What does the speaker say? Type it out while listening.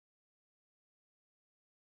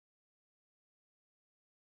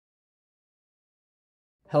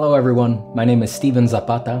Hello everyone, my name is Steven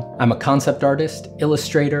Zapata. I'm a concept artist,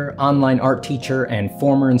 illustrator, online art teacher, and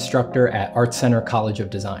former instructor at Art Center College of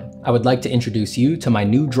Design. I would like to introduce you to my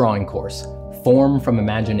new drawing course, Form from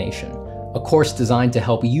Imagination, a course designed to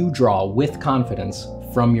help you draw with confidence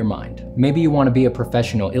from your mind. Maybe you want to be a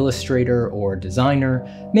professional illustrator or designer,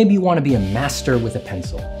 maybe you want to be a master with a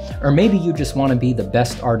pencil, or maybe you just want to be the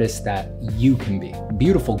best artist that you can be.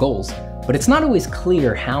 Beautiful goals. But it's not always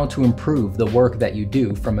clear how to improve the work that you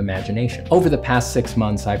do from imagination. Over the past 6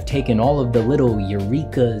 months, I've taken all of the little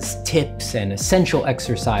eurekas, tips, and essential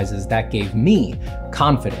exercises that gave me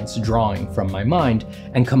confidence drawing from my mind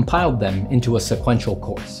and compiled them into a sequential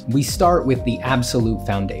course. We start with the absolute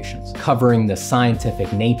foundations, covering the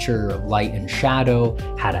scientific nature of light and shadow,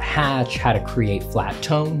 how to hatch, how to create flat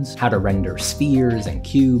tones, how to render spheres and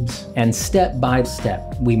cubes, and step by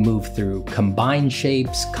step, we move through combined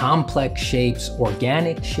shapes, complex shapes,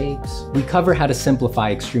 organic shapes. We cover how to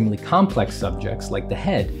simplify extremely complex subjects like the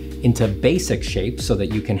head into basic shapes so that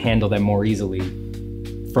you can handle them more easily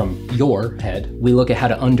from your head. We look at how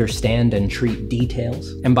to understand and treat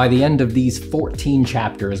details. And by the end of these 14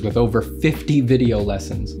 chapters with over 50 video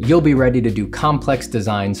lessons, you'll be ready to do complex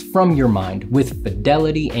designs from your mind with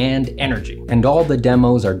fidelity and energy. And all the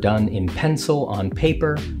demos are done in pencil on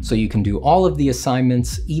paper, so you can do all of the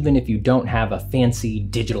assignments even if you don't have a fancy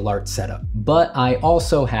digital art setup. But I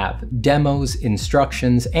also have demos,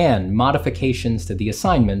 instructions, and modifications to the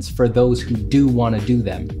assignments for those who do want to do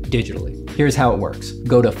them digitally. Here's how it works.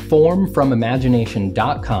 Go to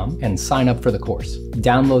formfromimagination.com and sign up for the course.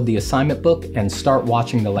 Download the assignment book and start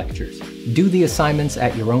watching the lectures. Do the assignments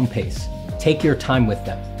at your own pace. Take your time with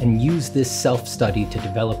them and use this self-study to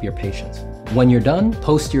develop your patience. When you're done,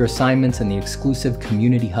 post your assignments in the exclusive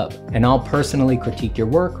community hub, and I'll personally critique your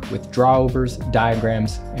work with drawovers,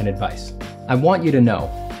 diagrams, and advice. I want you to know,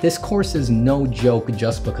 this course is no joke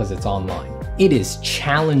just because it's online. It is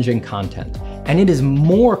challenging content, and it is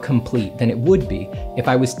more complete than it would be if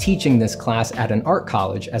I was teaching this class at an art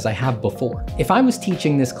college as I have before. If I was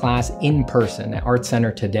teaching this class in person at Art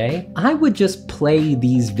Center today, I would just play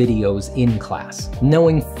these videos in class,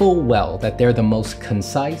 knowing full well that they're the most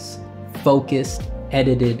concise, focused,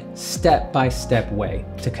 edited, step-by-step way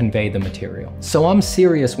to convey the material. So I'm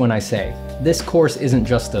serious when I say, this course isn't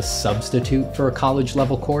just a substitute for a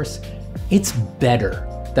college-level course, it's better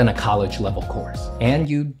than a college-level course. And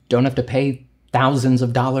you don't have to pay thousands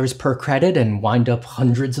of dollars per credit and wind up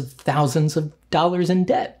hundreds of thousands of dollars in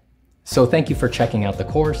debt. So thank you for checking out the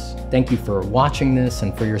course, thank you for watching this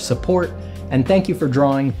and for your support, and thank you for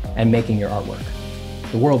drawing and making your artwork.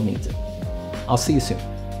 The world needs it. I'll see you soon.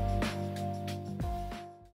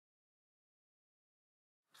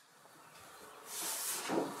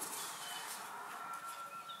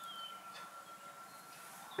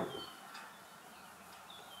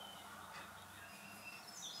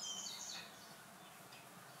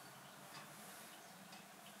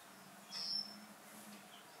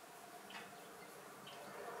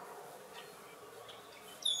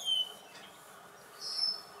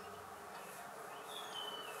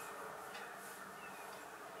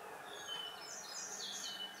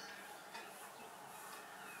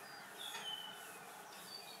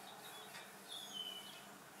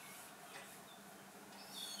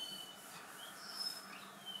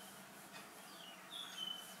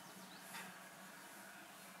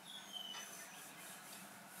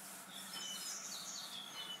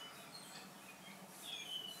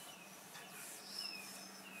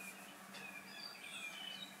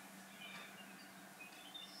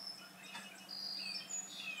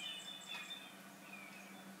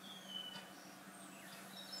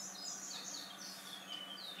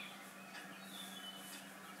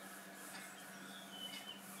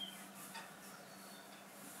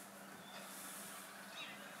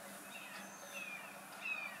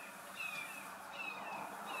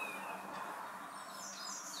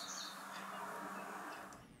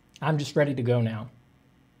 I'm just ready to go now.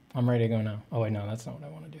 I'm ready to go now. Oh wait, no, that's not what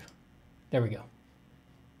I want to do. There we go.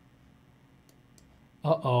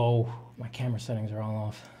 Uh-oh, my camera settings are all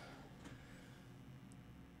off.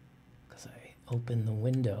 Because I opened the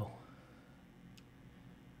window.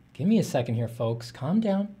 Give me a second here, folks. Calm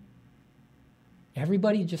down.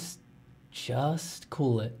 Everybody just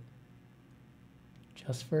cool it.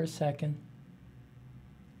 Just for a second.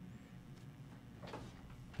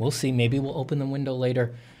 We'll see, maybe we'll open the window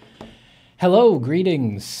later. Hello,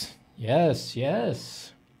 greetings. Yes,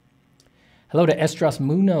 yes. Hello to Estras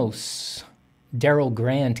Munoz, Daryl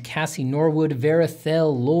Grant, Cassie Norwood,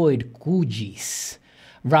 Verathel Lloyd, Gugis,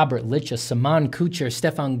 Robert Litcha, Saman Kucher,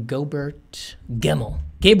 Stefan Gobert, Gemmel,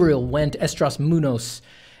 Gabriel Wendt, Estras Munoz,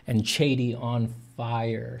 and Chady on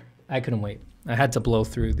fire. I couldn't wait. I had to blow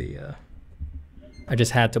through the, I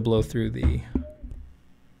just had to blow through the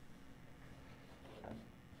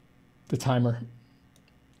timer.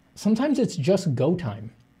 Sometimes it's just go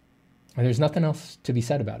time. And there's nothing else to be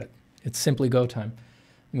said about it. It's simply go time.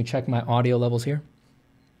 Let me check my audio levels here.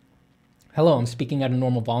 Hello, I'm speaking at a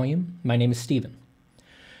normal volume. My name is Steven.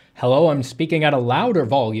 Hello, I'm speaking at a louder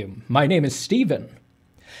volume. My name is Steven.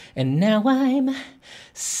 And now I'm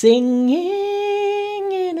singing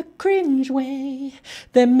in a cringe way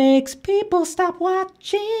that makes people stop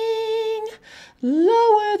watching.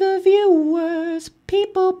 Lower the viewers,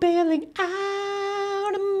 people bailing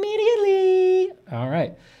out immediately. All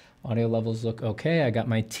right, audio levels look okay. I got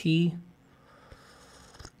my tea.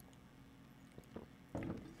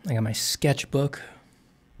 I got my sketchbook.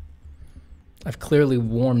 I've clearly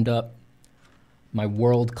warmed up my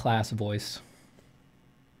world-class voice.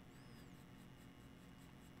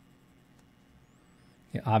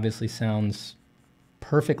 It obviously sounds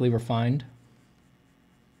perfectly refined.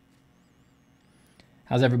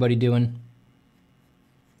 How's everybody doing?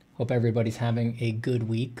 Hope everybody's having a good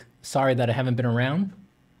week. Sorry that I haven't been around.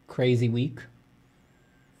 Crazy week.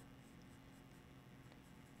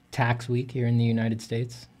 Tax week here in the United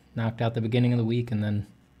States. Knocked out the beginning of the week, and then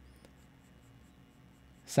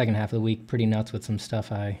second half of the week pretty nuts with some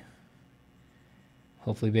stuff I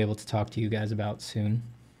hopefully be able to talk to you guys about soon.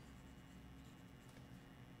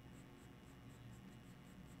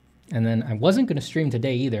 And then I wasn't going to stream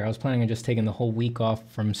today either. I was planning on just taking the whole week off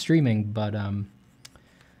from streaming, but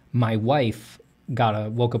my wife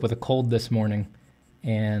woke up with a cold this morning,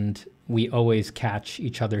 and we always catch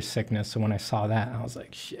each other's sickness. So when I saw that, I was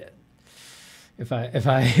like, shit. If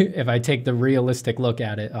I take the realistic look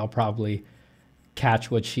at it, I'll probably catch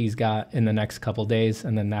what she's got in the next couple days,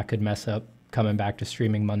 and then that could mess up coming back to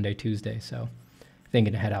streaming Monday, Tuesday. So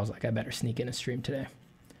thinking ahead, I was like, I better sneak in a stream today.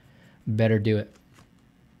 Better do it.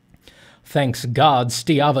 Thanks God,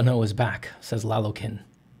 Stiavano is back, says Lalokin.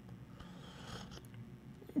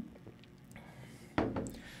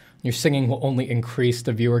 Your singing will only increase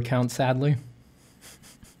the viewer count, sadly.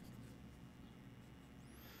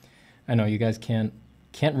 I know you guys can't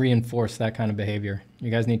reinforce that kind of behavior.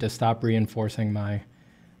 You guys need to stop reinforcing my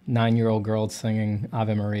 9-year-old girl singing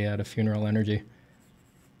Ave Maria at a funeral energy.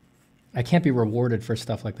 I can't be rewarded for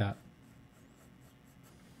stuff like that.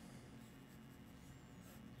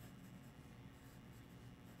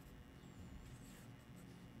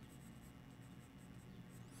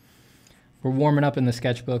 We're warming up in the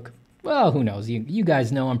sketchbook. Well, who knows? You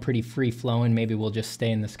guys know I'm pretty free-flowing. Maybe we'll just stay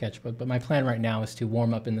in the sketchbook. But my plan right now is to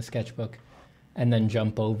warm up in the sketchbook and then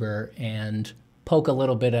jump over and poke a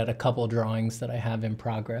little bit at a couple drawings that I have in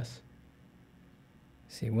progress.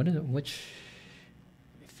 Let's see, what is it? Let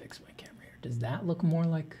me fix my camera here. Does that look more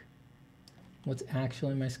like what's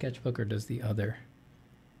actually in my sketchbook, or does the other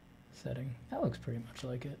setting? That looks pretty much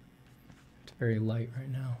like it. It's very light right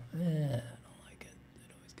now.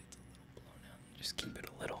 Just keep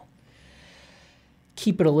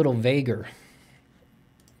it a little vaguer.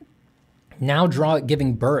 Now draw it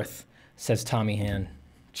giving birth, says Tommy Han.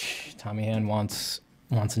 Tommy Han wants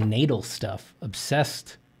natal stuff,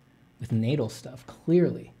 obsessed with natal stuff,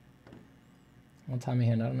 clearly. Well, Tommy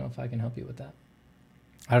Han, I don't know if I can help you with that.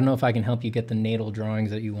 I don't know if I can help you get the natal drawings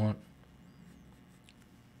that you want.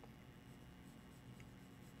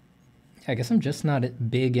 I guess I'm just not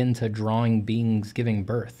big into drawing beings giving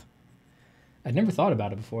birth. I'd never thought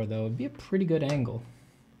about it before, though. It'd be a pretty good angle.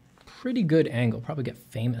 Pretty good angle. Probably get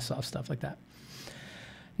famous off stuff like that.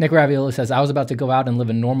 Nick Ravioli says, I was about to go out and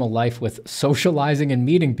live a normal life with socializing and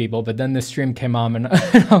meeting people, but then this stream came on, and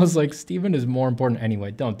I was like, Steven is more important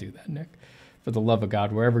anyway. Don't do that, Nick. For the love of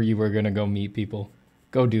God, wherever you were going to go meet people,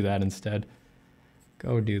 go do that instead.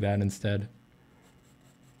 Go do that instead.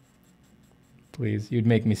 Please, you'd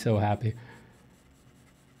make me so happy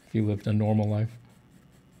if you lived a normal life,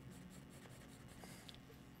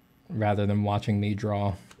 rather than watching me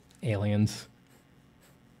draw aliens.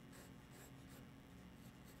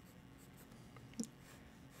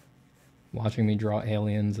 Watching me draw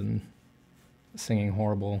aliens and singing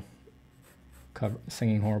horrible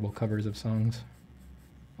covers of songs,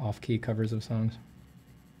 off-key covers of songs.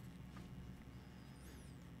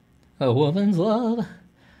 A woman's love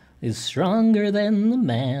is stronger than the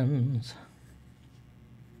man's.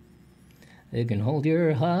 It can hold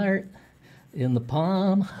your heart in the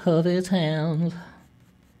palm of its hand.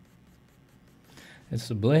 It's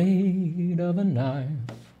the blade of a knife,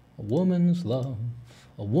 a woman's love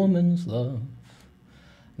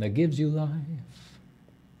that gives you life.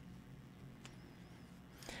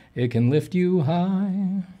 It can lift you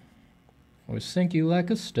high or sink you like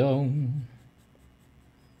a stone.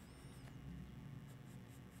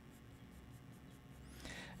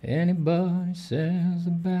 Anybody says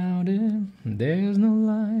about it, there's no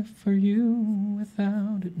life for you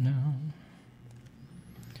without it now.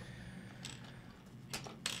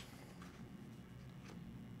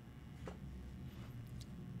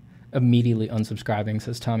 Immediately unsubscribing,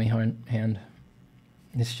 says Tommy Hand.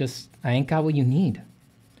 It's just, I ain't got what you need.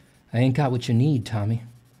 I ain't got what you need, Tommy.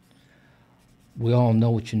 We all know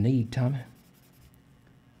what you need, Tommy.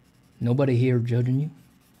 Nobody here judging you.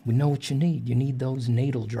 We know what you need. You need those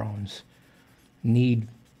natal drawings. You need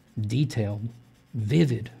detailed,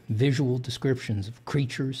 vivid, visual descriptions of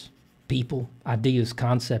creatures, people, ideas,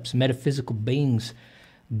 concepts, metaphysical beings,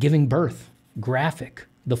 giving birth, graphic,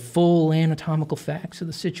 the full anatomical facts of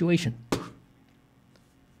the situation.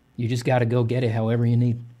 You just got to go get it however you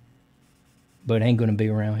need. But it ain't going to be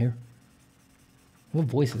around here. What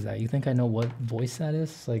voice is that? You think I know what voice that is?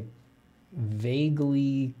 It's like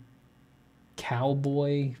vaguely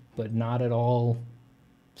cowboy, but not at all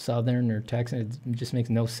Southern or Texan. It just makes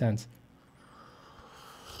no sense.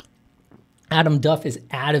 Adam Duff is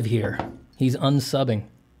out of here. He's unsubbing.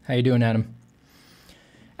 How you doing, Adam?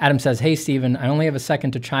 Adam says, hey, Stephen, I only have a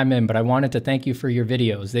second to chime in, but I wanted to thank you for your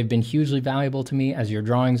videos. They've been hugely valuable to me as your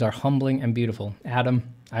drawings are humbling and beautiful. Adam,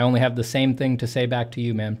 I only have the same thing to say back to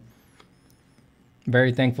you, man.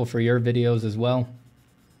 Very thankful for your videos as well.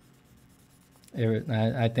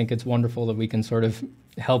 I think it's wonderful that we can sort of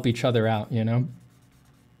help each other out, you know?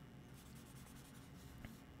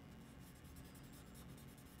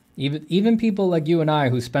 Even people like you and I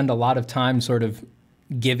who spend a lot of time sort of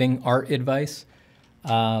giving art advice,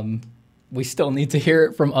 we still need to hear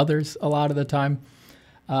it from others a lot of the time.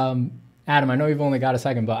 Adam, I know you've only got a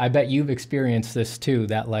second, but I bet you've experienced this too,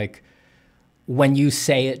 that like when you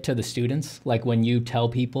say it to the students, like when you tell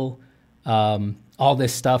people all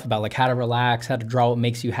this stuff about like how to relax, how to draw what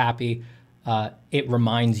makes you happy, it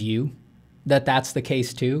reminds you that that's the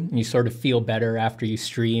case too. And you sort of feel better after you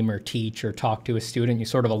stream or teach or talk to a student. You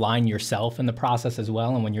sort of align yourself in the process as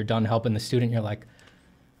well. And when you're done helping the student, you're like,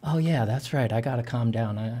 oh yeah, that's right. I got to calm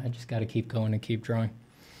down. I just got to keep going and keep drawing.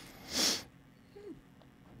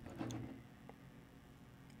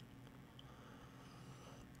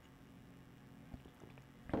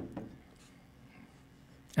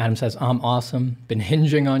 Adam says, I'm awesome. Been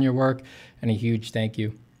hinging on your work. And a huge thank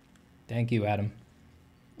you. Thank you, Adam.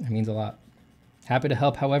 It means a lot. Happy to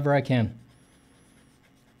help however I can.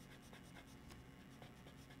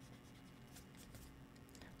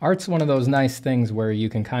 Art's one of those nice things where you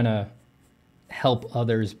can kind of help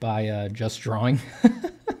others by just drawing.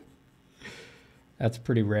 That's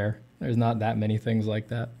pretty rare. There's not that many things like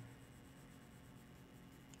that.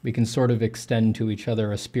 We can sort of extend to each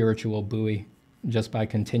other a spiritual buoy just by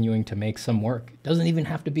continuing to make some work. It doesn't even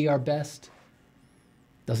have to be our best.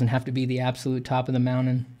 Doesn't have to be the absolute top of the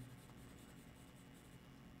mountain.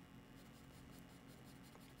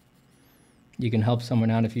 You can help someone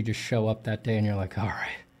out if you just show up that day and you're like, all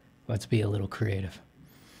right, let's be a little creative.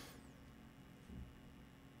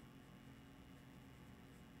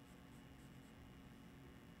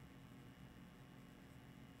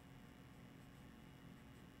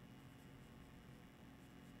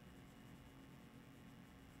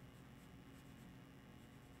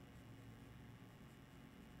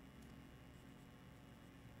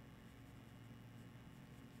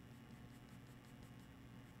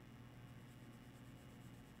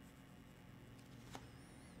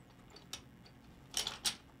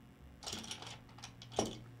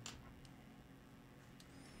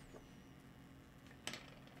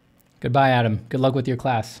 Goodbye, Adam. Good luck with your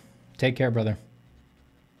class. Take care, brother.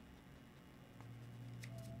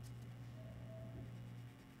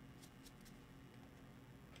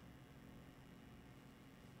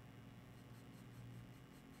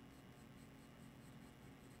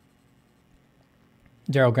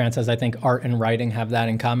 Daryl Grant says, I think art and writing have that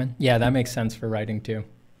in common. Yeah, that makes sense for writing too.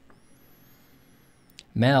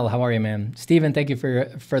 Mel, how are you, man? Steven, thank you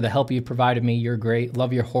for the help you provided me. You're great.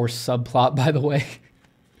 Love your horse subplot, by the way.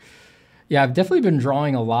 Yeah, I've definitely been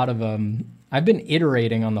drawing a lot of I've been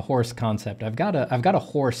iterating on the horse concept. I've got a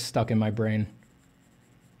horse stuck in my brain.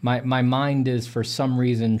 My mind is for some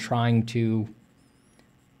reason trying to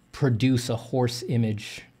produce a horse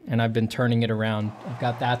image, and I've been turning it around. I've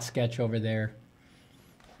got that sketch over there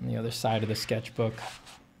on the other side of the sketchbook.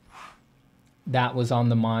 That was on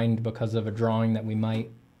the mind because of a drawing that we might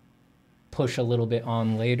push a little bit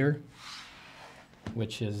on later,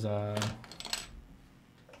 which is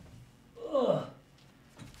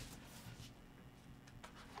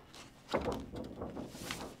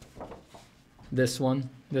This one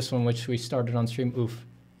which we started on stream. Oof.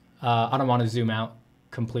 I don't want to zoom out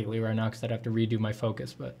completely right now because I'd have to redo my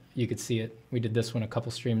focus, but you could see it. We did this one a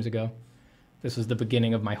couple streams ago. This was the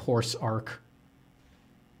beginning of my horse arc,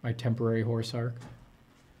 my temporary horse arc.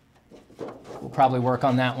 We'll probably work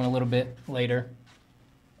on that one a little bit later.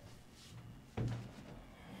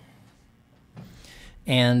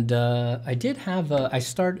 And I did have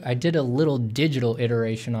I did a little digital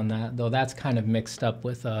iteration on that, though that's kind of mixed up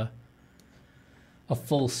with a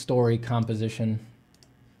full story composition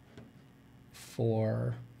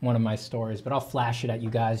for one of my stories, but I'll flash it at you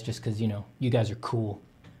guys just because, you know, you guys are cool.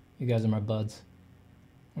 You guys are my buds.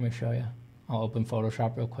 Let me show you. I'll open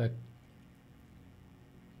Photoshop real quick.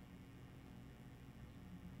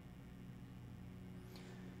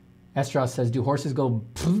 Estros says, do horses go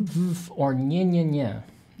poof, poof, or nya, nya, nya?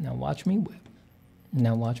 Now watch me whip.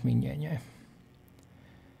 Now watch me nya, nya.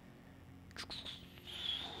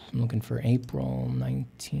 I'm looking for April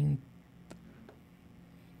 19th.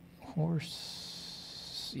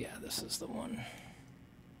 Horse. Yeah, this is the one.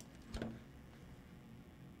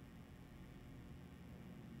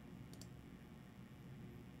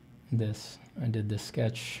 This. I did this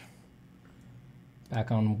sketch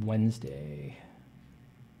back on Wednesday.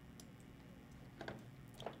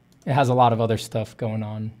 It has a lot of other stuff going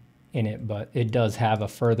on in it, but it does have a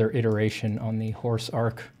further iteration on the horse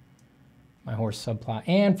arc, my horse subplot,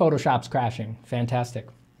 and Photoshop's crashing. Fantastic.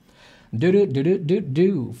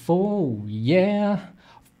 Do. Oh, yeah.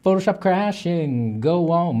 Photoshop crashing.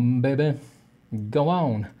 Go on, baby. Go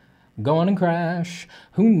on. Go on and crash.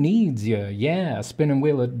 Who needs you? Yeah, spinning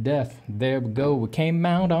wheel of death. There we go. We came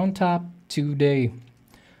out on top today.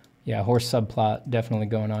 Yeah, horse subplot definitely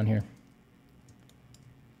going on here.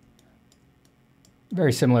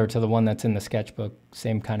 Very similar to the one that's in the sketchbook.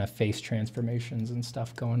 Same kind of face transformations and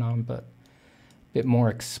stuff going on, but a bit more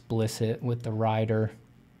explicit with the rider.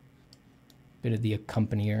 Bit of the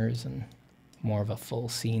accompaniers and more of a full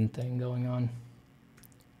scene thing going on.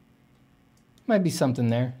 Might be something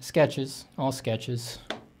there. Sketches, all sketches.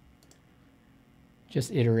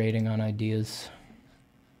 Just iterating on ideas.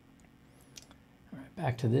 All right,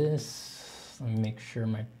 back to this. Let me make sure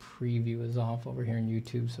my preview is off over here in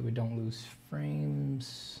YouTube so we don't lose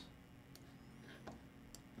frames.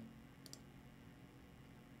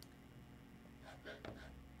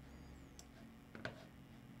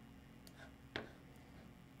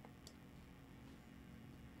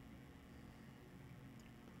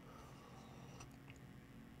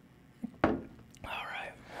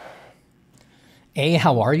 Hey,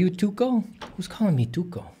 how are you, Tuco? Who's calling me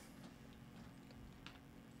Tuco?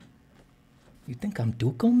 You think I'm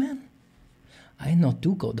Tuco, man? I ain't no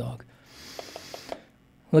Tuco, dog.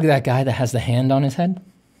 Look at that guy that has the hand on his head.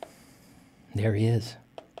 There he is.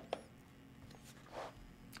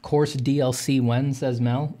 Course DLC when, says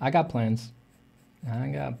Mel. I got plans. I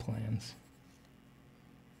got plans.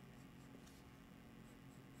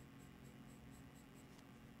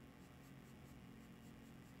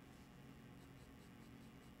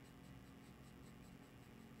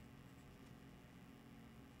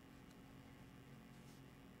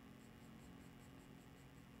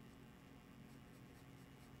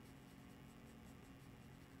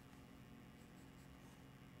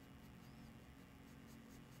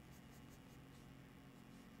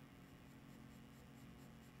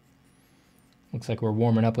 Looks like we're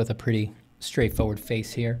warming up with a pretty straightforward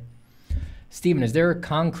face here. Steven, is there a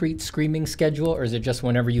concrete screaming schedule or is it just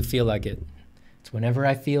whenever you feel like it? It's whenever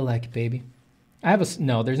I feel like it, baby. I have a,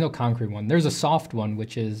 no, there's no concrete one. There's a soft one,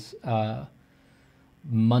 which is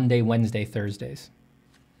Monday, Wednesday, Thursdays.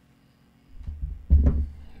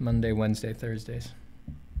 Monday, Wednesday, Thursdays.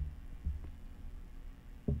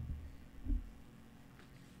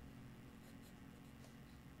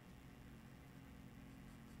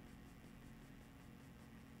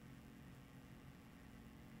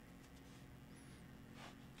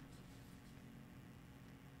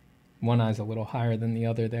 One eye's a little higher than the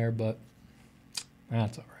other there, but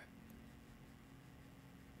that's all right.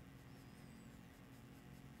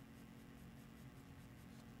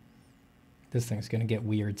 This thing's going to get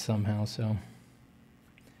weird somehow, so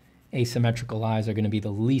asymmetrical eyes are going to be the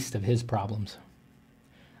least of his problems.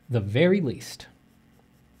 The very least.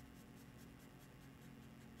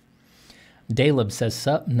 Daleb says,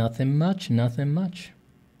 sup, nothing much, nothing much.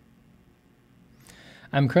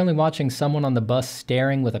 I'm currently watching someone on the bus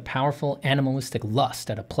staring with a powerful animalistic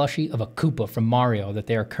lust at a plushie of a Koopa from Mario that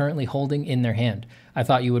they are currently holding in their hand. I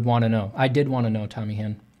thought you would want to know. I did want to know, Tommy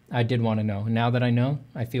Han. I did want to know. Now that I know,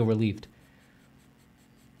 I feel relieved.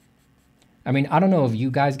 I mean, I don't know if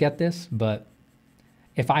you guys get this, but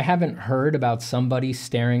If I haven't heard about somebody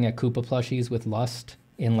staring at Koopa plushies with lust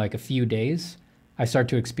in like a few days, I start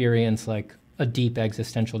to experience like a deep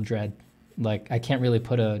existential dread. Like I can't really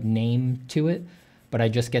put a name to it, but I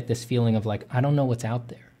just get this feeling of like, I don't know what's out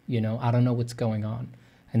there, you know, I don't know what's going on.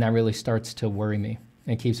 And that really starts to worry me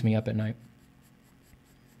and keeps me up at night.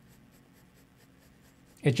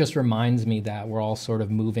 It just reminds me that we're all sort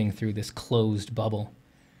of moving through this closed bubble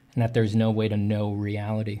and that there's no way to know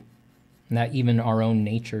reality. And that even our own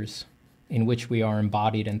natures in which we are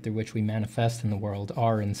embodied and through which we manifest in the world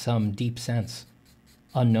are in some deep sense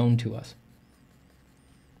unknown to us.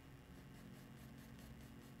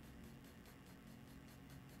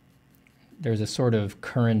 There's a sort of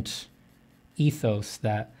current ethos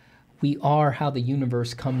that we are how the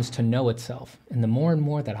universe comes to know itself. And the more and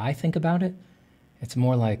more that I think about it, it's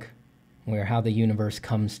more like we're how the universe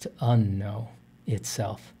comes to unknow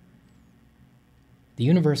itself. The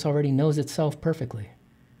universe already knows itself perfectly.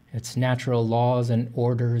 Its natural laws and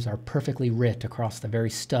orders are perfectly writ across the very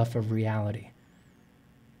stuff of reality.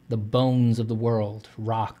 The bones of the world,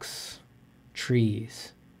 rocks,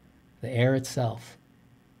 trees, the air itself.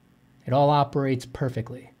 It all operates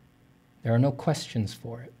perfectly. There are no questions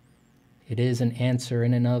for it. It is an answer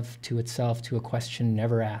in and of to itself to a question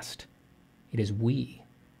never asked. It is we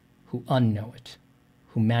who unknow it,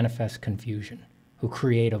 who manifest confusion, who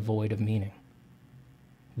create a void of meaning.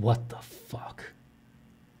 What the fuck?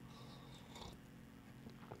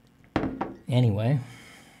 Anyway.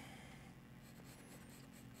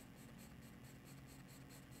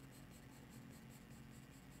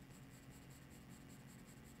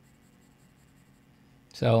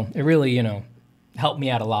 So it really, you know, helped me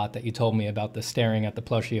out a lot that you told me about the staring at the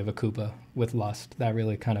plushie of a Koopa with lust. That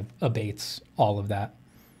really kind of abates all of that.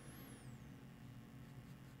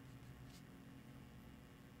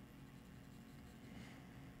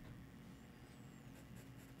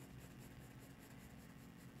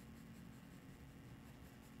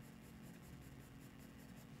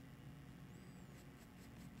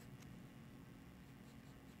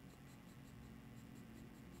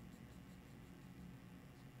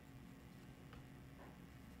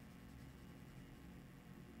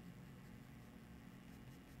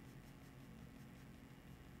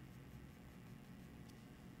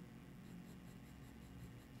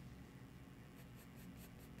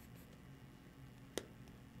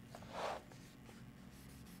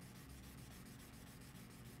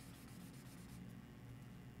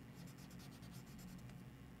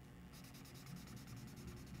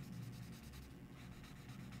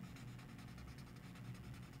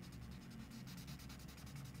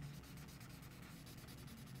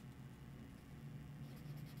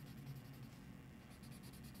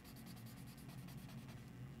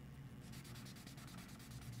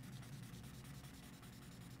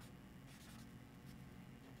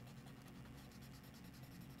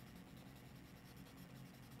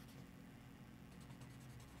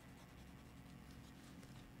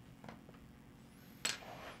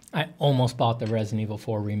 I almost bought the Resident Evil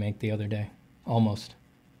 4 remake the other day. Almost.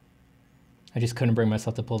 I just couldn't bring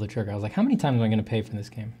myself to pull the trigger. I was like, how many times am I going to pay for this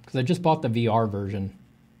game? Because I just bought the VR version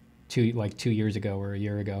 2 years ago or a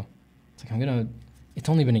year ago. It's like, it's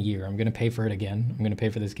only been a year. I'm going to pay for it again. I'm going to pay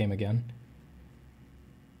for this game again.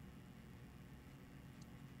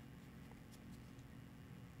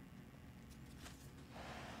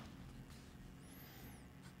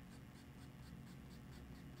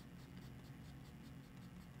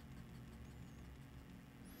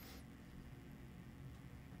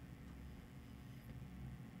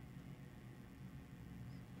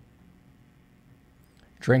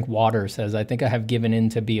 Drink Water says, I think I have given in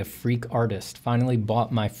to be a freak artist. Finally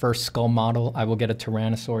bought my first skull model. I will get a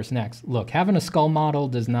Tyrannosaurus next. Look, having a skull model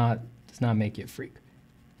does not make you a freak.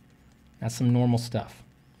 That's some normal stuff.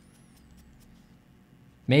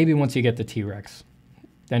 Maybe once you get the T-Rex,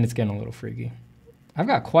 then it's getting a little freaky. I've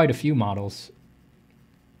got quite a few models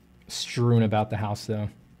strewn about the house, though.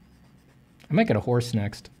 I might get a horse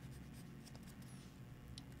next.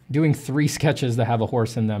 Doing 3 sketches that have a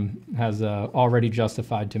horse in them has already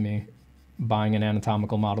justified to me buying an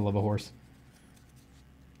anatomical model of a horse.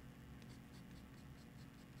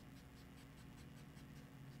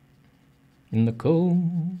 In the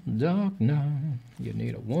cold, dark night, you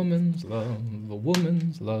need a woman's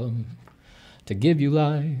love to give you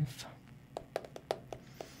life.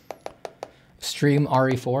 Stream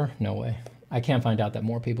RE4? No way. I can't find out that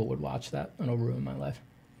more people would watch that, and it'll ruin my life.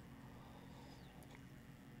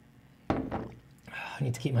 I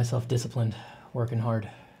need to keep myself disciplined, working hard,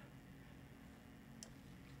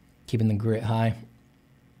 keeping the grit high.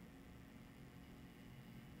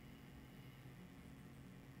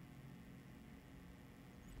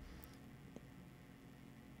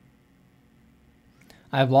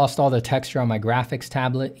 I've lost all the texture on my graphics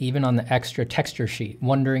tablet, even on the extra texture sheet.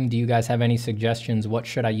 Wondering, do you guys have any suggestions? What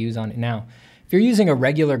should I use on it now? If you're using a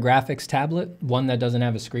regular graphics tablet, one that doesn't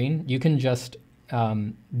have a screen, you can just,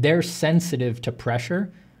 they're sensitive to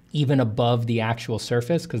pressure, even above the actual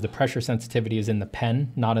surface, because the pressure sensitivity is in the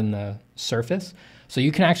pen, not in the surface. So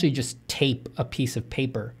you can actually just tape a piece of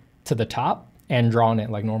paper to the top and draw on it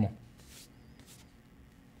like normal.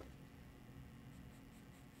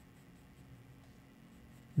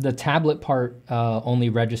 The tablet part only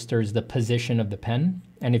registers the position of the pen.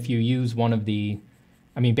 And if you use one of the,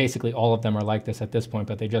 I mean, basically all of them are like this at this point,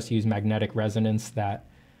 but they just use magnetic resonance that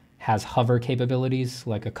has hover capabilities,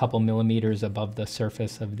 like a couple millimeters above the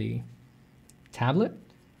surface of the tablet.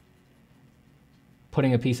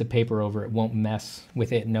 Putting a piece of paper over it won't mess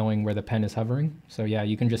with it knowing where the pen is hovering. So yeah,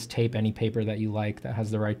 you can just tape any paper that you like that has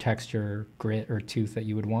the right texture, grit, or tooth that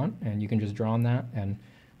you would want, and you can just draw on that. And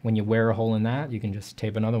when you wear a hole in that, you can just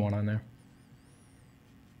tape another one on there.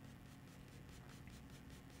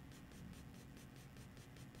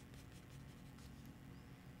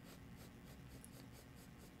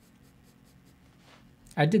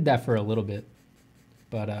 I did that for a little bit,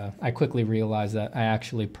 but I quickly realized that I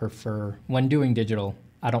actually prefer, when doing digital,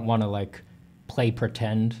 I don't want to like play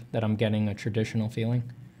pretend that I'm getting a traditional feeling.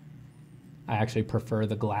 I actually prefer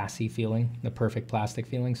the glassy feeling, the perfect plastic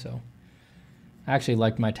feeling, so I actually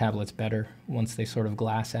liked my tablets better once they sort of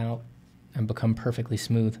glass out and become perfectly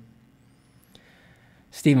smooth.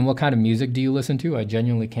 Steven, what kind of music do you listen to? I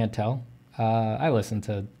genuinely can't tell. I listen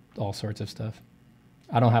to all sorts of stuff.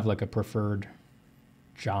 I don't have like a preferred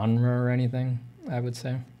genre or anything, I would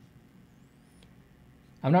say.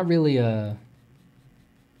 I'm not really I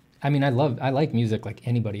mean, I like music like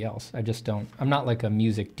anybody else. I just don't, I'm not like a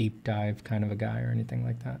music deep dive kind of a guy or anything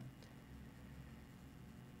like that.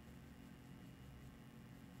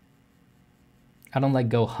 I don't like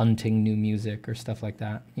go hunting new music or stuff like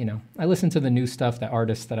that. You know, I listen to the new stuff that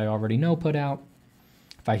artists that I already know put out.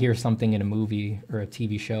 If I hear something in a movie or a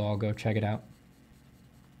TV show, I'll go check it out.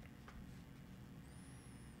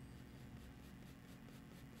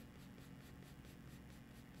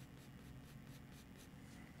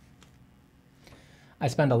 I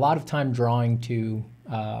spend a lot of time drawing to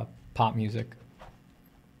pop music.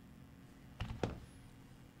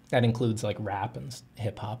 That includes like rap and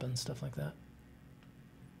hip hop and stuff like that.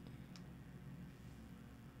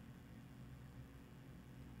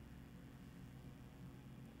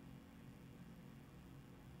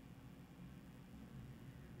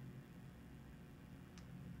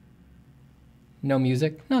 No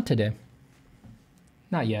music? Not today.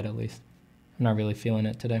 Not yet, at least. I'm not really feeling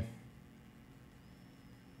it today.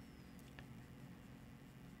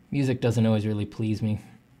 Music doesn't always really please me.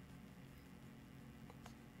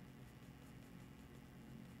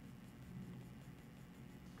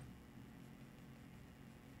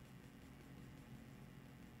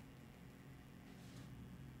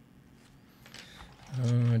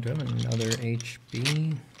 Do I have another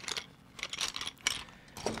HB?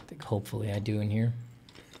 I think hopefully I do in here.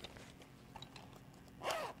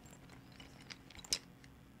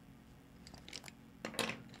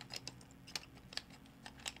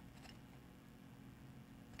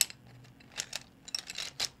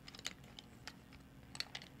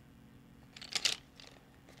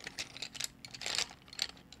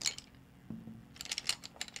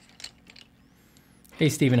 Hey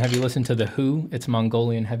Steven, have you listened to The Who? It's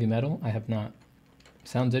Mongolian heavy metal. I have not.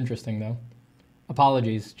 Sounds interesting though.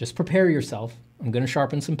 Apologies, just prepare yourself. I'm gonna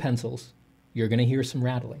sharpen some pencils. You're gonna hear some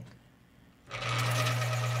rattling.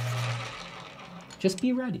 Just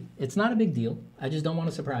be ready. It's not a big deal. I just don't want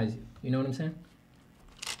to surprise you. You know what I'm saying?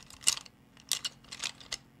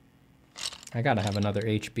 I gotta have another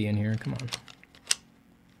HB in here, come on.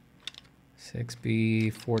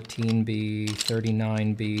 6B, 14B,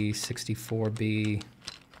 39B, 64B.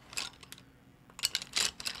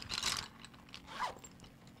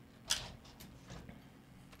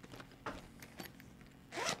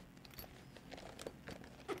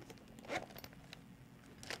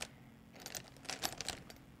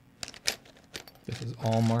 This is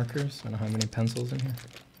all markers. I don't have any pencils in here.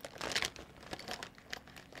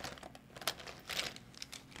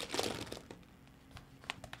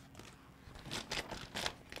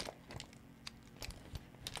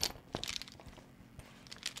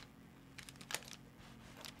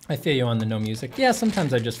 I feel you on the no music. Yeah,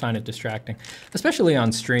 sometimes I just find it distracting, especially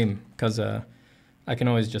on stream, because I can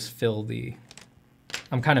always just fill the,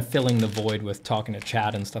 I'm kind of filling the void with talking to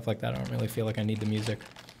chat and stuff like that. I don't really feel like I need the music.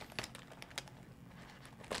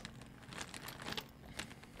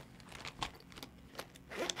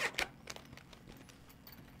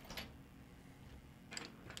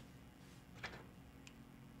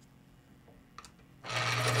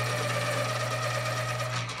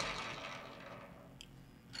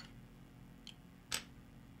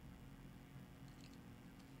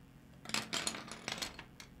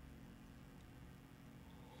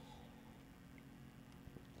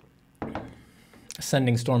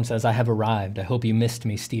 Sending Storm says, I have arrived. I hope you missed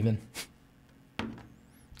me, Steven.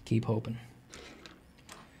 Keep hoping.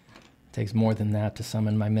 Takes more than that to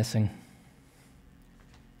summon my missing.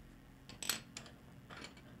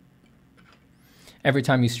 Every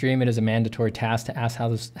time you stream, it is a mandatory task to ask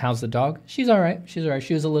how's the dog. She's all right. She's all right.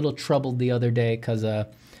 She was a little troubled the other day because,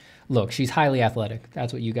 look, she's highly athletic.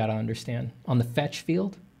 That's what you got to understand. On the fetch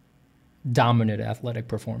field, dominant athletic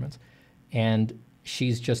performance. And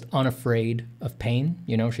she's just unafraid of pain.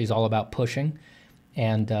 You know, she's all about pushing.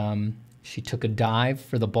 And she took a dive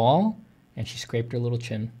for the ball, and she scraped her little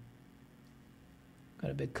chin.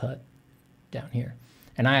 Got a big cut down here.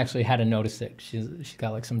 And I actually had to notice it. She's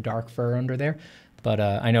got like some dark fur under there. But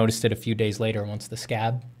I noticed it a few days later once the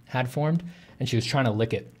scab had formed, and she was trying to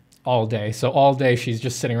lick it all day. So all day she's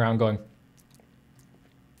just sitting around going,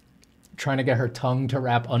 trying to get her tongue to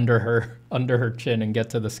wrap under her chin and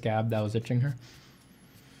get to the scab that was itching her.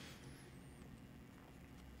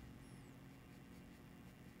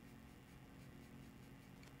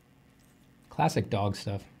 Classic dog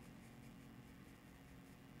stuff.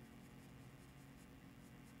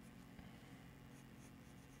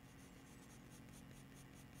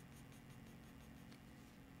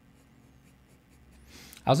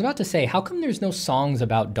 I was about to say, how come there's no songs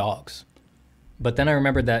about dogs? But then I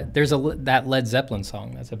remembered that there's that Led Zeppelin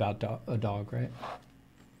song that's about a dog, right?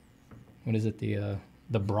 What is it?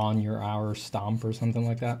 The Brawn Your Hour Stomp or something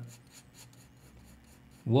like that?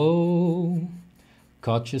 Whoa,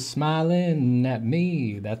 caught you smiling at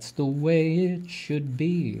me. That's the way it should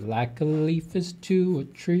be. Like a leaf is to a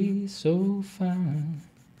tree, so fine.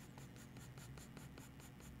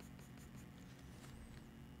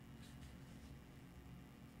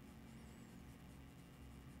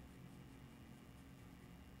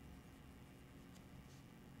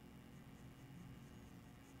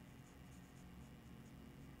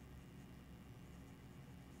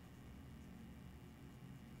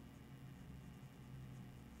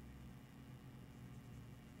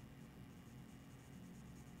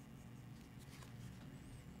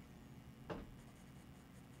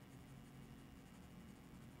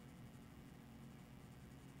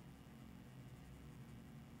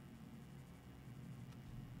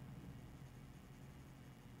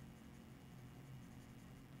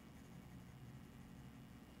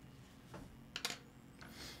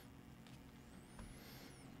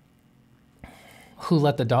 Who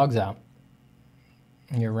Let the Dogs Out?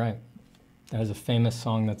 You're right. That is a famous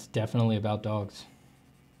song that's definitely about dogs.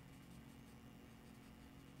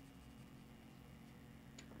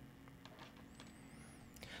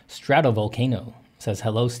 Stratovolcano says,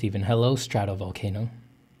 hello, Stephen. Hello, Stratovolcano.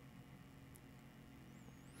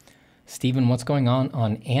 Stephen, what's going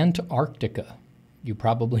on Antarctica? You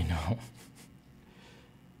probably know.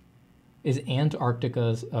 Is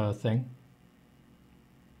Antarctica a thing?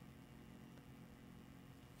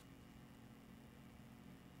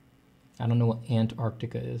 I don't know what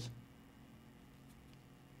Antarctica is.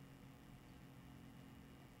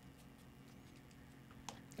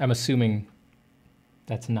 I'm assuming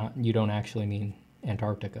that's not, you don't actually mean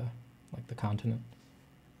Antarctica, like the continent.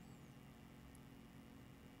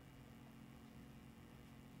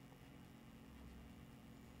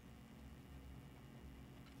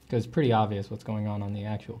 Because it's pretty obvious what's going on the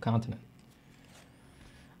actual continent.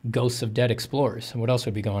 Ghosts of Dead Explorers. What else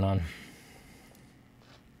would be going on?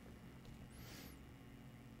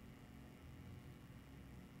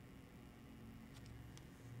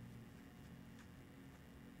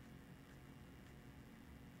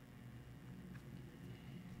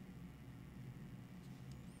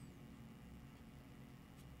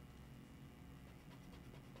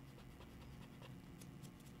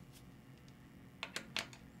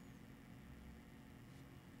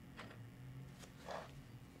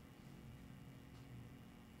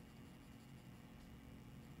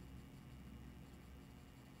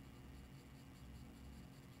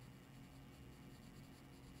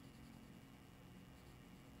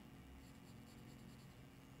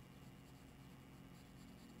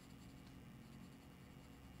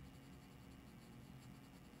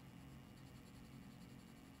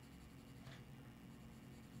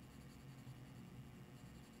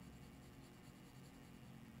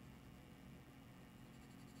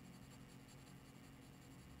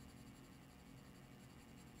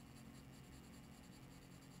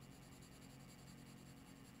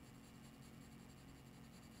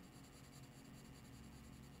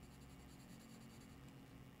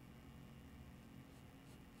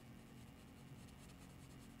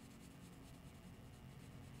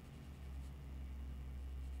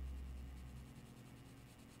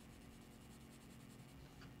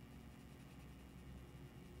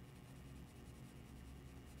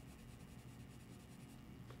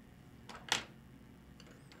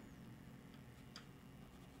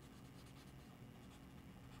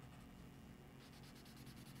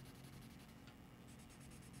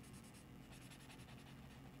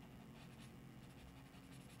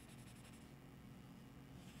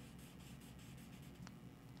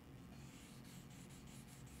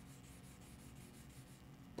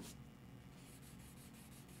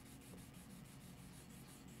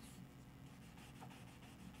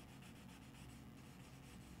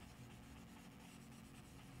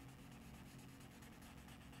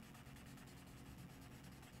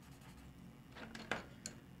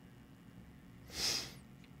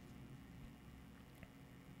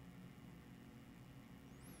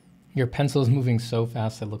 Your pencil is moving so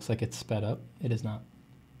fast it looks like it's sped up. It is not.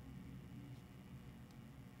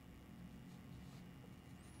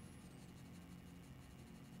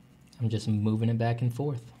 I'm just moving it back and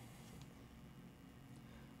forth.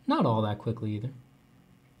 Not all that quickly either.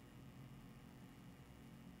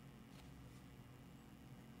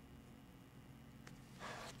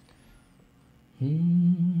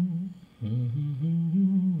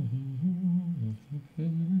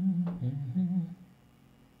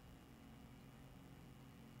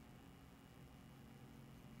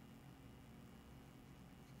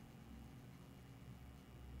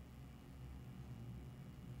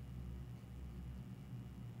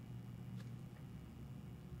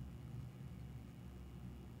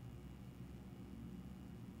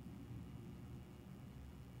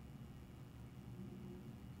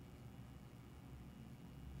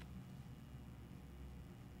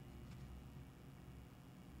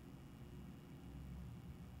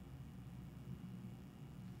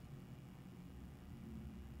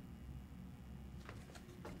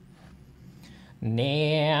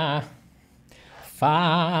 Near,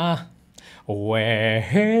 far, wherever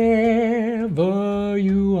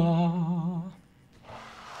you are.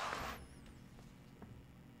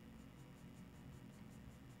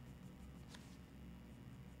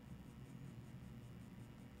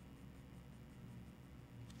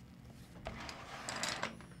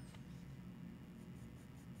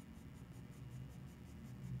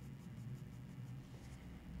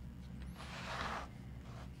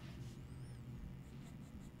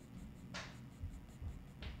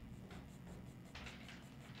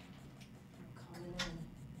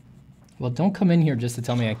 Well, don't come in here just to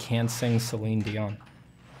tell me I can't sing Celine Dion.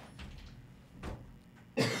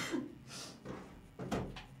 Coming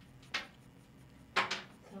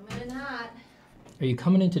in hot. Are you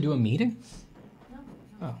coming in to do a meeting? No.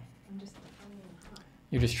 Oh. I'm just coming in hot.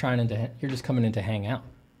 You're just coming in to hang out.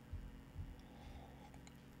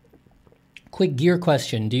 Quick gear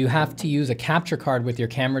question. Do you have to use a capture card with your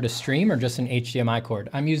camera to stream or just an HDMI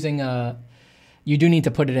cord? I'm using you do need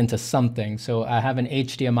to put it into something. So I have an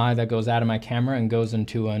HDMI that goes out of my camera and goes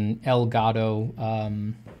into an Elgato,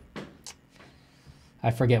 I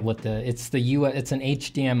forget what it's an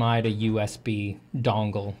HDMI to USB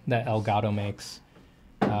dongle that Elgato makes.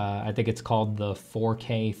 I think it's called the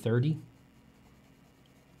 4K30.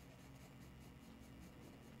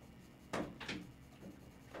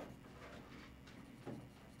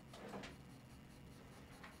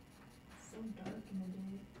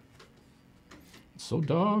 So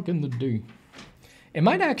dark in the day. It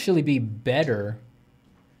might actually be better.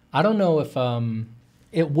 I don't know if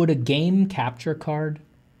would a game capture card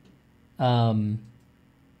take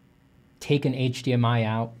an HDMI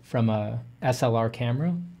out from a SLR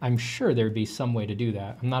camera. I'm sure there'd be some way to do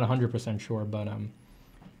that. I'm not 100% sure, but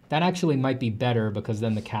that actually might be better because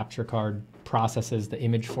then the capture card processes the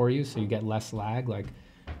image for you, so you get less lag. Like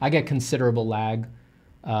I get considerable lag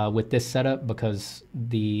with this setup because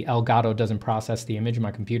the Elgato doesn't process the image,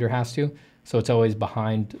 my computer has to. So it's always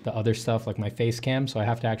behind the other stuff like my face cam. So I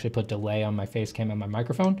have to actually put delay on my face cam and my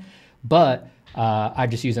microphone. But I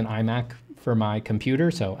just use an iMac for my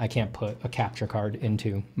computer, so I can't put a capture card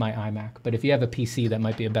into my iMac. But if you have a PC, that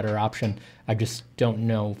might be a better option. I just don't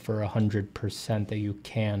know for 100% that you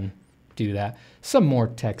can do that. Some more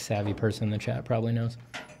tech savvy person in the chat probably knows.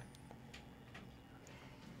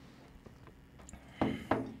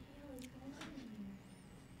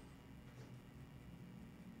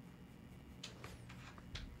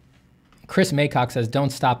 Chris Maycock says, don't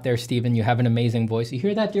stop there, Steven. You have an amazing voice. You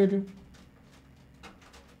hear that, Deirdre?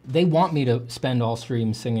 They want me to spend all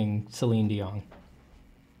stream singing Celine Dion.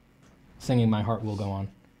 Singing My Heart Will Go On.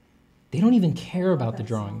 They don't even care about the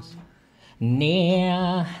drawings.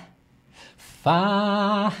 Near,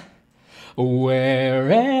 far,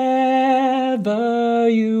 wherever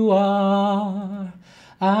you are.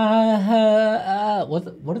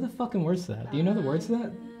 What are the fucking words to that? Do you know the words to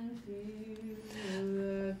that?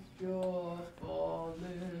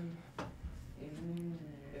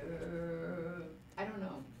 I don't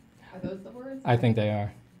know. Are those the words? I think they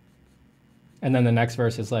are. And then the next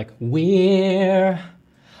verse is like, we're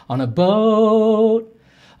on a boat,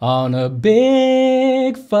 on a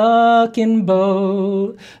big fucking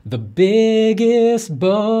boat, the biggest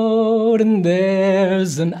boat, and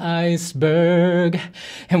there's an iceberg,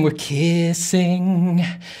 and we're kissing,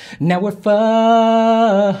 now we're fucking.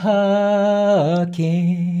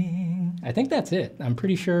 I think that's it. I'm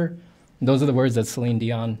pretty sure those are the words that Celine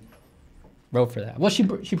Dion wrote for that. Well, she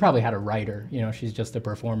probably had a writer, you know, she's just a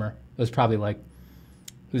performer. It was probably like,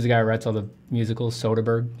 who's the guy who writes all the musicals?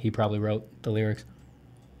 Soderbergh. He probably wrote the lyrics.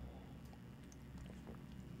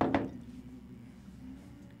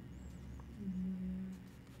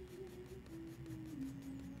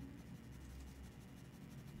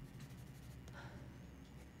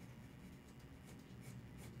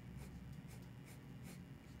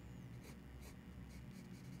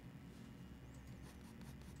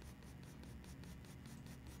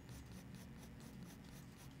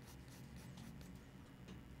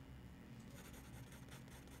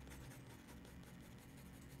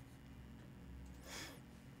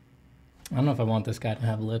 I don't know if I want this guy to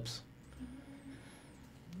have lips.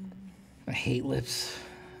 I hate lips.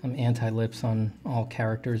 I'm anti-lips on all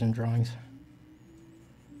characters and drawings.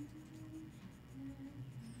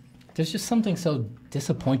 There's just something so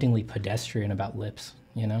disappointingly pedestrian about lips,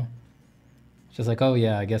 you know? It's just like, oh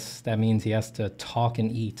yeah, I guess that means he has to talk and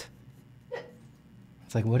eat.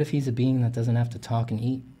 It's like, what if he's a being that doesn't have to talk and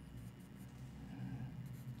eat?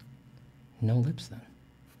 No lips then.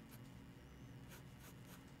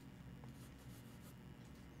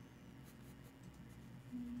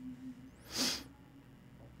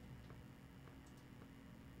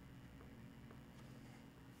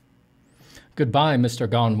 Goodbye, Mr.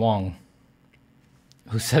 Gone Wong,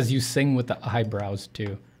 who says you sing with the eyebrows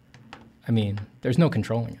too. I mean, there's no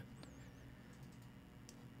controlling it.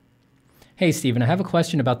 Hey, Stephen, I have a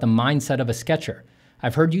question about the mindset of a sketcher.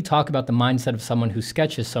 I've heard you talk about the mindset of someone who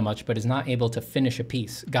sketches so much but is not able to finish a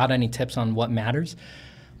piece. Got any tips on what matters?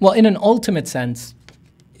 Well, in an ultimate sense,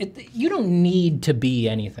 you don't need to be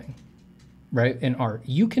anything, right, in art.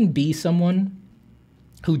 You can be someone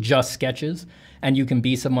who just sketches, and you can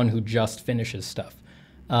be someone who just finishes stuff.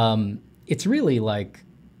 It's really like,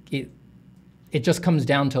 it just comes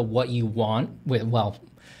down to what you want. Well,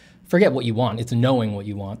 forget what you want. It's knowing what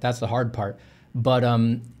you want. That's the hard part. But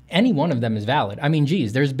any one of them is valid. I mean,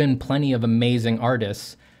 geez, there's been plenty of amazing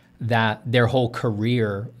artists that their whole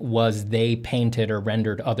career was they painted or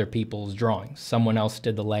rendered other people's drawings. Someone else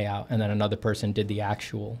did the layout, and then another person did the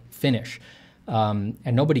actual finish. And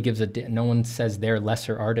nobody gives no one says they're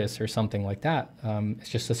lesser artists or something like that. It's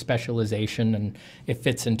just a specialization, and it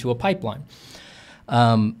fits into a pipeline.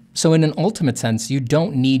 So in an ultimate sense, you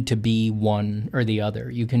don't need to be one or the other.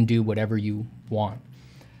 You can do whatever you want.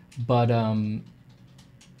 But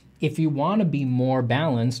if you want to be more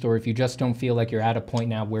balanced, or if you just don't feel like you're at a point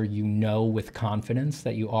now where you know with confidence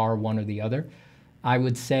that you are one or the other, I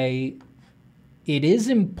would say it is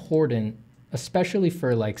important, especially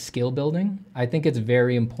for like skill building. I think it's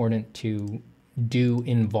very important to do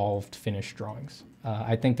involved finished drawings.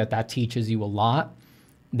 I think that teaches you a lot,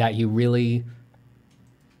 that you really,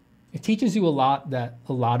 it teaches you a lot that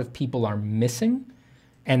a lot of people are missing,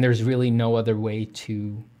 and there's really no other way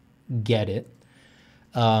to get it.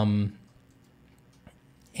 And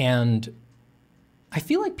I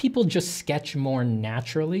feel like people just sketch more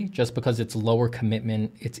naturally just because it's lower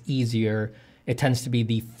commitment, it's easier. It tends to be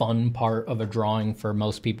the fun part of a drawing for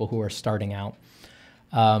most people who are starting out.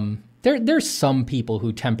 There's some people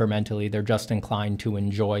who temperamentally, they're just inclined to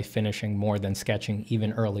enjoy finishing more than sketching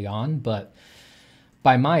even early on, but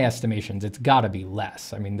by my estimations, it's gotta be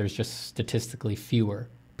less. I mean, there's just statistically fewer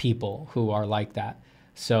people who are like that.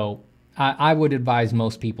 So I would advise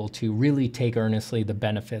most people to really take earnestly the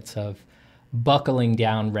benefits of buckling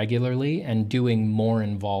down regularly and doing more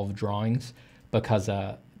involved drawings, because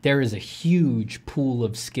there is a huge pool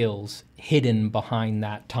of skills hidden behind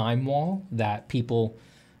that time wall that people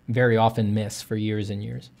very often miss for years and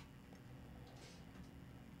years.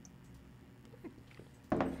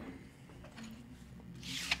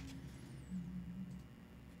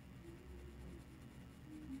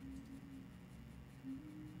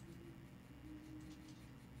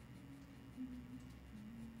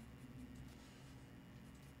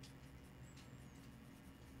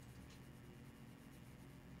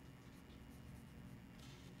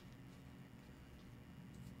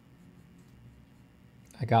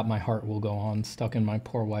 I got My Heart Will Go On stuck in my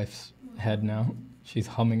poor wife's head now. She's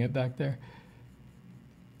humming it back there.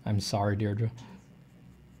 I'm sorry, Deirdre.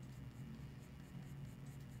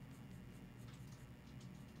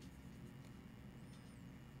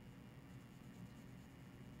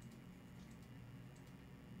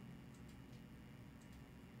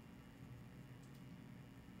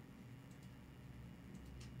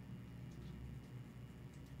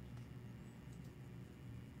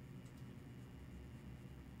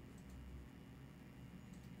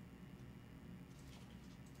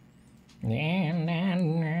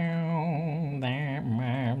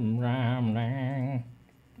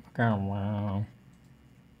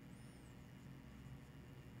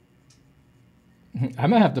 I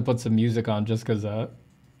might have to put some music on just because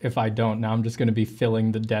if I don't, now I'm just going to be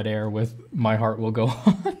filling the dead air with My Heart Will Go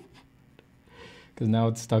On. Because now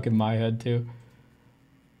it's stuck in my head too.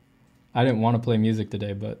 I didn't want to play music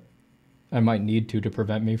today, but I might need to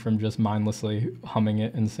prevent me from just mindlessly humming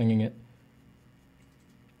it and singing it.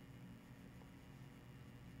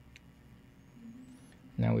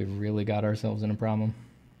 Now we've really got ourselves in a problem.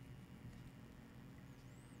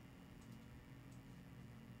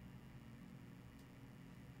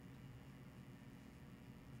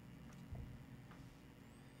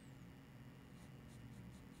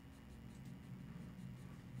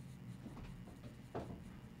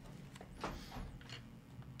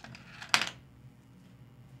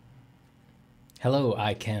 Hello,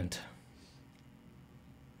 I can't.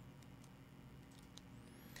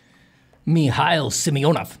 Mikhail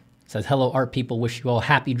Semyonov says, hello, art people. Wish you all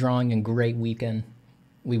happy drawing and great weekend.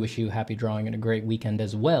 We wish you happy drawing and a great weekend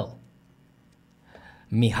as well.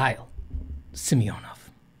 Mikhail Semyonov.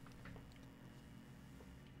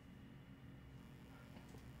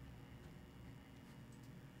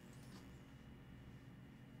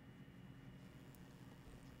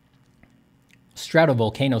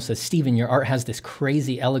 Stratovolcano says, Steven, your art has this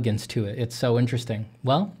crazy elegance to it. It's so interesting.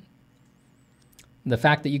 Well, the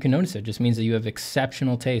fact that you can notice it just means that you have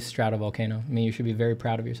exceptional taste, Stratovolcano. I mean, you should be very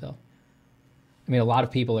proud of yourself. I mean, a lot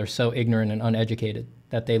of people are so ignorant and uneducated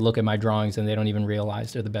that they look at my drawings and they don't even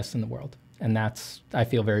realize they're the best in the world. And that's, I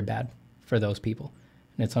feel very bad for those people.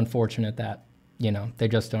 And it's unfortunate that, you know, they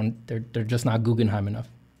just don't, they're just not Guggenheim enough,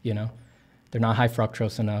 you know? They're not high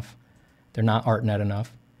fructose enough. They're not ArtNet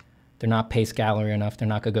enough. They're not Pace Gallery enough. They're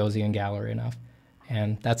not Gagosian Gallery enough.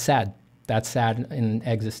 And that's sad. That's sad in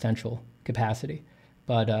existential capacity.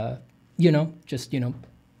 But, you know, just, you know,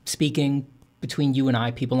 speaking between you and I,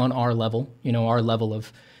 people on our level, you know, our level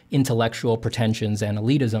of intellectual pretensions and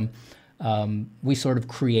elitism, we sort of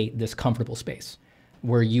create this comfortable space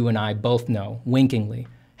where you and I both know, winkingly,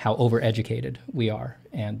 how overeducated we are.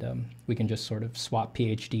 And we can just sort of swap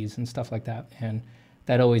PhDs and stuff like that. And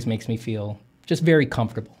that always makes me feel just very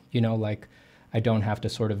comfortable, you know, like I don't have to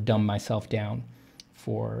sort of dumb myself down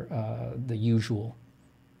for the usual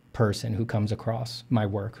person who comes across my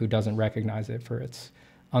work, who doesn't recognize it for its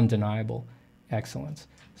undeniable excellence.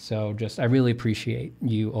 So just, I really appreciate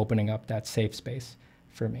you opening up that safe space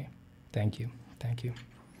for me. Thank you. Thank you.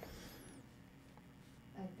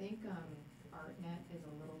 I think ArtNet is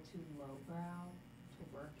a little too lowbrow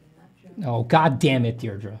to work in that joke. Oh, God damn it,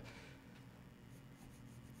 Deirdre.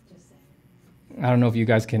 Just saying. I don't know if you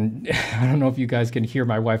guys can, I don't know if you guys can hear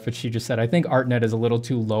my wife, but she just said, I think ArtNet is a little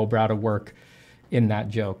too lowbrow to work in that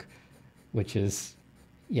joke, which is,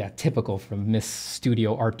 yeah, typical from Miss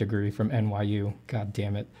Studio Art Degree from NYU. God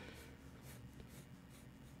damn it.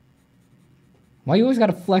 Why you always got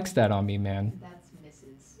to flex that on me, man? That's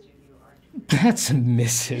Mrs. Studio Art Degree. That's a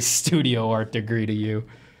Mrs. Studio Art Degree to you.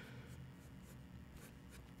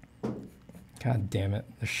 God damn it.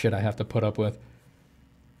 The shit I have to put up with.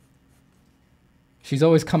 She's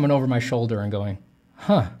always coming over my shoulder and going,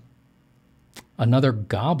 huh, another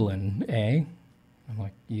goblin, eh? I'm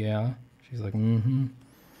like, yeah. She's like, mm-hmm.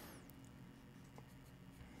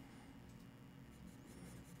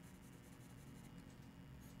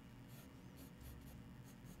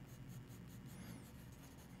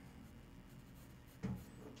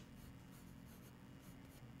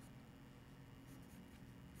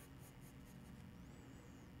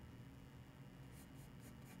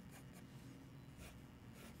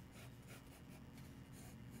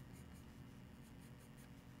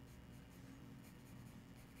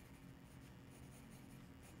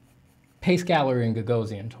 Pace Gallery and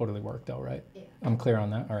Gagosian totally worked though, right? Yeah. I'm clear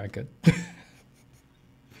on that? All right, good.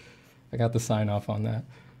 I got the sign off on that.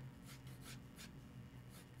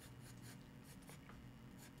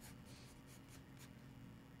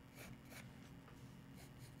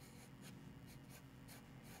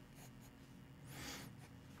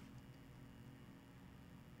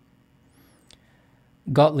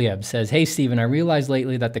 Gottlieb says, hey, Steven, I realized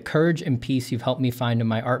lately that the courage and peace you've helped me find in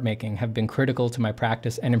my art making have been critical to my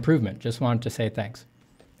practice and improvement. Just wanted to say thanks.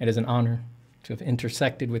 It is an honor to have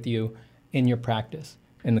intersected with you in your practice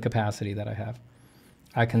in the capacity that I have.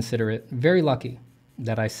 I consider it very lucky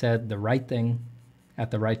that I said the right thing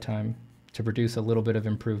at the right time to produce a little bit of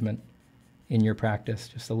improvement in your practice,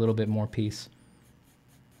 just a little bit more peace.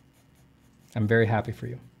 I'm very happy for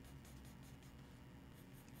you.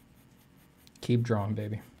 Keep drawing,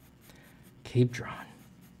 baby. Keep drawing.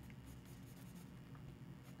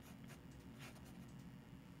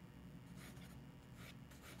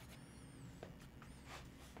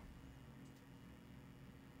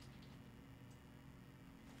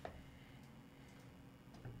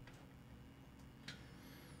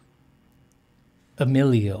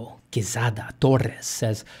 Emilio Quezada Torres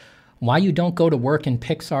says, why you don't go to work in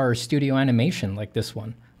Pixar or studio animation like this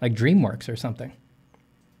one, like DreamWorks or something?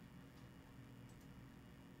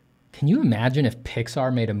 Can you imagine if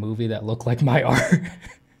Pixar made a movie that looked like my art?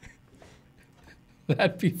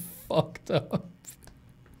 That'd be fucked up.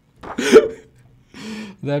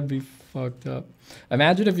 That'd be fucked up.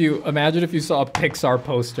 Imagine if you saw a Pixar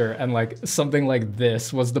poster and like something like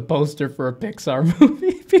this was the poster for a Pixar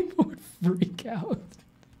movie. People would freak out.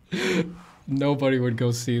 Nobody would go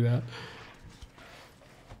see that.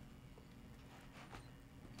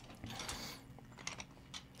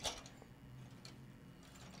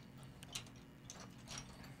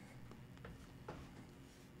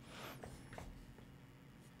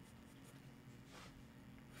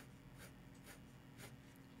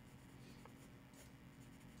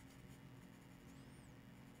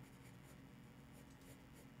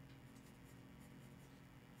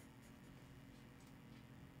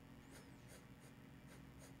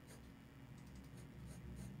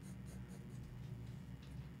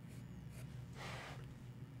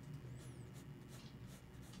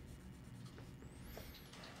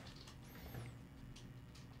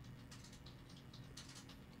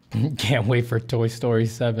 Can't wait for Toy Story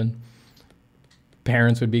 7.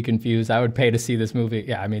 Parents would be confused. I would pay to see this movie.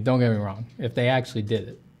 Yeah, I mean, don't get me wrong. If they actually did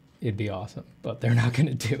it, it'd be awesome. But they're not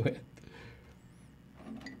going to do it.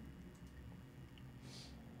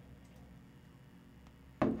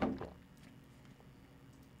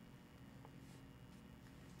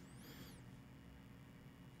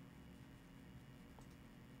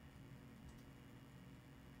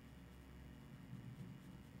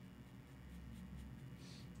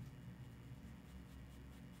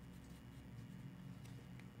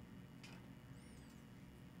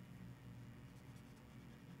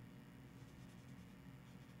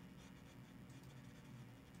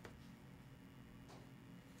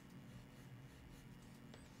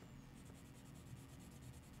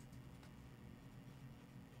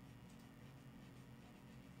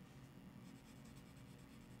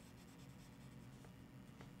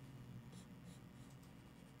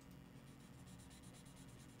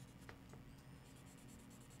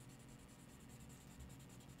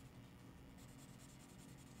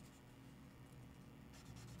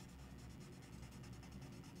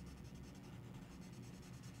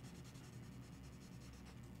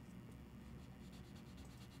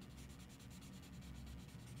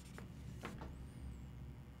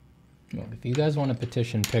 Look, if you guys want to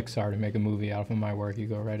petition Pixar to make a movie out of my work, you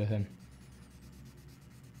go right ahead.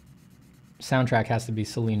 Soundtrack has to be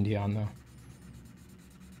Celine Dion, though.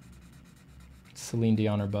 Celine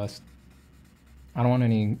Dion or bust. I don't want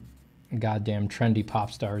any goddamn trendy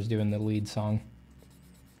pop stars doing the lead song.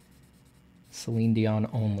 Celine Dion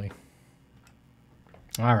only.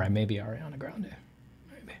 All right, maybe Ariana Grande.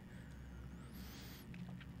 Maybe.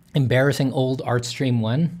 Embarrassing old art stream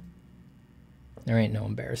when? There ain't no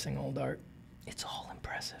embarrassing old art. It's all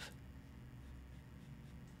impressive.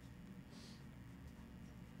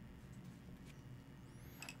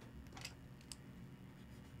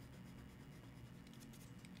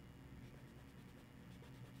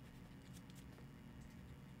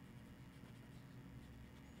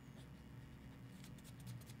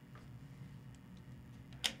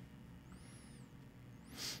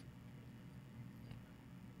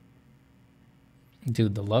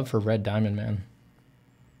 Dude, the love for Red Diamond, man.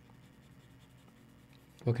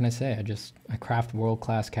 What can I say? I craft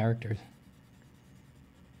world-class characters.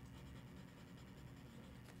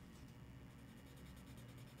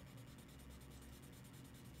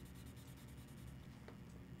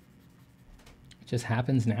 It just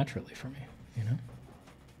happens naturally for me, you know?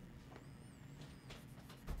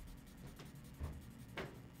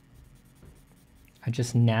 I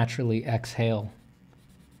just naturally exhale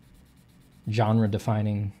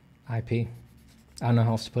genre-defining IP. I don't know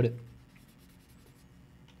how else to put it.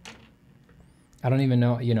 I don't even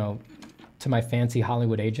know, you know, to my fancy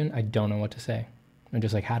Hollywood agent, I don't know what to say. I'm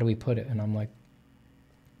just like, how do we put it? And I'm like,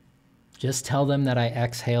 just tell them that I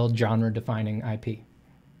exhaled genre-defining IP.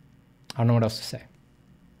 I don't know what else to say.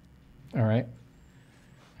 All right?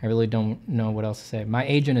 I really don't know what else to say. My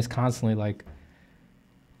agent is constantly like,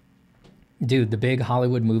 dude, the big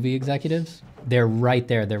Hollywood movie executives, they're right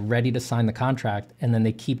there. They're ready to sign the contract, and then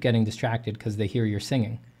they keep getting distracted because they hear you're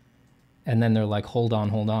singing. And then they're like, hold on,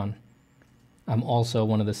 hold on. I'm also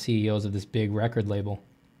one of the CEOs of this big record label,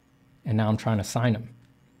 and now I'm trying to sign them.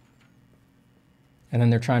 And then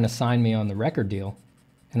they're trying to sign me on the record deal,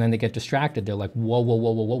 and then they get distracted. They're like, whoa, whoa,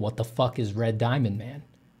 whoa, whoa, whoa, what the fuck is Red Diamond, man?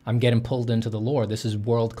 I'm getting pulled into the lore. This is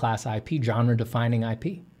world-class IP, genre-defining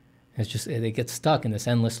IP. It's just, they get stuck in this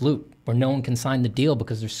endless loop where no one can sign the deal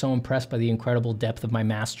because they're so impressed by the incredible depth of my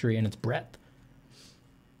mastery and its breadth.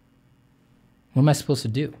 What am I supposed to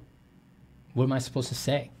do? What am I supposed to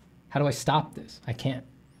say? How do I stop this? I can't.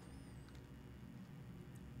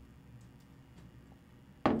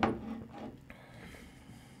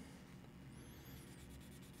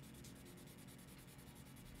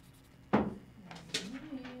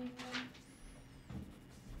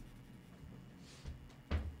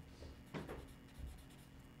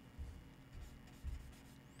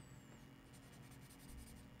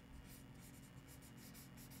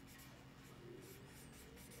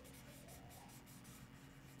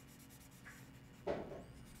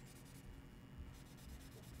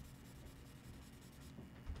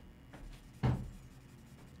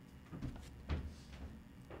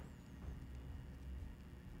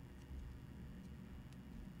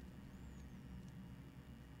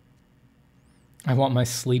 I want my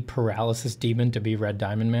sleep paralysis demon to be Red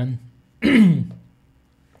Diamond Man.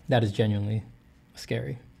 That is genuinely a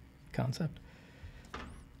scary concept.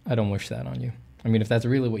 I don't wish that on you. I mean, if that's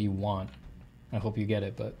really what you want, I hope you get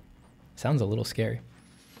it, but it sounds a little scary.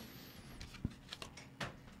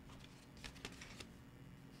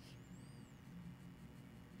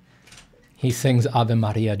 He sings Ave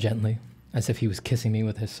Maria gently, as if he was kissing me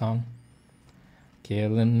with his song.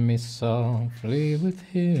 Killing me softly with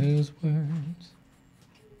his words.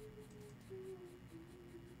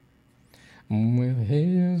 With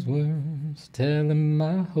his words, telling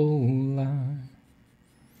my whole life.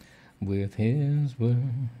 With his words,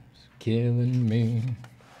 killing me.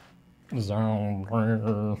 With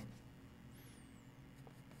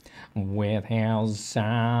his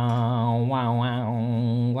sound, wow, wow,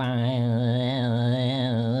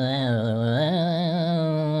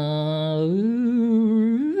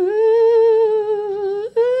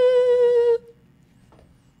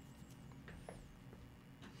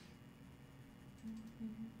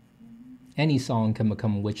 Any song can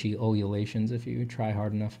become witchy ululations if you try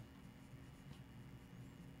hard enough.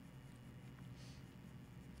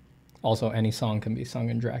 Also, any song can be sung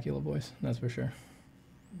in Dracula voice, that's for sure.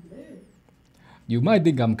 You might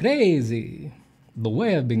think I'm crazy, the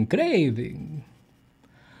way I've been craving.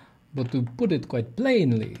 But to put it quite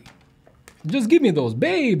plainly, just give me those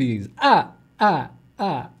babies. Ah, ah,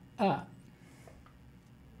 ah, ah.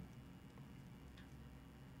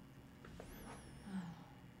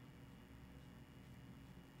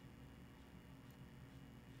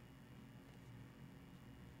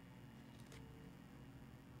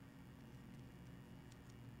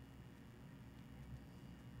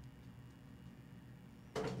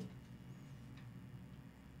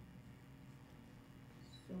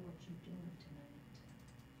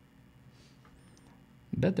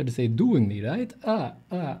 Better to say doing me, right? What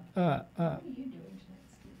are you doing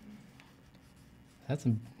tonight,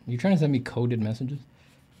 Stephen? You trying to send me coded messages?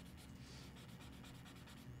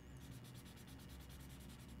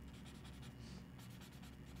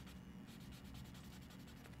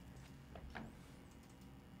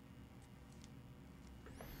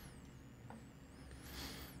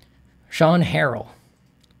 Sean Harrell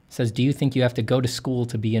says, do you think you have to go to school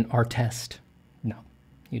to be an artist? No,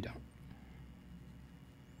 you don't.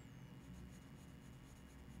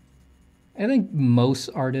 I think most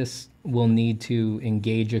artists will need to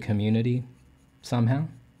engage a community somehow,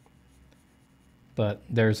 but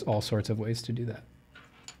there's all sorts of ways to do that.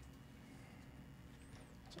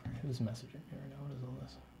 Sorry, who's messaging here now? What is all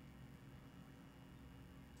this?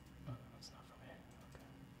 Oh, that's not from me.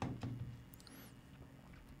 Okay.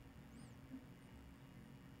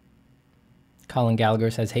 Colin Gallagher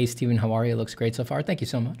says, hey, Stephen, how are you? Looks great so far. Thank you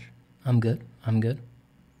so much. I'm good. I'm good.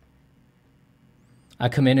 I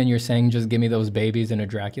come in and you're saying, just give me those babies in a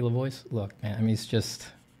Dracula voice. Look, man, I mean, it's just,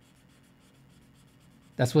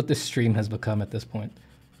 that's what this stream has become at this point.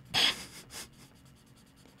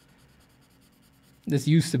 This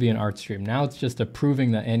used to be an art stream. Now it's just a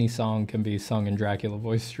proving that any song can be sung in Dracula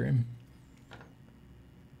voice stream.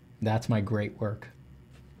 That's my great work.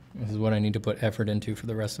 This is what I need to put effort into for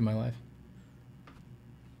the rest of my life.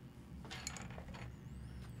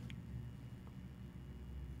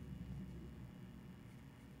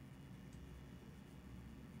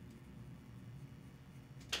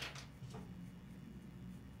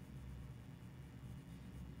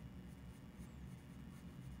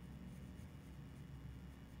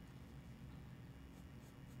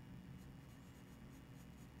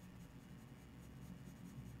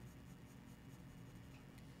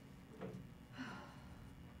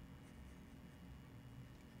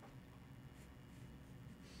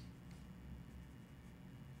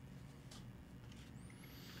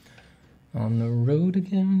 On the road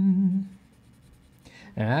again.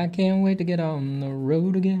 I can't wait to get on the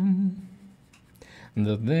road again.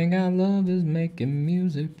 The thing I love is making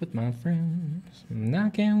music with my friends. And I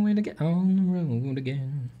can't wait to get on the road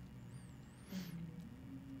again.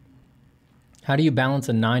 How do you balance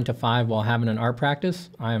a 9 to 5 while having an art practice?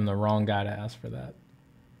 I am the wrong guy to ask for that.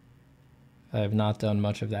 I have not done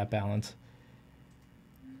much of that balance.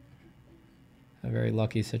 A very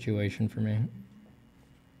lucky situation for me.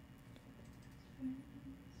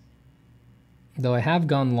 Though I have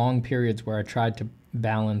gone long periods where I tried to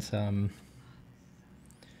balance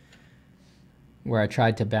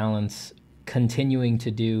continuing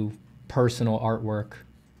to do personal artwork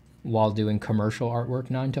while doing commercial artwork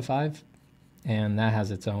 9 to 5. And that has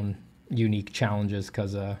its own unique challenges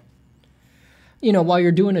because, you know, while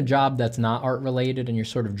you're doing a job that's not art related and you're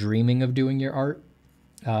sort of dreaming of doing your art,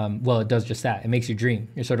 well, it does just that. It makes you dream.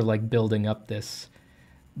 You're sort of like building up this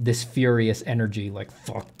furious energy, like,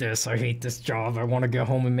 fuck this, I hate this job, I want to get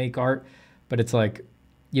home and make art. But it's like,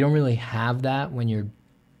 you don't really have that when you're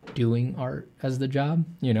doing art as the job,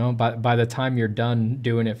 you know? By the time you're done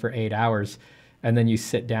doing it for 8 hours, and then you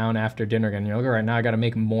sit down after dinner again, you're like, all right, now I got to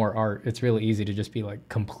make more art. It's really easy to just be like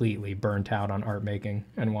completely burnt out on art making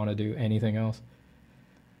and want to do anything else.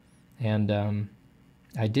 And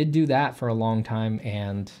I did do that for a long time,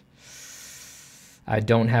 and I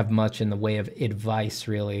don't have much in the way of advice,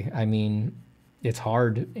 really. I mean, it's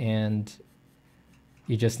hard, and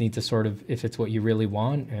you just need to sort of, if it's what you really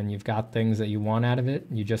want and you've got things that you want out of it,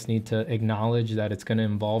 you just need to acknowledge that it's going to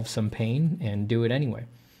involve some pain and do it anyway.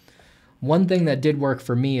 One thing that did work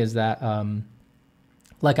for me is that,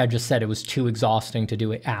 like I just said, it was too exhausting to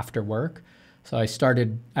do it after work. So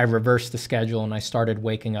I reversed the schedule and I started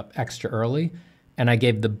waking up extra early, and I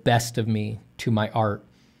gave the best of me to my art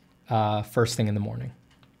first thing in the morning.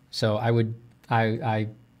 So I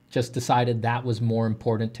just decided that was more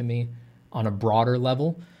important to me on a broader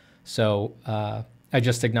level. So I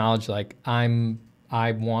just acknowledged, like, I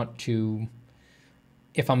want to,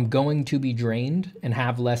 if I'm going to be drained and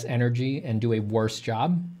have less energy and do a worse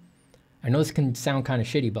job, I know this can sound kind of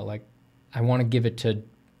shitty, but like, I want to give it to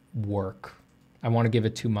work. I want to give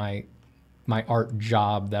it to my art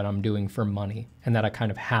job that I'm doing for money and that I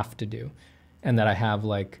kind of have to do, and that I have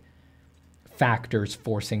like factors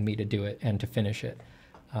forcing me to do it and to finish it.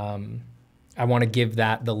 I want to give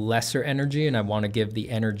that the lesser energy, and I want to give the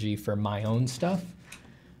energy for my own stuff.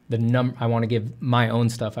 I want to give my own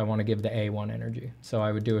stuff, I want to give the A1 energy. So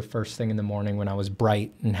I would do it first thing in the morning when I was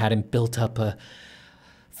bright and hadn't built up a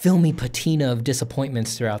filmy patina of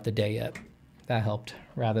disappointments throughout the day yet. That helped,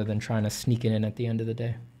 rather than trying to sneak it in at the end of the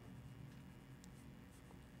day.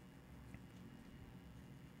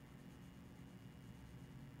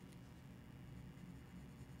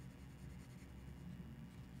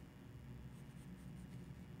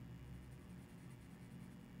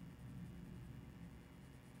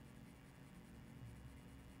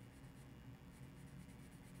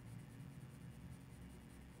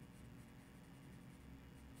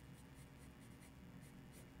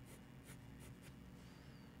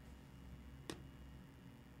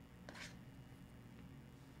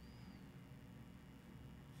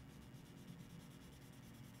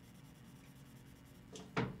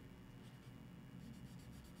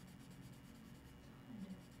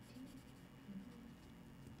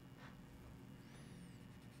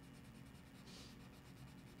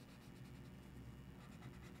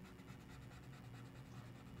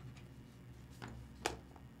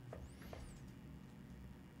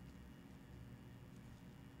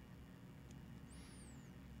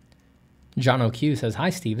 John O'Q says, "Hi,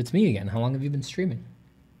 Steve. It's me again. How long have you been streaming?"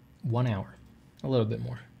 1 hour. A little bit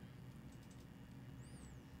more.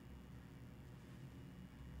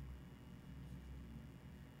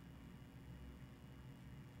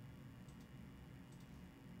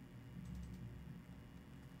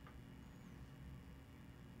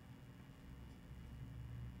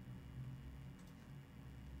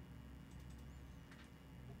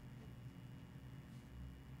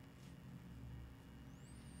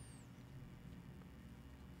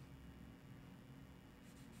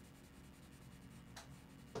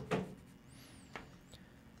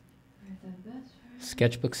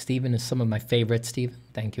 Sketchbook Steven is some of my favorites, Steven.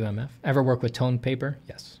 Thank you, MF. Ever work with toned paper?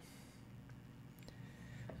 Yes.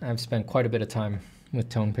 I've spent quite a bit of time with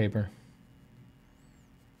toned paper.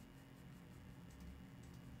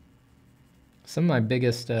 Some of my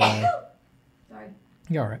biggest... Sorry.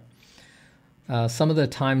 You're all right. Some of the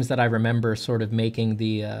times that I remember sort of making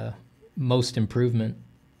the most improvement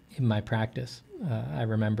in my practice, I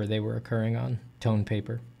remember they were occurring on toned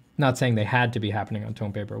paper. Not saying they had to be happening on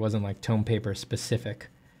toned paper. It wasn't like toned paper specific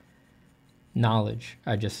knowledge.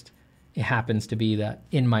 It happens to be that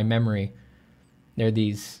in my memory, there are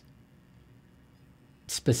these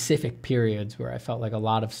specific periods where I felt like a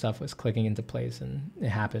lot of stuff was clicking into place, and I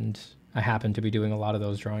happened to be doing a lot of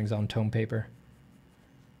those drawings on toned paper.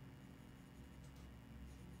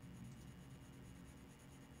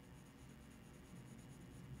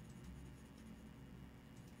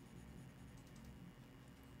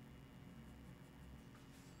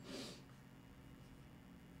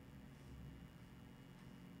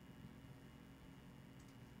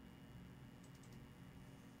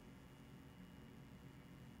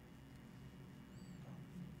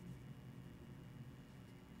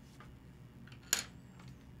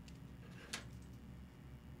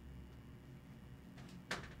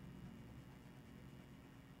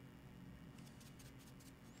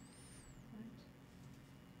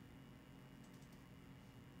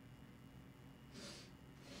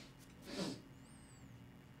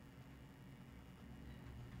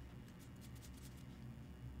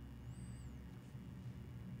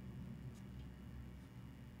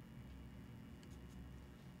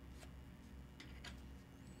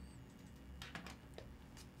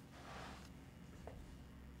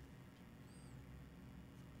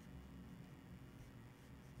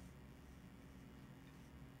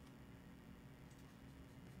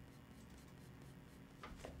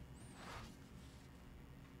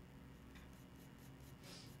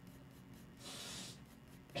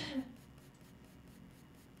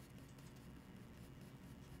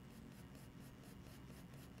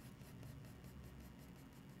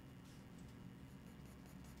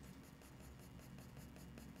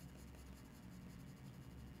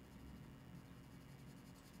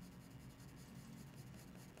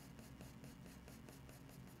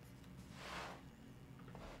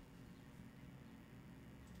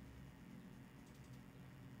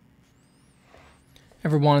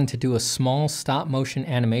 Ever wanted to do a small stop motion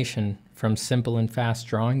animation from simple and fast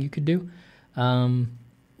drawing you could do? No,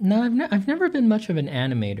 I've never been much of an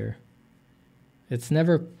animator. It's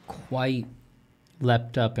never quite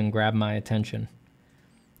leapt up and grabbed my attention.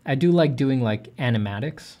 I do like doing like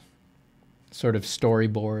animatics, sort of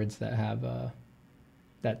storyboards that have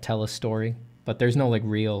that tell a story, but there's no like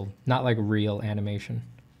not like real animation.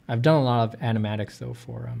 I've done a lot of animatics though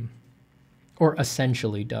for or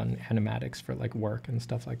essentially done animatics for like work and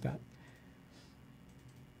stuff like that.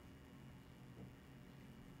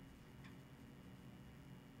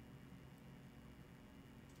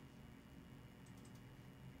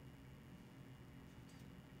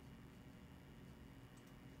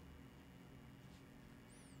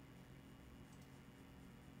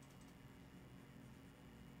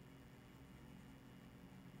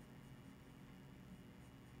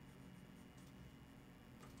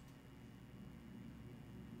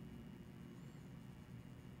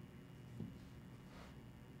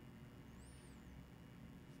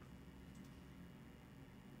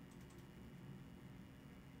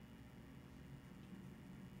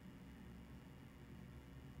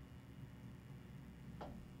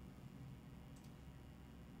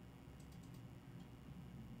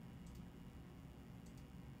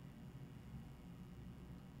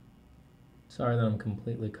 Sorry that I'm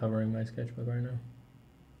completely covering my sketchbook right now.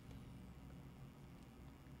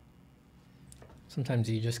 Sometimes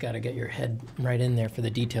you just got to get your head right in there for the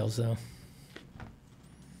details though.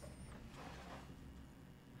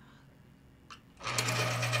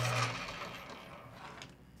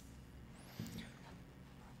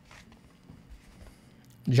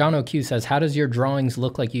 John OQ says, how does your drawings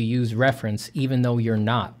look like you use reference even though you're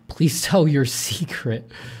not? Please tell your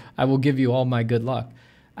secret. I will give you all my good luck.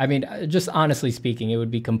 I mean, just honestly speaking, it would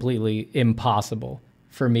be completely impossible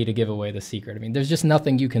for me to give away the secret. I mean, there's just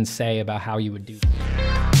nothing you can say about how you would do that.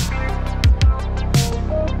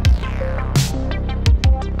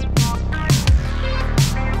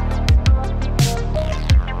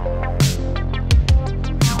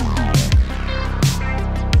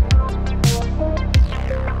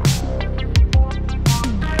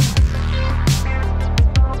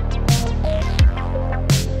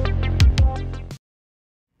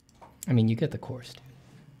 I mean, you get the course, dude.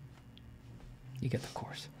 You get the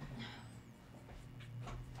course.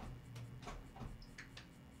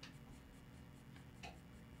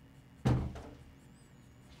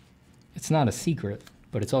 It's not a secret,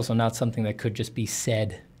 but it's also not something that could just be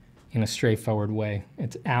said in a straightforward way.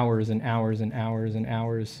 It's hours and hours and hours and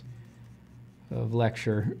hours of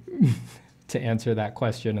lecture to answer that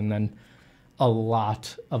question, and then a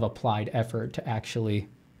lot of applied effort to actually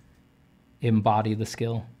embody the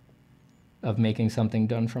skill of making something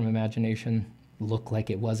done from imagination look like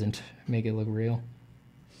it wasn't, make it look real.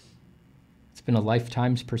 It's been a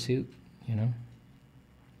lifetime's pursuit, you know?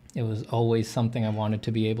 It was always something I wanted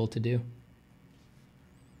to be able to do.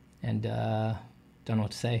 And don't know what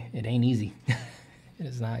to say. It ain't easy. It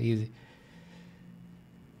is not easy.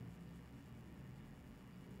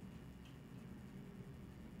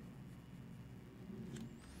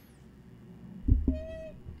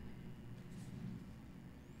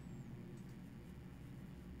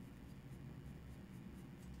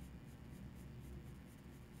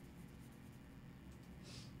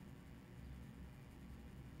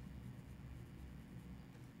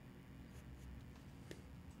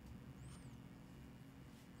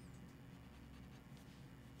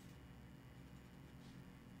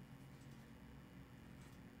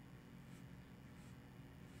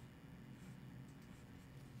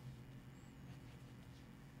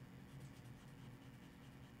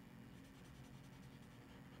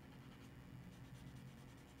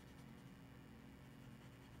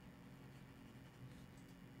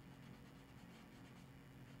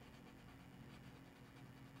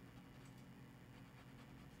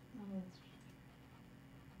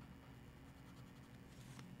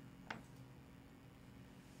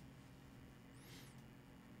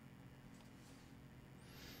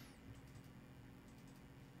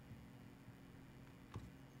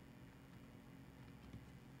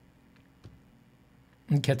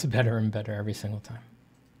 It gets better and better every single time.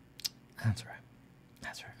 That's right.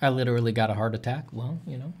 That's right. I literally got a heart attack. Well,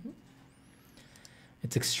 you know,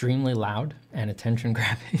 it's extremely loud and attention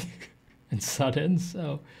grabbing and sudden.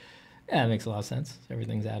 So yeah, it makes a lot of sense.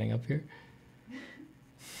 Everything's adding up here.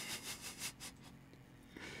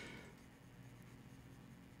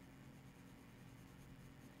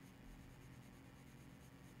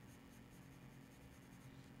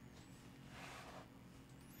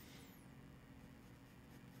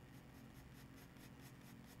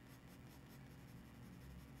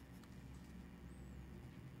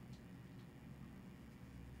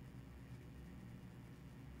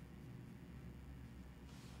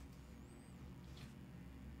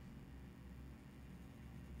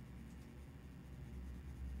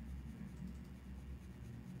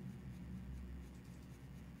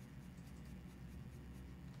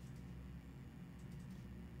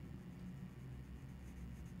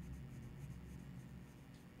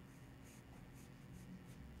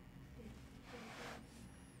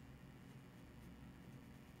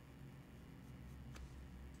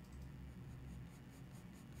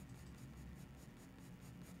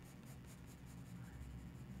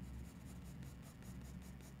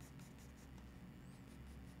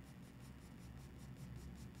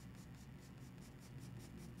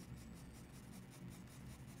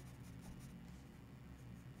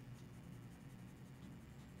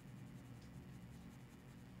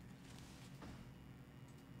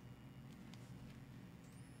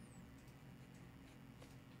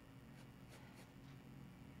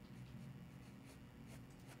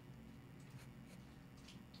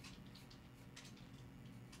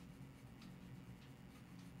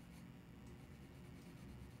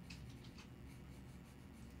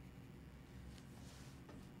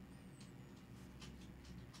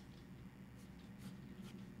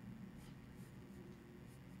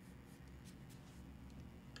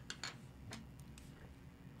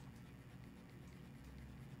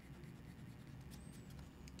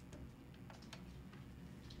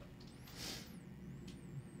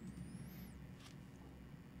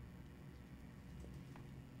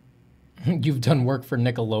 You've done work for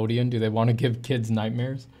Nickelodeon. Do they want to give kids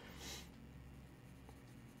nightmares?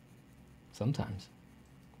 Sometimes.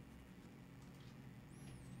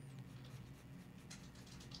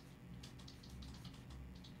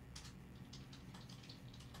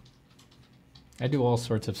 I do all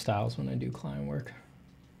sorts of styles when I do client work.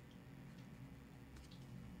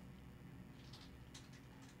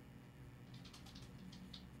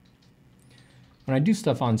 When I do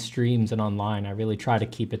stuff on streams and online, I really try to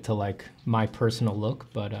keep it to like my personal look,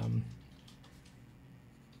 but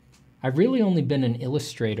I've really only been an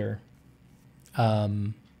illustrator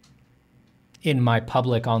in my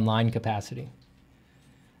public online capacity.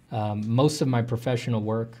 Most of my professional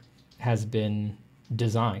work has been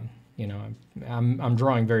design. You know, I'm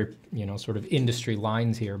drawing very, you know, sort of industry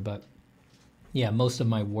lines here, but yeah, most of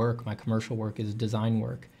my work, my commercial work, is design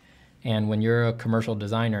work. And when you're a commercial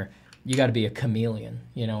designer, you got to be a chameleon,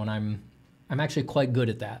 you know, and I'm actually quite good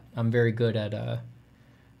at that. I'm very good at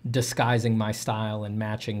disguising my style and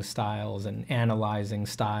matching styles and analyzing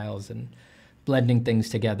styles and blending things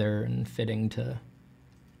together and fitting to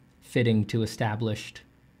established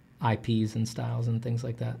IPs and styles and things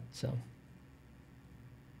like that. So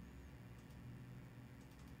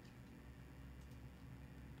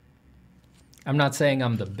I'm not saying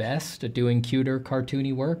I'm the best at doing cuter,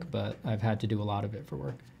 cartoony work, but I've had to do a lot of it for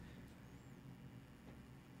work.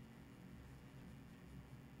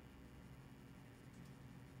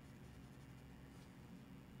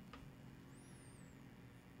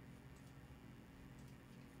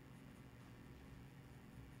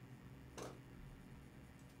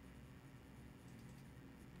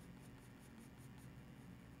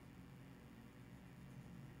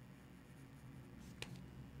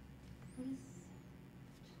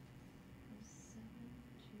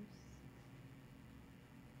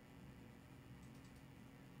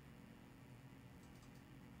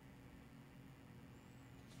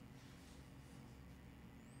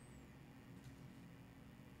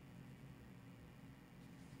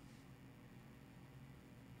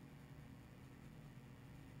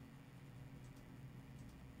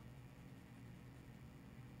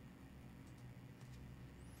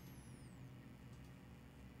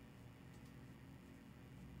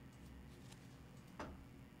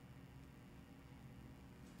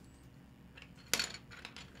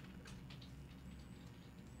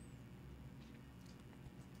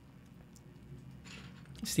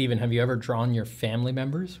 Stephen, have you ever drawn your family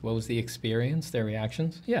members? What was the experience, their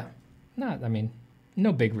reactions? Yeah, I mean,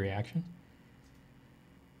 no big reaction.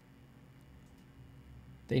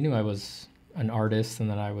 They knew I was an artist and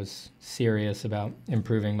that I was serious about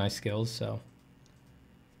improving my skills, so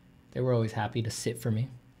they were always happy to sit for me.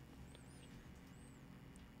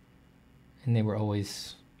 And they were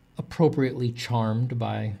always appropriately charmed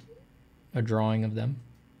by a drawing of them.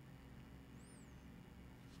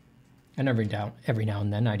 And every now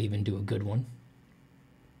and then, I'd even do a good one.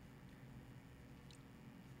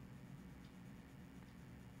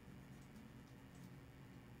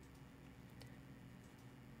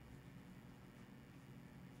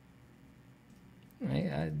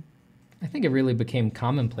 I think it really became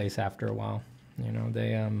commonplace after a while. You know,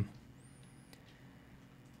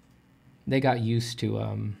 they got used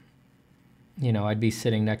to, you know, I'd be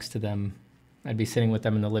sitting next to them. I'd be sitting with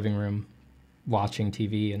them in the living room watching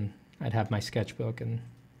TV, and I'd have my sketchbook, and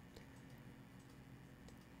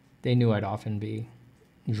they knew I'd often be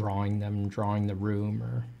drawing them, drawing the room,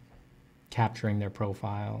 or capturing their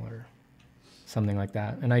profile, or something like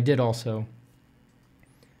that. And I did also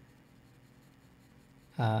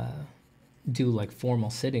do like formal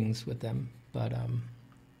sittings with them, but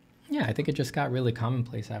yeah, I think it just got really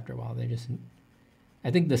commonplace after a while. I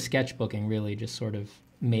think the sketchbooking really just sort of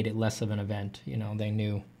made it less of an event. You know, they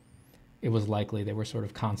knew it was likely they were sort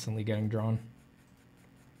of constantly getting drawn.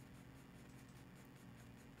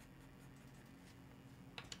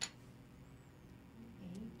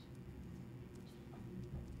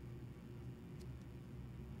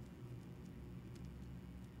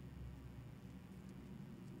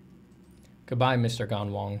 Goodbye, Mr.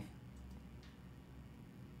 Gan Wong.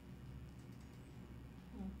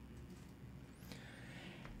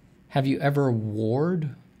 Have you ever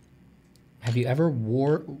warred? Have you ever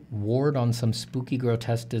warred on some spooky,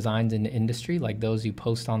 grotesque designs in the industry, like those you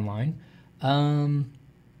post online? No,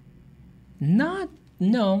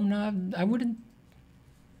 I wouldn't.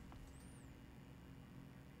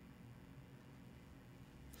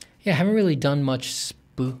 Yeah, I haven't really done much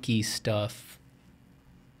spooky stuff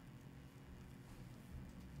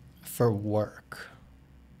for work.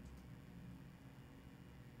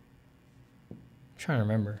 I'm trying to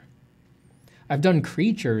remember. I've done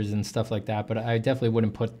creatures and stuff like that, but I definitely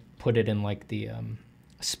wouldn't put it in like the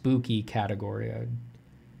spooky category.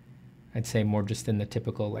 I'd say more just in the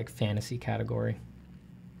typical like fantasy category.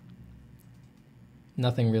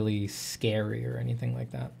 Nothing really scary or anything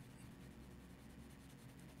like that.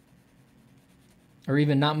 Or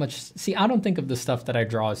even not much. See, I don't think of the stuff that I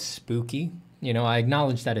draw as spooky. You know, I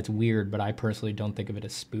acknowledge that it's weird, but I personally don't think of it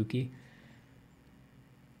as spooky.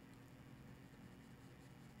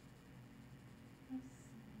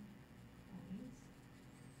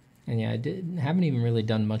 And yeah, haven't even really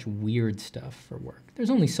done much weird stuff for work. There's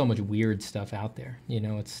only so much weird stuff out there. You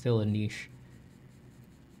know, it's still a niche.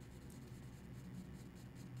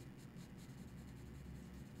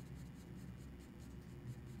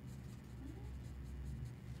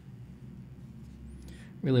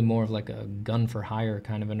 Really more of like a gun for hire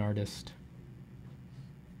kind of an artist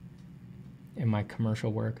in my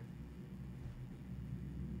commercial work.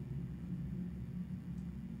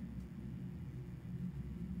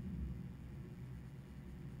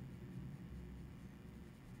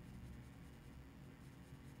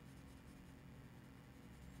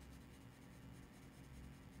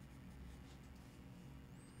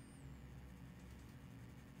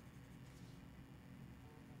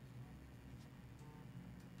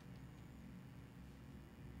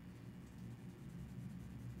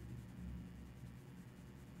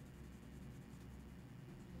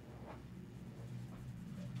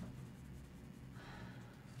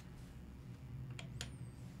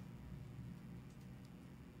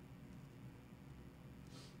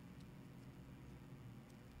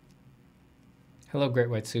 Hello, Great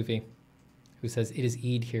White Sufi, who says, it is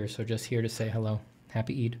Eid here, so just here to say hello.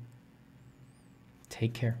 Happy Eid.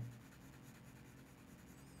 Take care.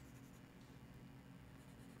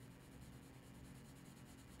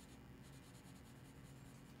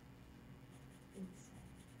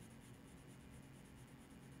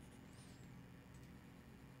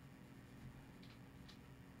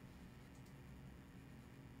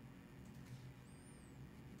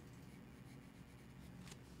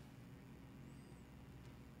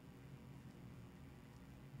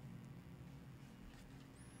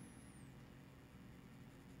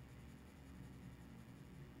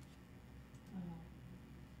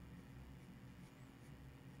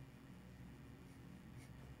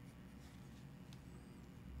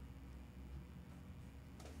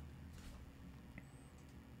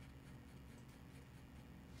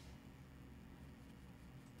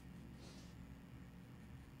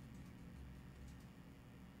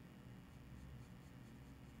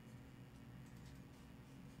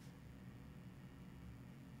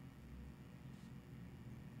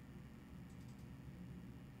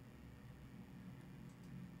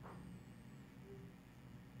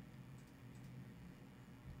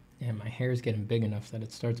 Yeah, my hair is getting big enough that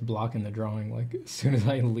it starts blocking the drawing like as soon as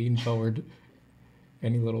I lean forward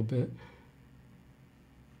any little bit.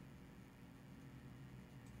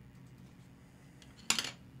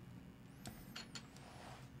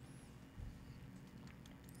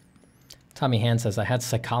 Tommy Han says, I had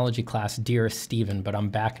psychology class, dearest Stephen, but I'm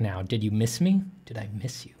back now. Did you miss me? Did I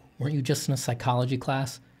miss you? Weren't you just in a psychology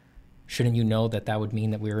class? Shouldn't you know that that would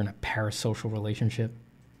mean that we were in a parasocial relationship?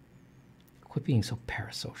 Quit being so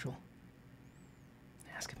parasocial.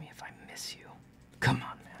 Asking me if I miss you. Come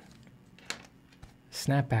on, man.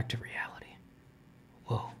 Snap back to reality.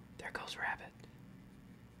 Whoa, there goes Rabbit.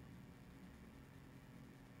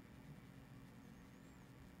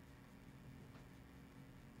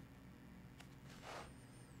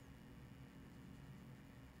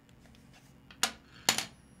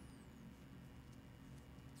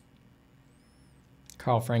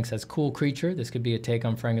 Carl Frank says, cool creature. This could be a take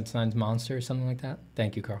on Frankenstein's monster or something like that.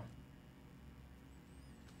 Thank you, Carl.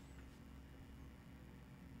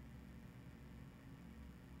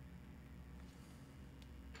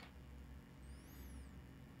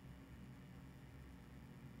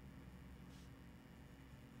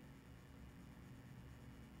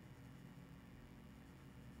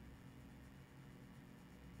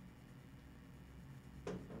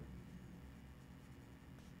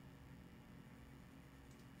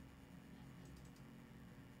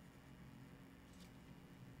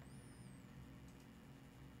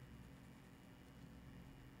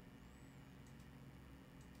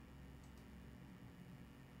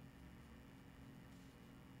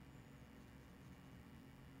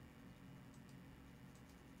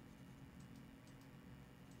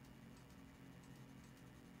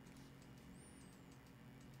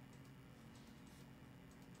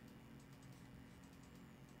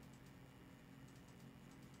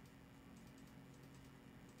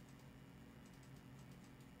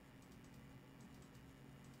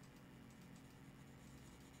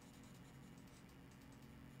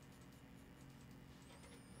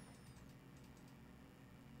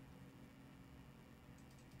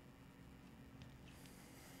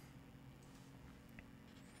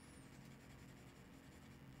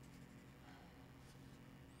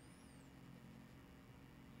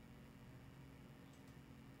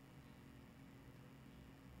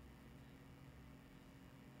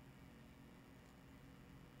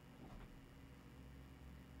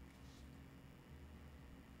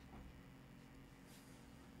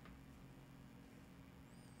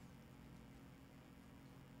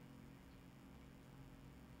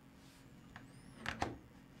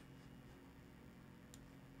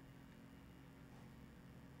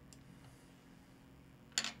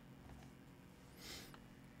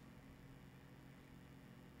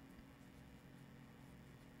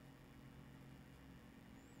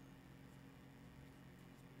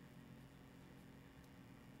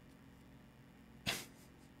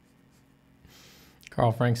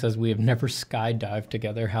 Carl Frank says, we have never skydived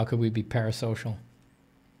together. How could we be parasocial?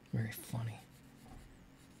 Very funny.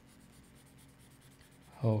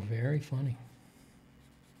 Oh, very funny.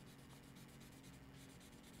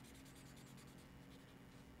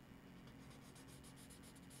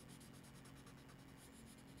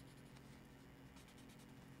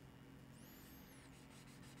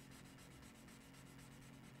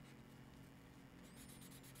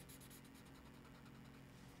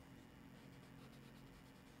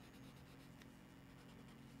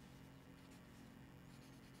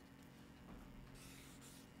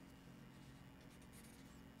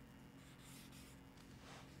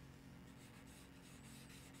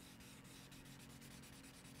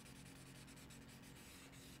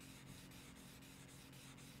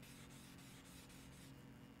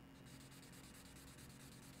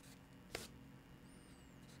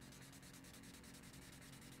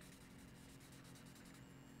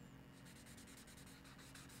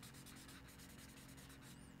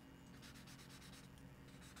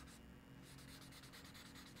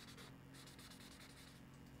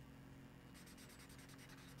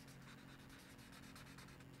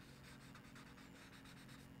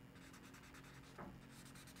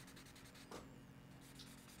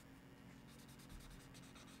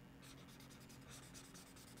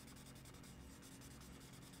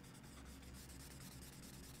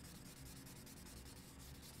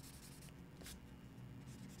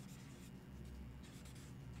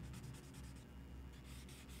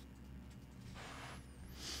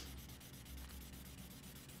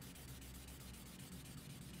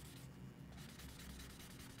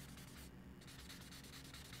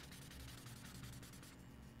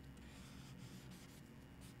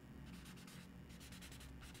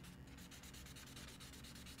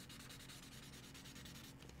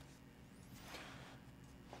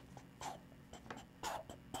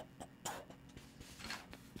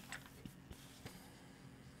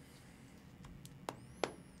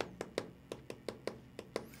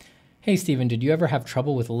 Hey, Stephen, did you ever have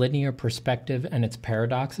trouble with linear perspective and its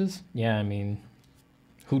paradoxes? Yeah, I mean,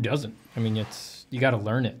 who doesn't? I mean, you got to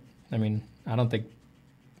learn it. I mean, I don't think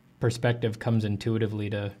perspective comes intuitively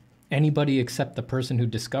to anybody except the person who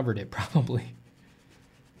discovered it, probably.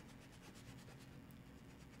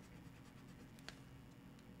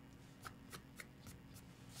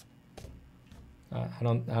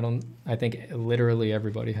 I think literally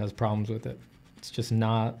everybody has problems with it. It's just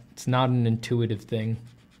not, it's not an intuitive thing.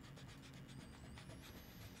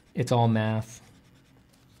 It's all math.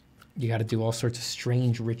 You got to do all sorts of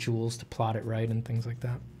strange rituals to plot it right and things like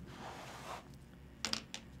that.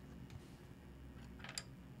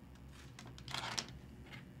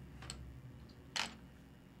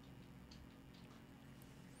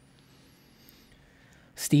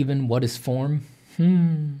 Stephen, what is form?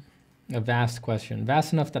 A vast question.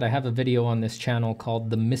 Vast enough that I have a video on this channel called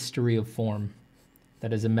The Mystery of Form.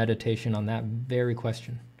 That is a meditation on that very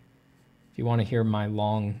question. If you want to hear my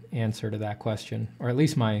long answer to that question, or at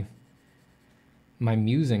least my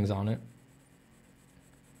musings on it,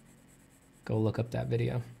 go look up that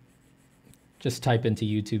video. Just type into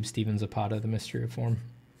YouTube Stephen Zapata, The Mystery of Form.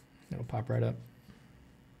 It'll pop right up.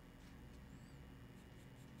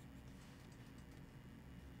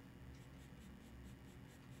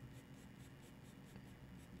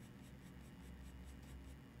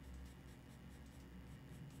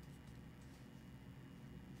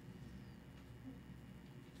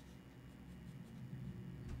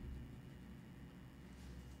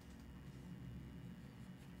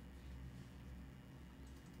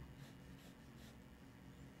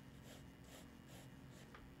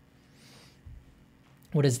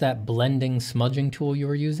 What is that blending smudging tool you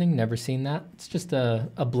were using? Never seen that. It's just a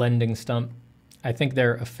blending stump. I think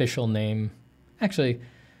their official name, actually, I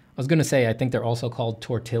was going to say I think they're also called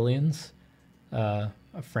tortillons, a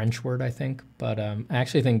French word, I think. But I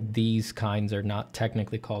actually think these kinds are not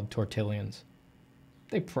technically called tortillons.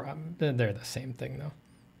 They're the same thing, though.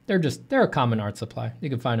 They're a common art supply. You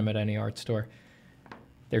can find them at any art store.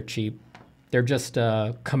 They're cheap. They're just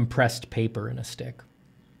compressed paper in a stick.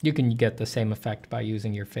 You can get the same effect by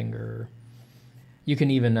using your finger. You can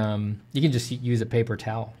even, you can just use a paper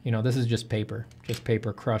towel. You know, this is just paper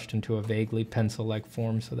crushed into a vaguely pencil-like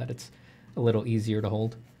form so that it's a little easier to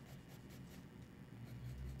hold.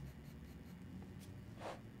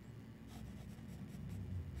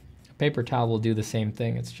 A paper towel will do the same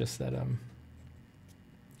thing. It's just that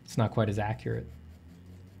it's not quite as accurate.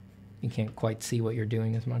 You can't quite see what you're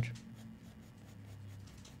doing as much.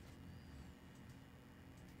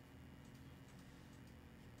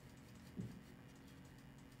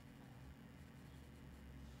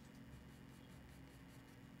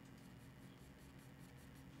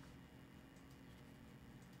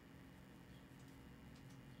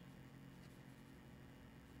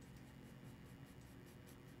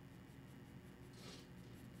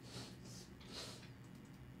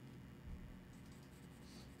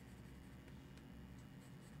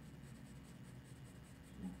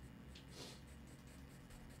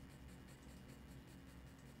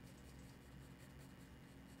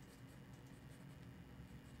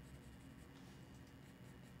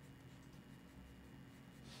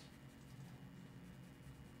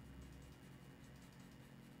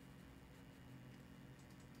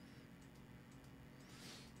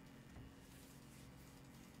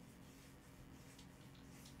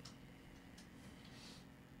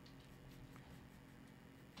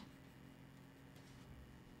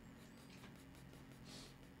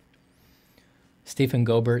 Stephen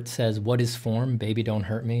Gobert says, what is form? Baby, don't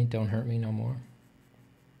hurt me. Don't hurt me no more.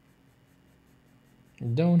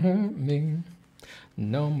 Don't hurt me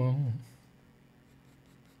no more.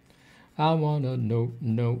 I wanna no,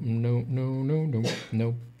 no, no, no, no, no,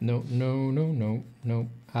 no, no, no, no, no, no.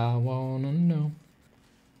 I wanna know.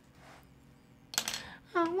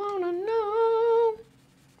 I wanna know.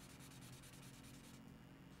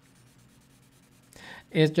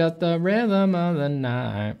 It's just the rhythm of the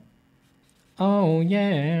night. Oh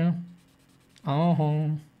yeah.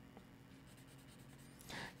 Oh.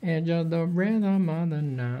 It's just the rhythm of the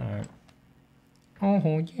night.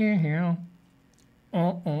 Oh yeah.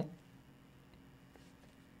 Uh-uh.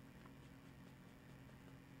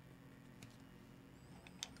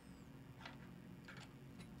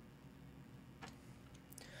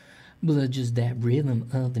 But just that rhythm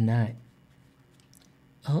of the night.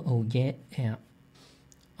 Oh yeah. Yeah.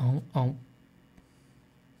 Oh.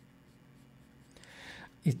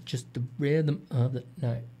 It's just the rhythm of the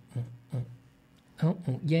night.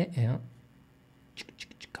 Oh yeah.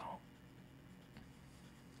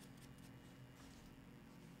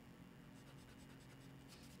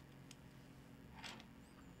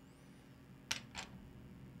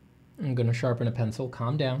 I'm gonna sharpen a pencil.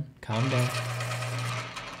 Calm down. Calm down.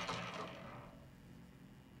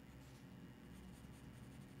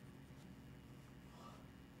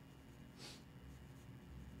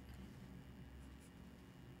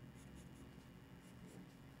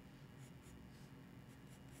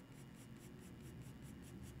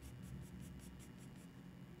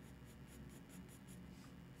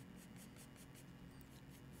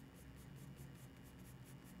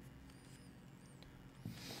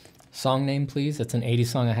 Song name, please. It's an 80s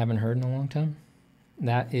song I haven't heard in a long time.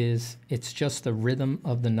 That is, It's Just the Rhythm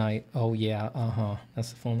of the Night. Oh, yeah, That's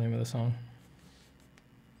the full name of the song.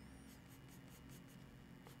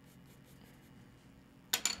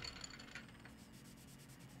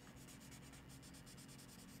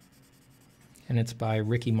 And it's by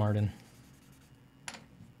Ricky Martin.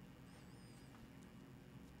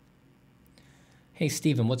 Hey,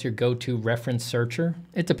 Steven, what's your go-to reference searcher?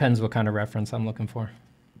 It depends what kind of reference I'm looking for.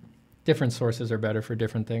 Different sources are better for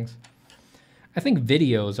different things. I think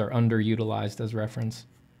videos are underutilized as reference.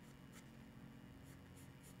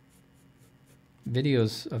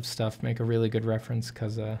 Videos of stuff make a really good reference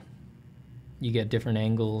because you get different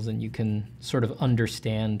angles and you can sort of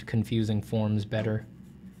understand confusing forms better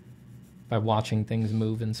by watching things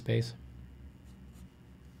move in space.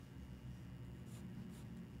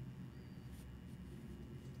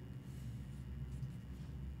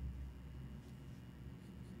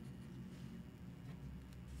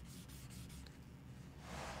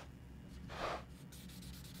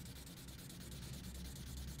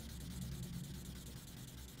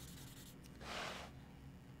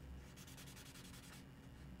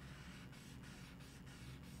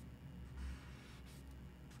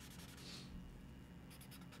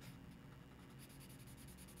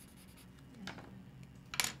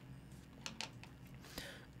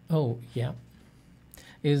 Oh, yeah.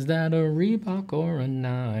 Is that a Reebok or a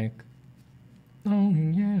Nike? Oh,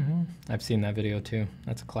 yeah. I've seen that video too.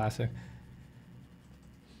 That's a classic.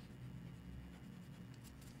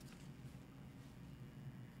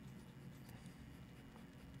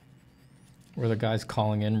 Where the guy's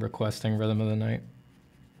calling in requesting Rhythm of the Night.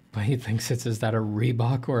 But he thinks it's, is that a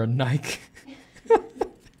Reebok or a Nike?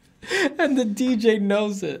 And the DJ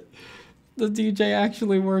knows it. The DJ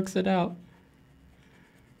actually works it out.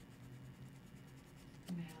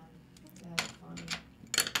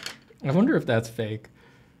 I wonder if that's fake.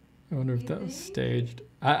 I wonder if that was staged.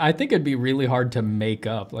 I think it'd be really hard to make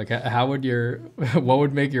up. Like, how would what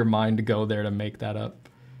would make your mind go there to make that up?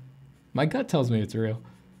 My gut tells me it's real.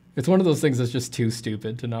 It's one of those things that's just too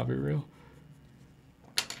stupid to not be real.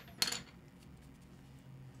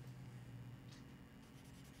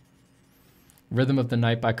 Rhythm of the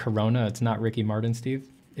Night by Corona. It's not Ricky Martin, Steve.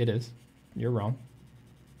 It is. You're wrong.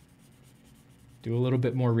 Do a little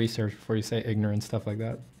bit more research before you say ignorant stuff like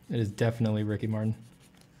that. It is definitely Ricky Martin.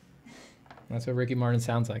 That's what Ricky Martin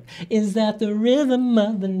sounds like. Is that the rhythm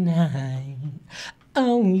of the night?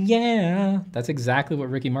 Oh, yeah. That's exactly what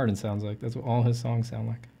Ricky Martin sounds like. That's what all his songs sound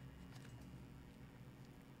like.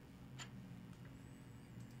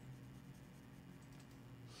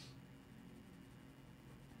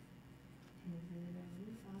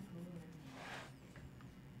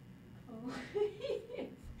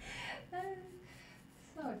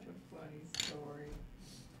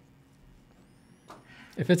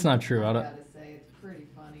 If it's not true, I gotta say, it's pretty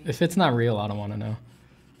funny. If it's not real, I don't want to know.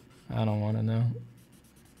 I don't want to know.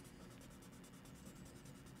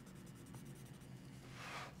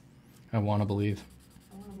 I want to believe.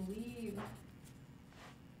 I want to believe.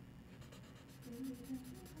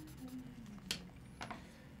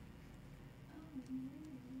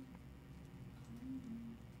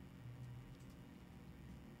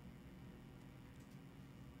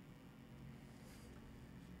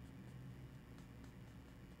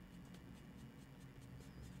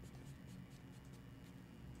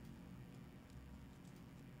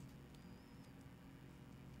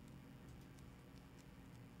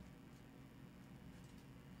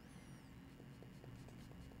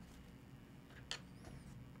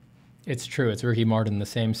 It's true. It's Ricky Martin, the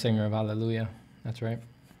same singer of Hallelujah. That's right.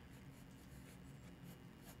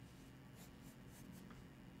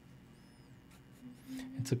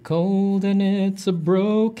 It's a cold and it's a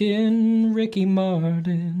broken Ricky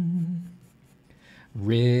Martin.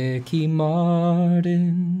 Ricky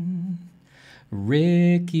Martin.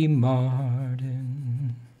 Ricky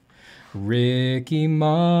Martin. Ricky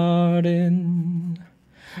Martin.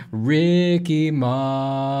 Ricky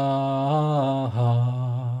Martin.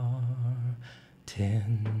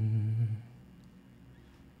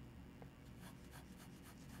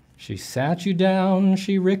 She sat you down,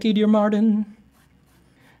 she rickied your Martin.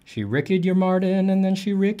 She rickied your Martin and then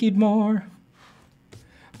she rickied more.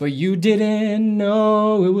 But you didn't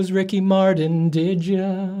know it was Ricky Martin, did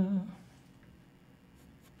ya?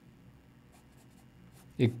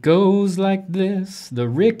 It goes like this, the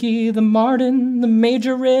Ricky, the Martin, the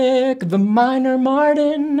major Rick, the minor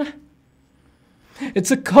Martin.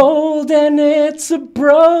 It's a cold and it's a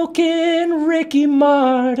broken Ricky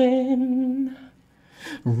Martin.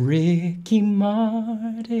 Ricky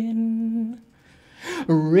Martin.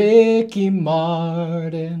 Ricky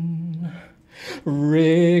Martin.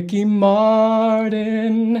 Ricky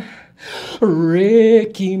Martin.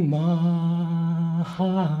 Ricky Martin.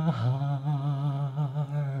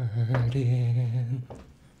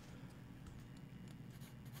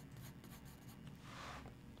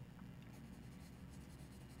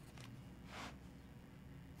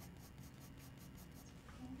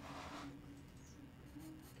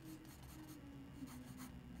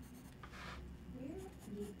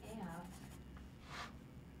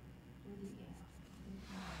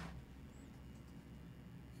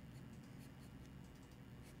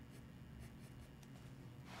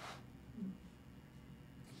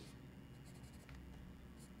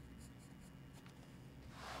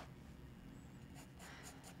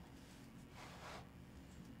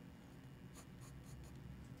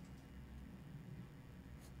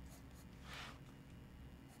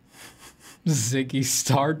 Ziggy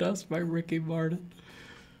Stardust by Ricky Martin.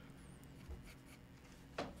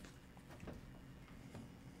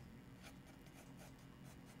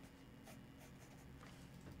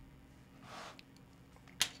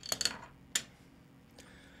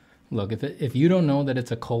 Look, if you don't know that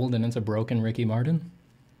it's a cold and it's a broken Ricky Martin,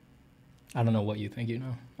 I don't know what you think you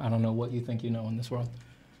know. I don't know what you think you know in this world.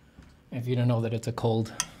 If you don't know that it's a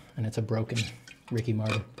cold and it's a broken Ricky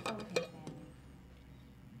Martin. Okay,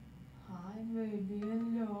 hi, baby.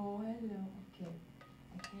 Hello, hello. Okay,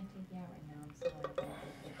 I can't take you out right now. I'm sorry.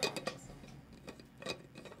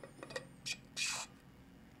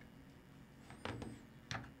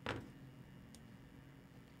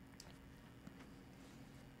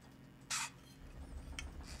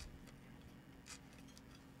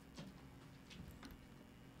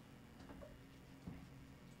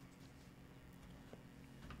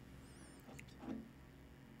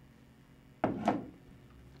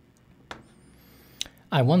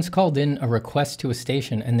 I once called in a request to a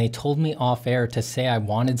station and they told me off air to say I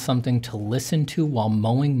wanted something to listen to while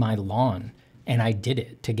mowing my lawn. And I did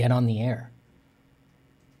it to get on the air.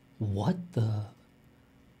 What the?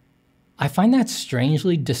 I find that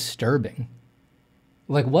strangely disturbing.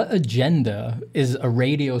 Like, what agenda is a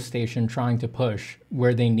radio station trying to push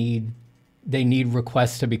where they need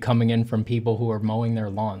requests to be coming in from people who are mowing their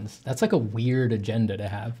lawns? That's like a weird agenda to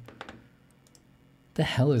have. The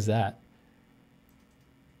hell is that?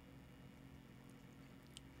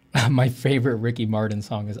 My favorite Ricky Martin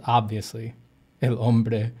song is obviously El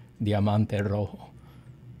Hombre Diamante Rojo.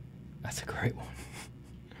 That's a great one.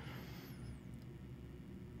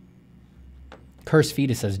 Cursed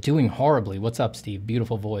Fetus says, doing horribly. What's up, Steve?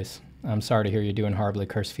 Beautiful voice. I'm sorry to hear you're doing horribly,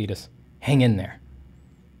 Cursed Fetus. Hang in there.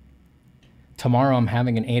 Tomorrow I'm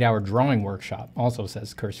having an 8-hour drawing workshop, also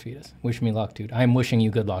says Cursed Fetus. Wish me luck, dude. I'm wishing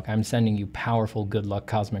you good luck. I'm sending you powerful good luck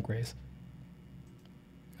cosmic rays.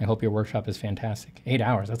 I hope your workshop is fantastic. 8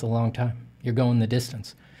 hours, that's a long time. You're going the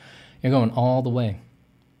distance. You're going all the way.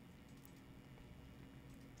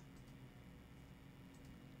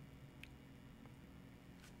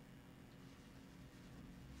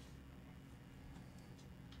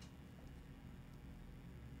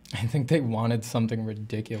 I think they wanted something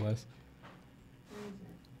ridiculous.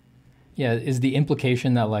 Yeah, is the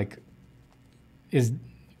implication that like is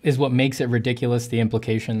what makes it ridiculous the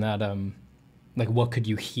implication that like what could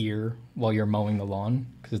you hear while you're mowing the lawn?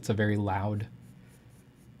 Because it's a very loud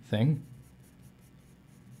thing.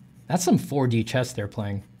 That's some 4D chess they're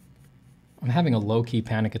playing. I'm having a low-key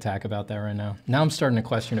panic attack about that right now. Now I'm starting to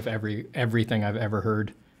question if everything I've ever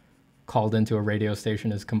heard called into a radio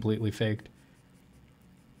station is completely faked.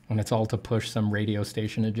 And it's all to push some radio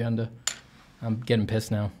station agenda. I'm getting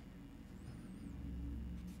pissed now.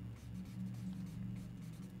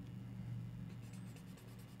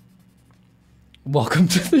 Welcome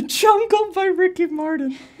to the Jungle by Ricky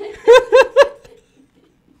Martin.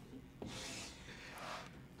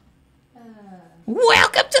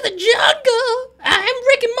 Welcome to the jungle. I'm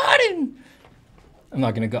Ricky Martin. I'm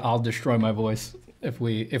not gonna go. I'll destroy my voice if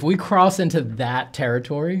we cross into that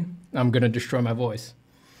territory. I'm gonna destroy my voice.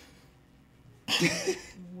 We're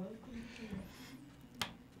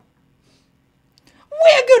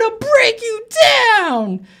gonna break you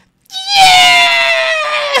down.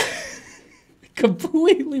 Yeah!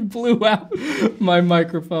 Completely blew out my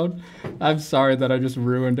microphone. I'm sorry that I just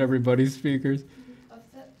ruined everybody's speakers.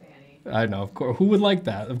 I know, of course. Who would like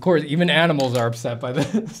that? Of course, even animals are upset by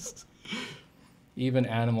this. Even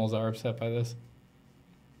animals are upset by this.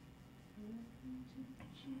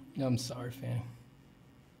 I'm sorry, Fanny.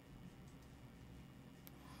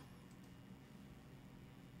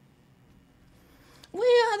 We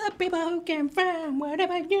are the people who can find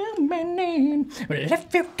whatever you may need.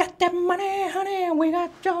 If you got that money, honey, we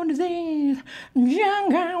got your disease.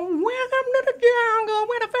 Jungle, welcome to the jungle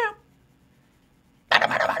with a film.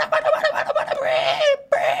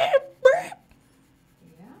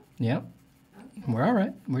 Yep. Okay. We're all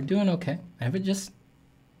right. We're doing okay. Just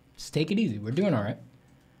take it easy. We're doing all right.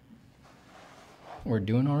 We're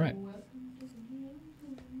doing all right.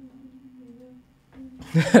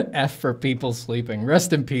 F for people sleeping.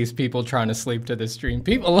 Rest in peace, people trying to sleep to this stream.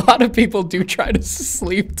 A lot of people do try to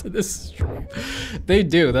sleep to this stream. They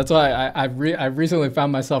do. That's why I've recently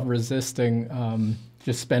found myself resisting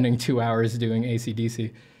just spending 2 hours doing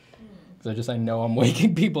AC/DC. Because I know I'm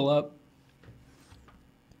waking people up.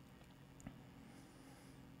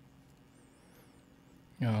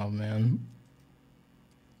 Oh, man.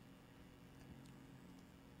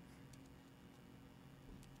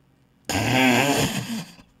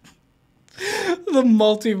 The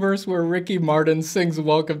multiverse where Ricky Martin sings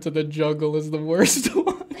Welcome to the Jungle is the worst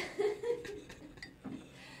one.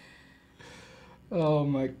 Oh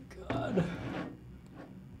my god.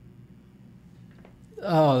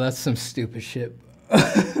 Oh, that's some stupid shit.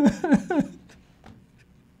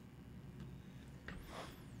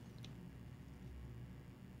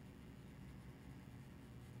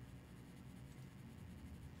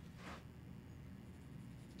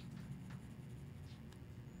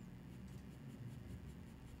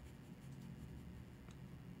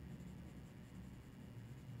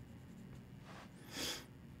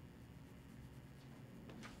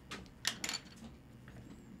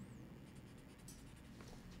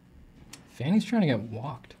 Fanny's trying to get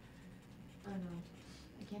walked. I know.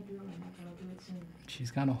 I can't do it right now, but I'll do it soon. She's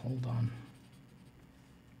got to hold on.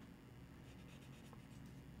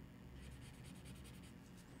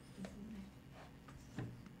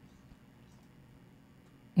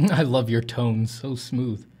 I love your tones, so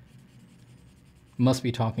smooth. Must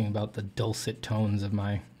be talking about the dulcet tones of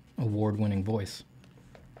my award-winning voice.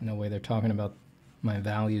 No way they're talking about my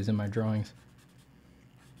values in my drawings.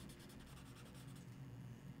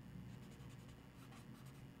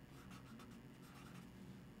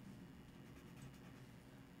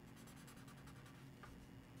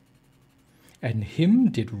 And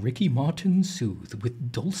him did Ricky Martin soothe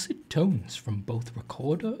with dulcet tones from both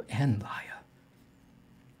recorder and lyre.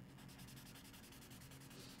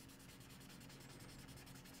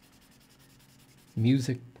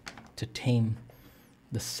 Music to tame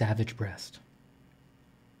the savage breast.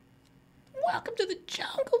 Welcome to the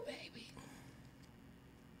jungle, baby.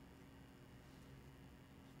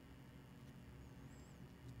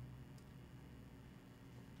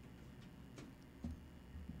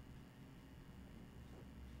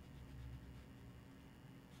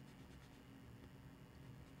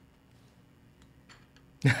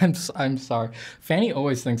 I'm sorry. Fanny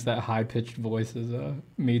always thinks that high-pitched voice is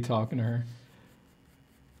me talking to her.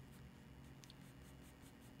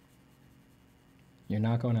 You're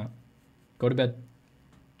not going out. Go to bed.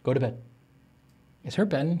 Go to bed. Is her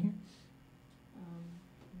bed in here?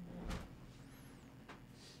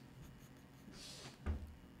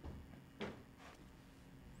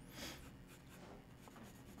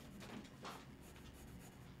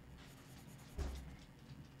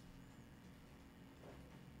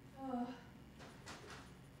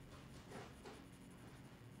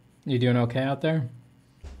 You doing okay out there?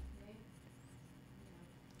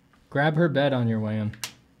 Grab her bed on your way in.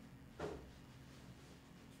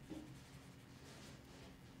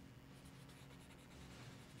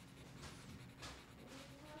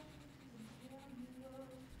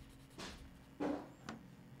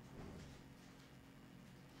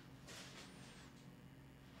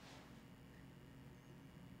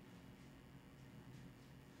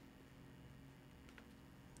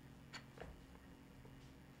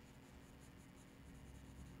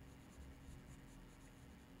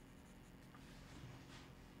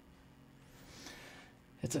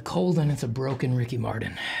 It's a cold and it's a broken Ricky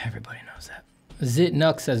Martin. Everybody knows that. Zit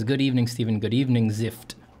Nuck says, good evening, Stephen. Good evening,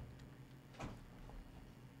 Zift.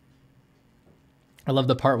 I love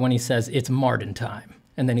the part when he says, it's Martin time.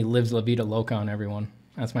 And then he lives La Vida Loca on everyone.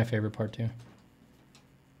 That's my favorite part, too.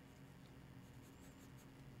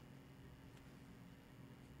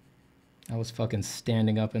 I was fucking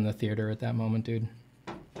standing up in the theater at that moment, dude.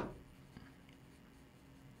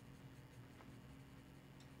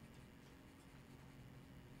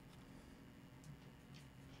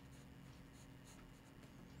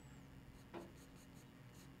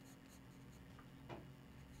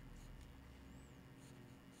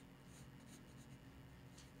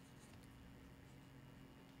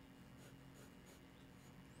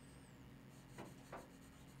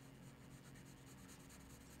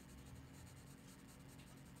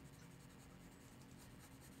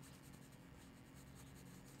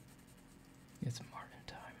 It's Martin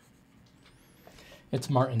time. It's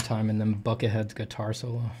Martin time, and then Buckethead's guitar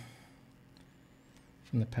solo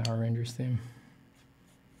from the Power Rangers theme.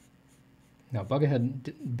 No,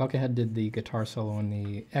 Buckethead did the guitar solo in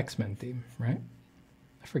the X-Men theme, right?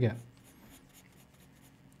 I forget.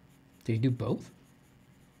 Did he do both?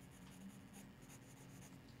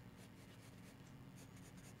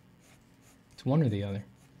 It's one or the other.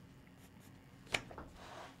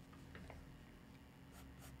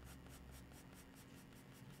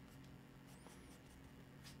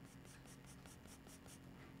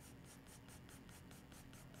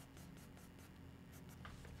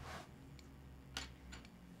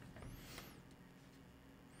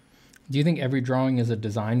 Do you think every drawing is a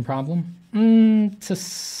design problem? To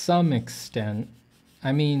some extent.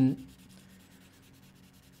 I mean,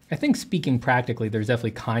 I think speaking practically, there's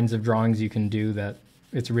definitely kinds of drawings you can do that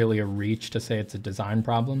it's really a reach to say it's a design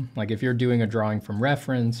problem. Like if you're doing a drawing from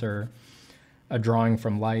reference or a drawing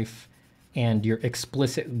from life, and your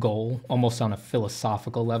explicit goal, almost on a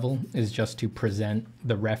philosophical level, is just to present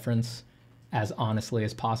the reference as honestly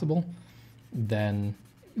as possible, then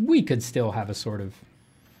we could still have a sort of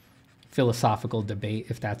philosophical debate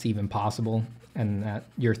if that's even possible, and that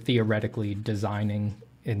you're theoretically designing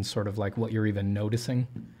in sort of like what you're even noticing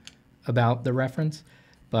about the reference.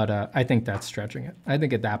 But I think that's stretching it. I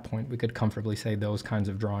think at that point we could comfortably say those kinds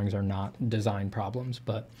of drawings are not design problems.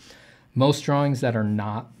 But most drawings that are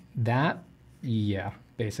not that, yeah,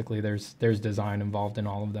 basically there's design involved in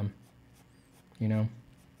all of them. You know,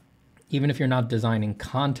 even if you're not designing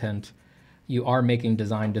content, you are making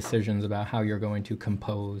design decisions about how you're going to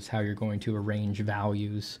compose, how you're going to arrange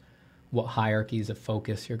values, what hierarchies of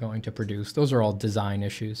focus you're going to produce. Those are all design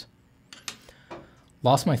issues.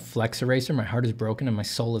 Lost my flex eraser, my heart is broken, and my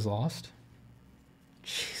soul is lost.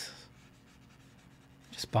 Jesus.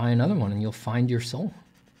 Just buy another one and you'll find your soul.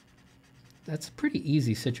 That's a pretty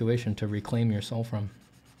easy situation to reclaim your soul from.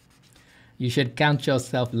 You should count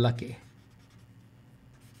yourself lucky.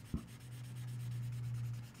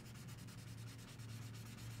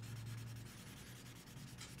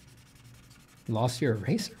 Lost your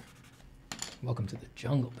eraser? Welcome to the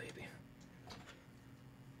jungle, baby.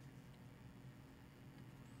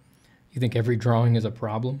 You think every drawing is a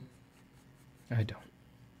problem? I don't.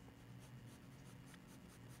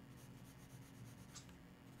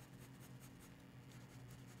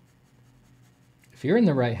 If you're in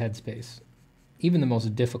the right headspace, even the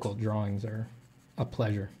most difficult drawings are a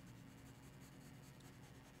pleasure.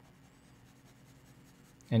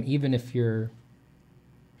 And even if you're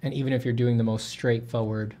doing the most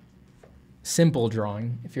straightforward, simple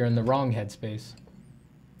drawing, if you're in the wrong headspace,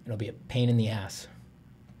 it'll be a pain in the ass.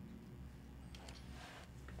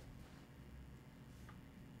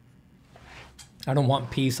 I don't want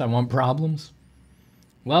peace, I want problems.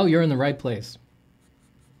 Well, you're in the right place.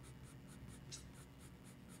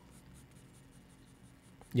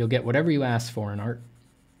 You'll get whatever you ask for in art.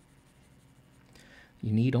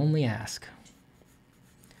 You need only ask.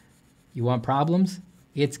 You want problems?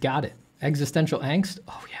 It's got it. Existential angst?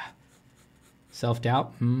 Oh, yeah.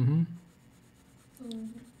 Self-doubt? Mm-hmm.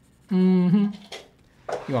 Mm-hmm.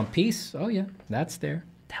 You want peace? Oh, yeah. That's there.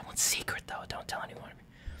 That one's secret, though. Don't tell anyone.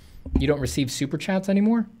 You don't receive super chats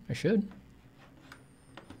anymore? I should.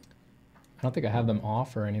 I don't think I have them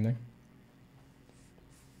off or anything.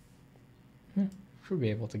 Yeah, should be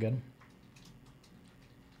able to get them.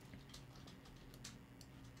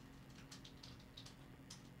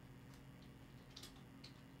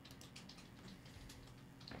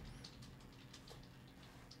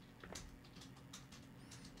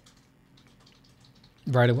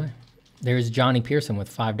 Right away. There's Johnny Pearson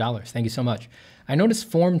with $5. Thank you so much. I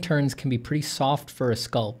noticed form turns can be pretty soft for a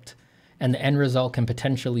sculpt, and the end result can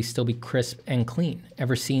potentially still be crisp and clean.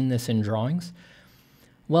 Ever seen this in drawings?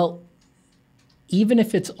 Well, even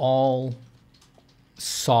if it's all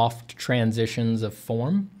soft transitions of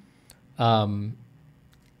form,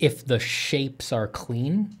 if the shapes are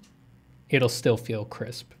clean, it'll still feel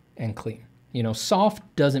crisp and clean. You know, soft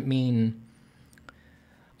doesn't mean...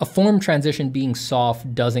 A form transition being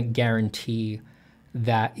soft doesn't guarantee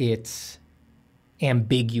that it's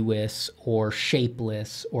ambiguous or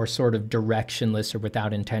shapeless or sort of directionless or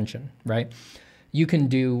without intention, right? You can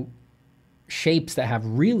do shapes that have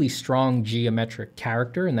really strong geometric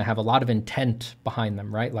character and that have a lot of intent behind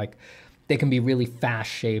them, right? Like they can be really fast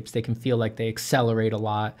shapes. They can feel like they accelerate a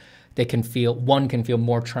lot. They can feel, one can feel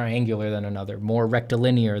more triangular than another, more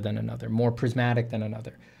rectilinear than another, more prismatic than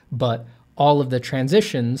another. But all of the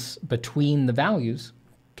transitions between the values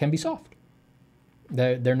can be soft.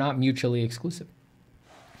 They're not mutually exclusive.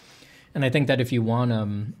 And I think that if you want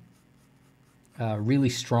a really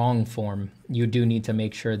strong form, you do need to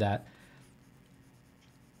make sure that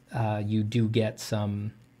you do get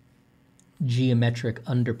some geometric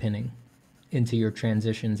underpinning into your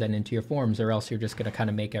transitions and into your forms, or else you're just going to kind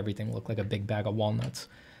of make everything look like a big bag of walnuts,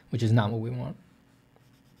 which is not what we want.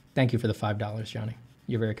 Thank you for the $5, Johnny.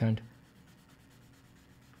 You're very kind.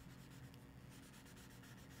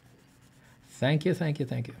 Thank you, thank you,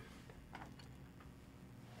 thank you.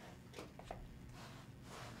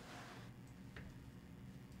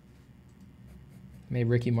 May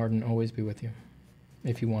Ricky Martin always be with you,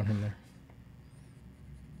 if you want him there.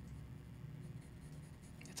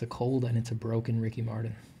 It's a cold and it's a broken Ricky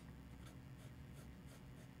Martin.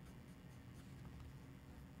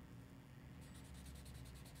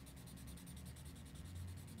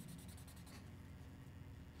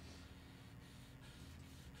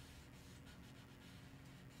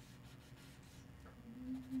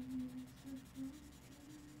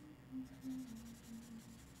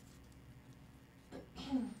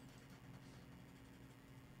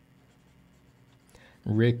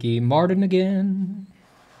 Ricky Martin again.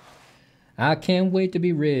 I can't wait to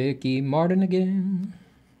be Ricky Martin again.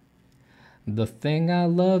 The thing I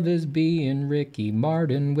love is being Ricky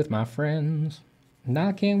Martin with my friends. And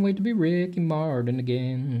I can't wait to be Ricky Martin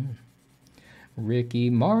again. Ricky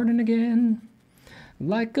Martin again.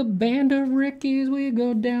 Like a band of Rickies, we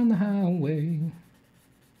go down the highway.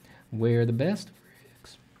 We're the best of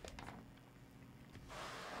Ricks.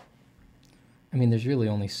 I mean, there's really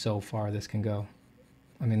only so far this can go.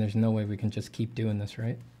 I mean, there's no way we can just keep doing this,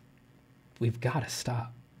 right? We've got to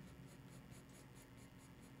stop.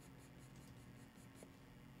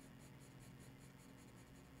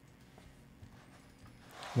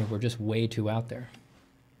 I mean, we're just way too out there.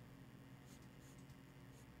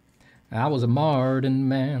 I was a Martin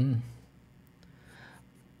man.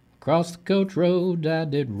 Across the coach road I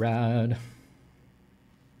did ride,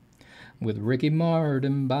 with Ricky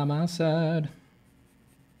Martin by my side.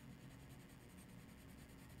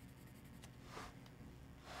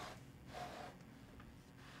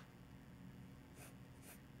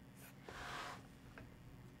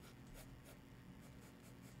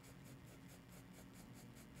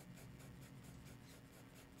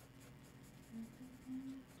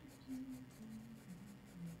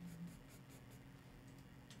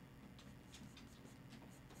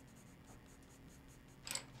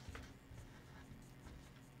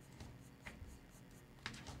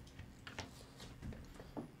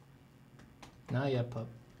 Not yet, pup.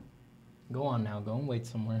 Go on now. Go and wait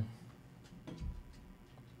somewhere.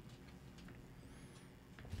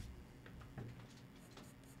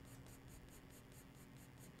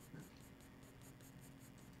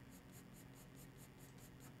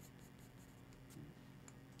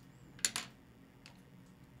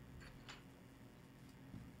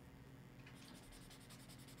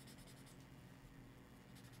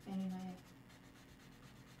 Any night.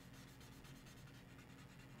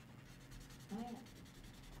 Not yet.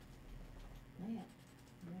 Not yet.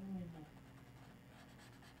 Right away, no.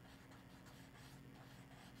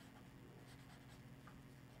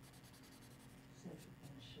 Such a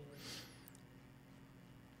bullshit.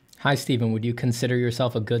 Hi, Stephen. Would you consider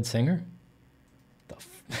yourself a good singer?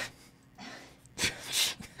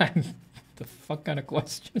 The The fuck kind of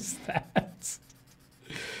question is that?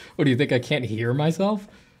 What, do you think I can't hear myself?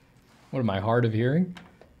 What am I, hard of hearing?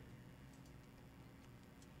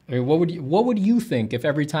 I mean, what would you think if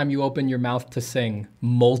every time you open your mouth to sing,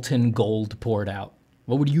 molten gold poured out?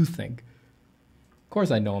 What would you think? Of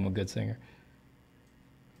course I know I'm a good singer.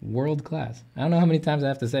 World class. I don't know how many times I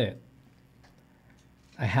have to say it.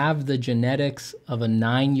 I have the genetics of a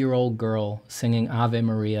 9-year-old girl singing Ave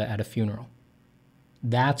Maria at a funeral.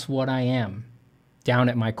 That's what I am, down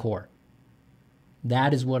at my core.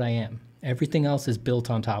 That is what I am. Everything else is built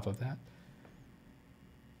on top of that.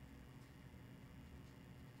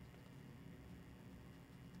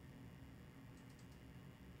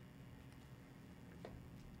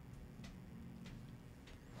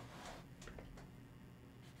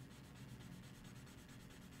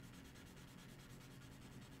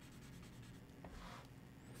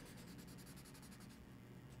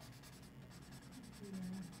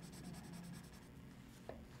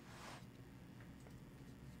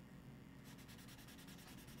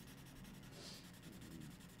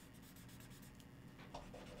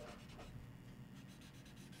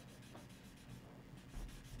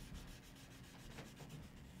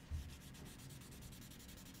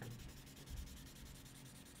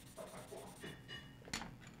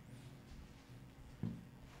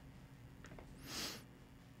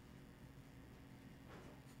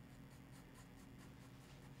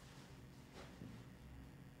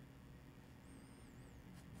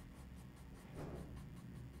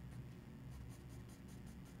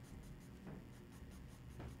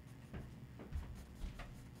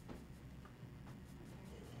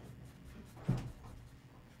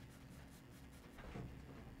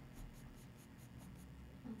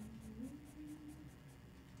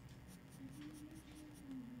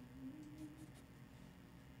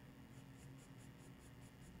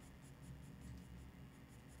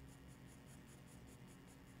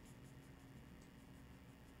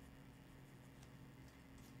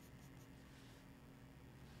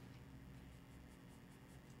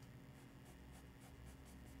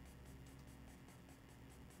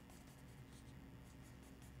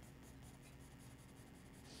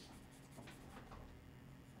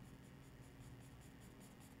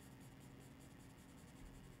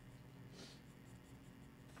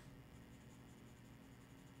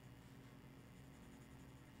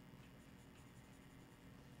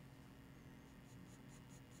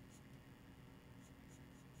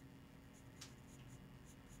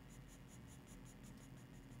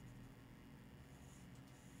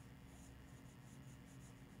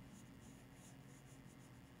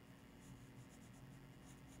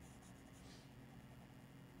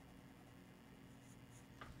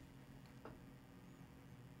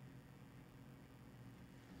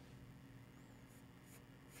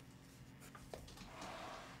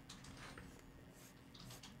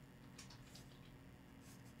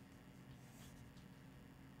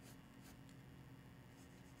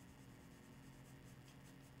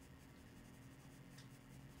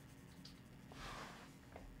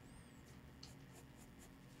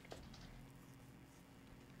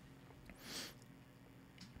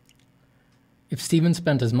 If Steven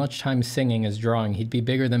spent as much time singing as drawing, he'd be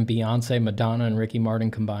bigger than Beyonce, Madonna, and Ricky Martin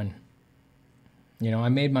combined. You know, I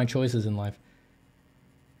made my choices in life.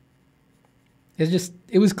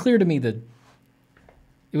 It was clear to me that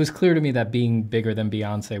being bigger than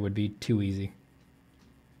Beyonce would be too easy.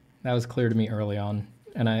 That was clear to me early on.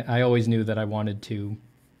 And I always knew that I wanted to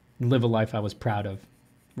live a life I was proud of,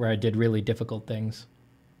 where I did really difficult things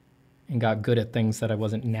and got good at things that I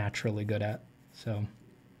wasn't naturally good at. So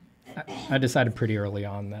I decided pretty early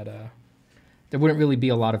on that there wouldn't really be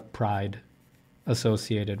a lot of pride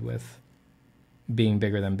associated with being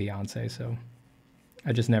bigger than Beyonce, so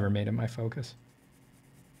I just never made it my focus.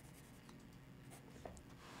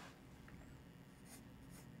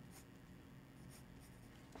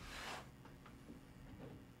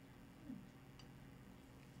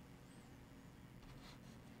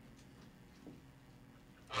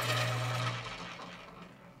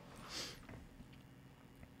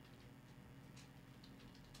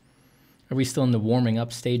 Are we still in the warming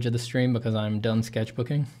up stage of the stream because I'm done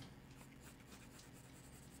sketchbooking?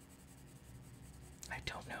 I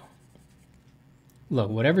don't know. Look,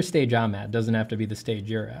 whatever stage I'm at doesn't have to be the stage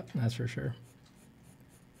you're at, that's for sure.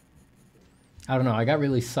 I don't know, I got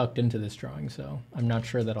really sucked into this drawing, so I'm not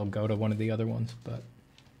sure that I'll go to one of the other ones, but...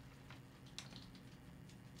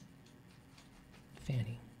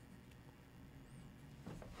 Fanny.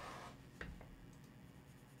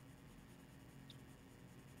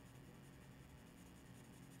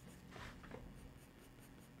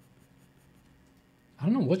 I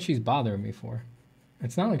don't know what she's bothering me for.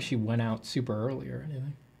 It's not like she went out super early or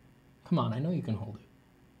anything. Come on, I know you can hold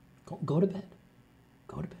it. Go to bed.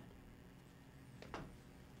 Go to bed.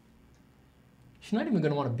 She's not even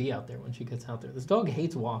going to want to be out there when she gets out there. This dog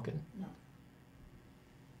hates walking. No.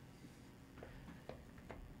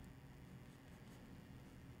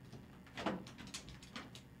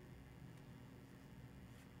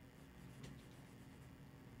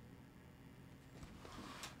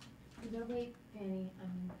 No, wait, Penny,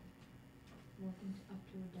 I'm working up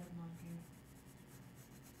to a deadline here.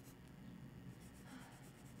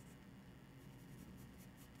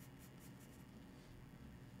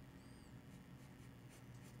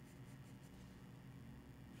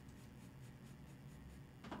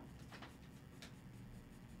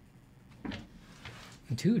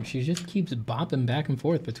 Dude, she just keeps bopping back and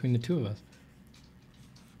forth between the two of us.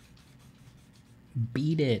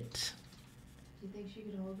 Beat it. Do you think she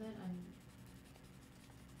could hold it?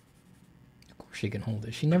 Of course she can hold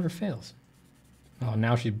it. She never fails. Oh,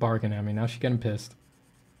 now she's barking at me. Now she's getting pissed.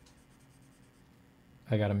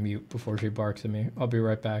 I gotta mute before she barks at me. I'll be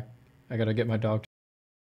right back. I gotta get my dog.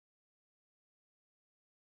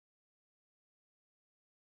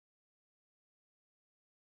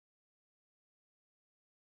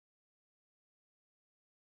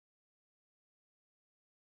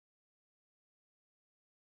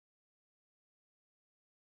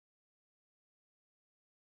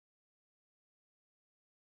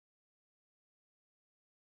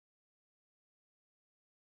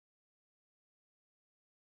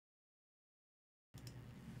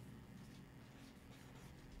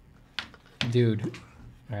 Dude.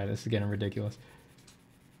 All right, this is getting ridiculous.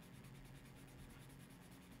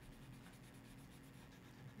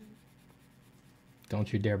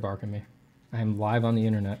 Don't you dare bark at me. I am live on the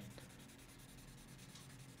internet.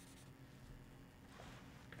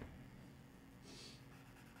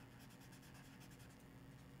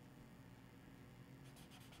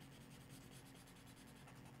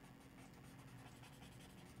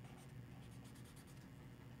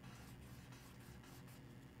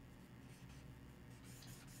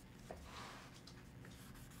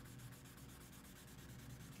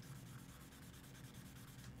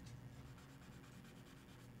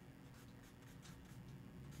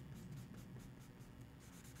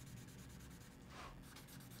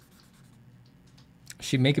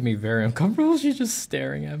 She's making me very uncomfortable. She's just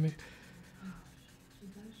staring at me. She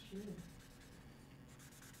does should.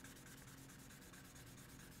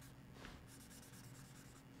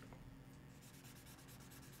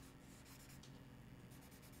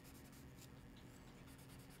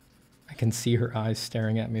 I can see her eyes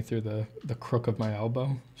staring at me through the crook of my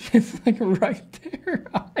elbow. She's like right there,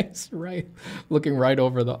 eyes right, looking right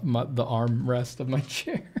over the armrest of my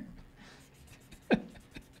chair.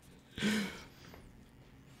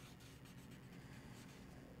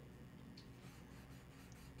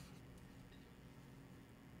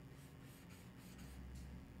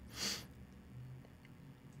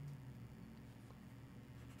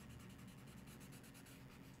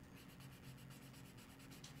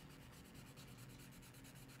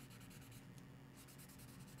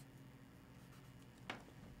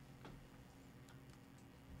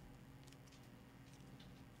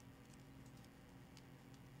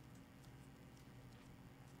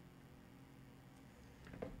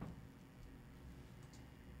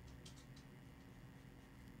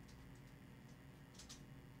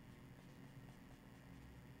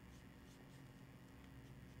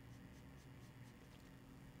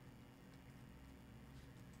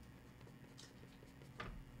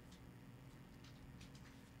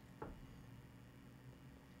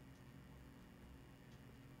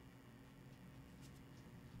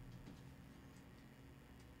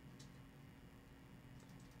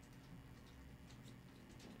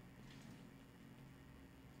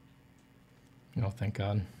 Oh, thank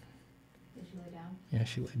God. Did she lay down? Yeah,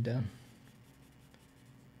 she laid down.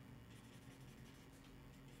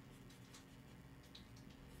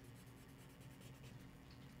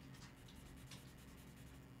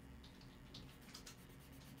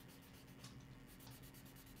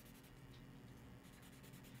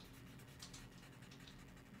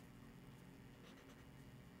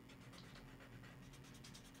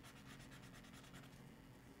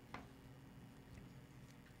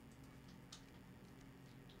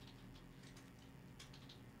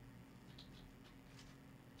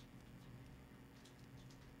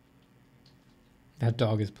 That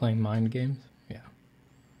dog is playing mind games? Yeah.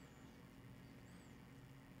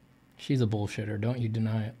 She's a bullshitter. Don't you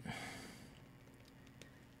deny it.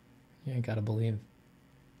 You ain't gotta believe.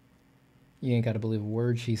 You ain't gotta believe a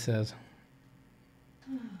word she says.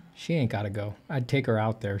 She ain't gotta go. I'd take her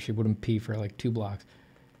out there. She wouldn't pee for like 2 blocks.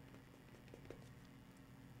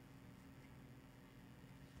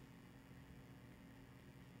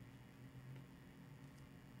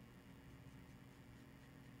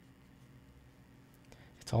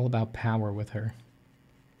 It's all about power with her.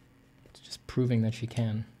 It's just proving that she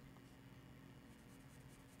can.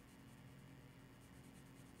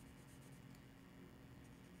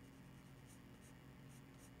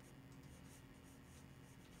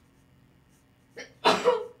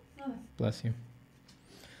 Bless you.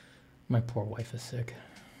 My poor wife is sick.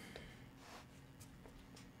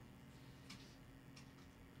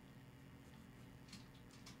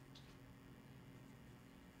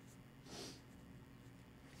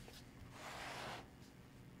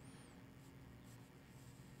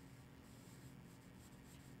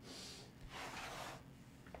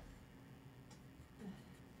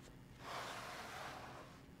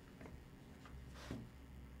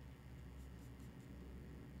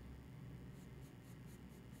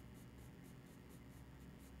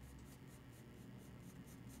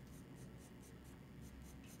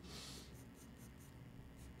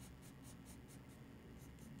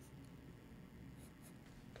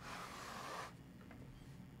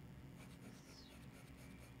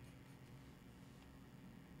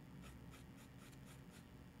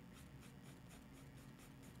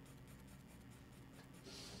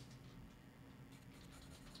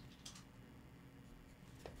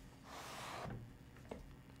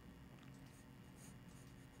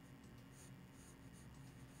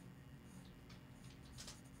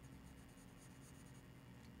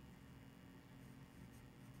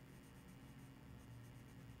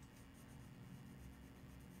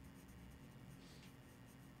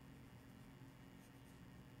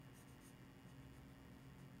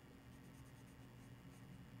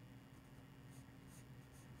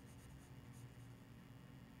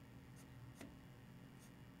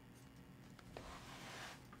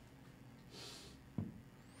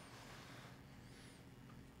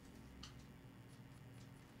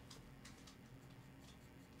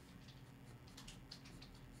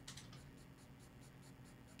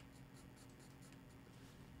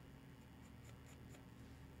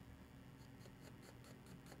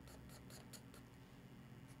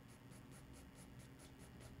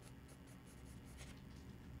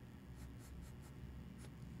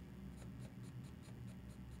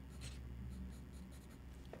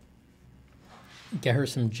 Get her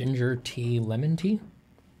some ginger tea, lemon tea.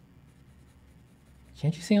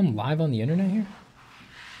 Can't you see I'm live on the internet here?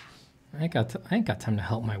 I ain't got time to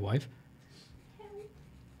help my wife.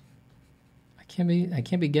 I can't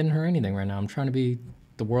be getting her anything right now. I'm trying to be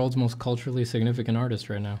the world's most culturally significant artist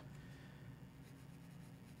right now.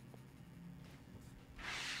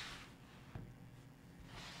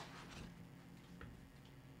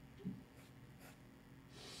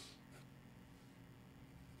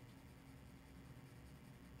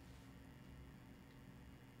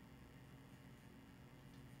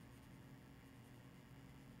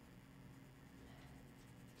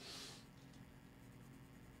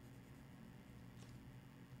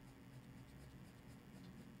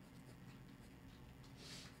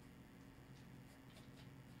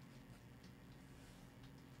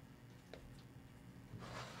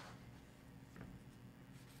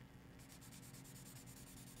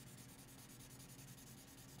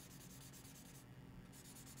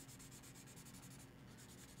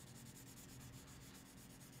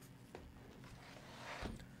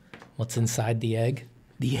 What's inside the egg?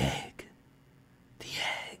 The egg. The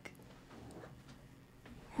egg.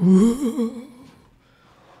 Whoa.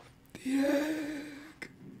 The egg.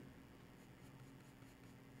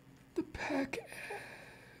 The peck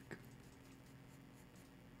egg.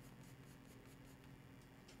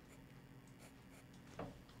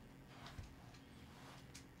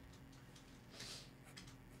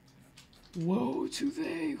 Woe to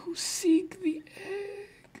they who seek the egg.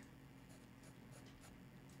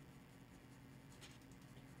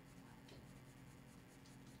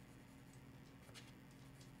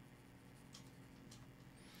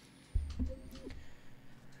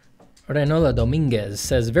 Renola Dominguez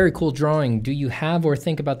says, very cool drawing. Do you have or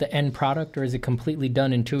think about the end product, or is it completely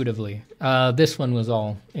done intuitively? This one was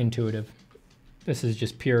all intuitive. This is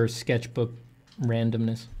just pure sketchbook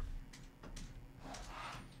randomness.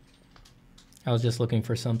 I was just looking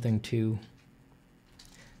for something to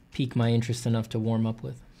pique my interest enough to warm up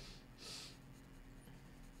with.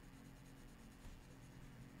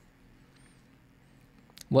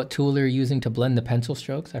 What tool are you using to blend the pencil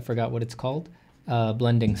strokes? I forgot what it's called.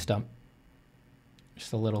 Blending stump.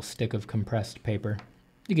 Just a little stick of compressed paper.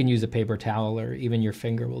 You can use a paper towel, or even your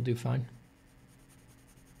finger will do fine.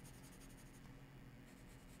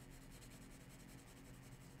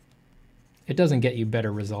 It doesn't get you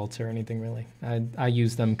better results or anything really. I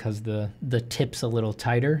use them because the tip's a little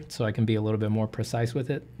tighter, so I can be a little bit more precise with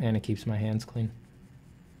it, and it keeps my hands clean.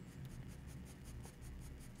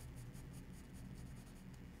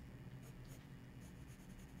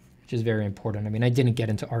 Which is very important. I mean, I didn't get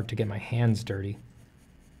into art to get my hands dirty.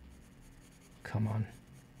 Come on.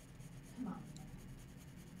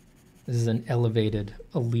 This is an elevated,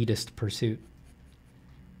 elitist pursuit.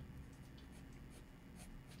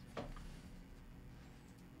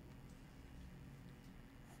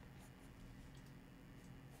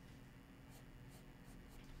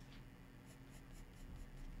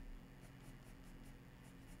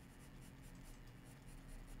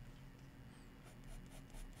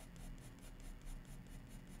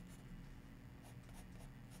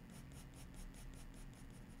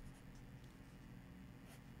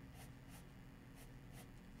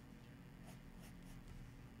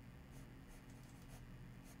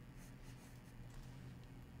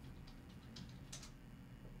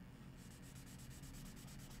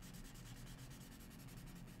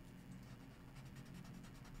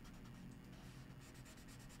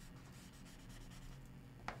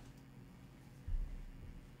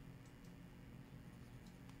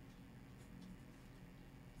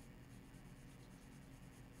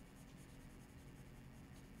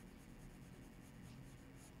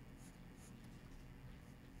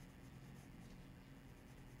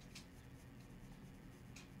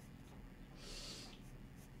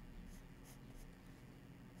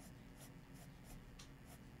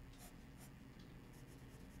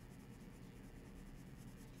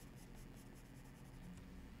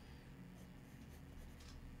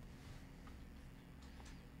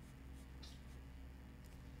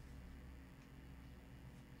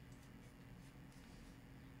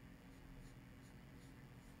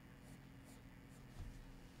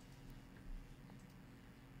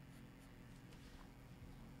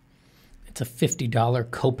 It's a $50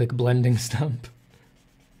 Copic blending stump.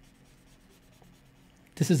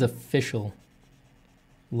 This is official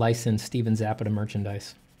licensed Steven Zapata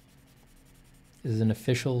merchandise. This is an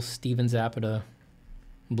official Steven Zapata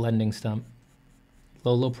blending stump.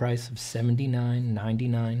 Low price of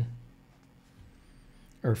 $79.99,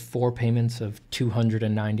 or 4 payments of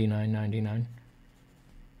 $299.99.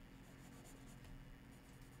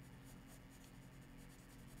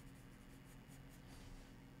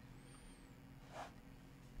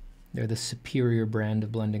 They're the superior brand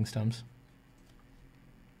of blending stumps.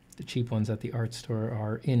 The cheap ones at the art store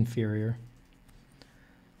are inferior.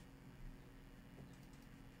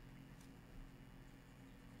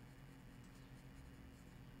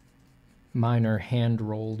 Mine are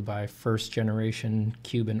hand-rolled by first-generation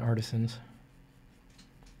Cuban artisans.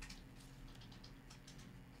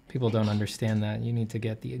 People don't understand that. You need to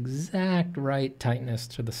get the exact right tightness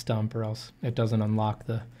to the stump, or else it doesn't unlock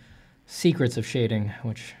the secrets of shading,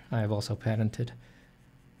 which I have also patented.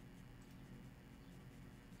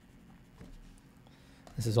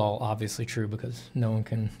 This is all obviously true because no one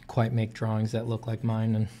can quite make drawings that look like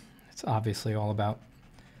mine, and it's obviously all about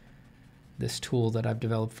this tool that I've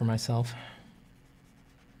developed for myself,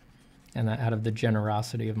 and that out of the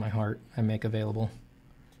generosity of my heart I make available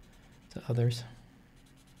to others.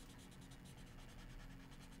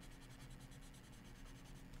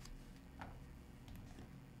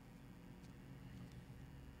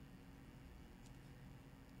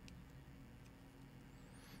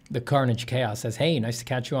 The Carnage Chaos says, hey, nice to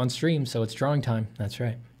catch you on stream, so it's drawing time. That's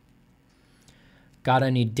right. Got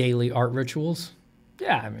any daily art rituals?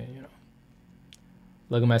 Yeah, I mean, you know,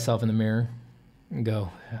 look at myself in the mirror and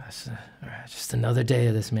go, yes, all right, just another day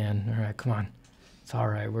of this, man. All right, come on. It's all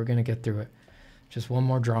right. We're going to get through it. Just one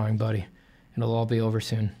more drawing, buddy. It'll all be over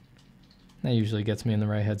soon. That usually gets me in the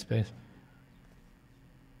right headspace.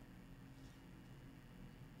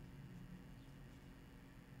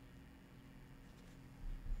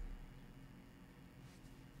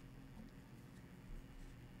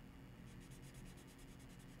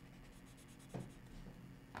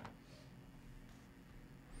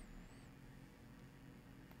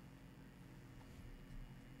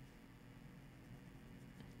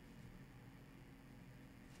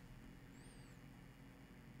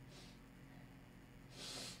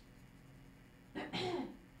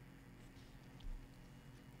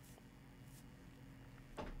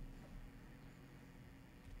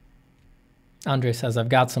 Andre says, I've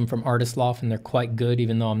got some from Artist Loft, and they're quite good,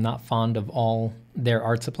 even though I'm not fond of all their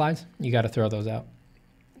art supplies. You got to throw those out.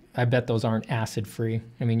 I bet those aren't acid-free.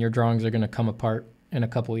 I mean, your drawings are going to come apart in a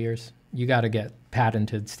couple years. You got to get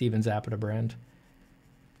patented Steven Zapata brand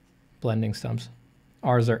blending stumps.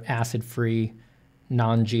 Ours are acid-free,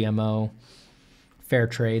 non-GMO, fair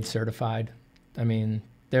trade certified. I mean,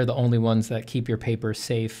 they're the only ones that keep your paper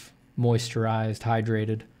safe, moisturized,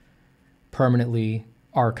 hydrated, permanently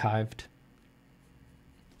archived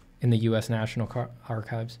in the U.S. National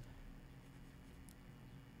Archives.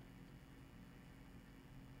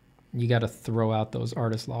 You got to throw out those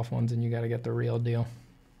Artist Loft ones and you got to get the real deal.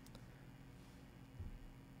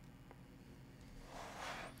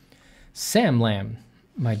 Sam Lamb,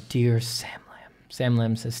 my dear Sam Lamb. Sam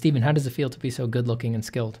Lamb says, Stephen, how does it feel to be so good looking and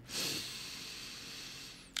skilled?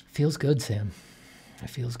 Feels good, Sam. It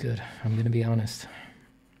feels good. I'm going to be honest.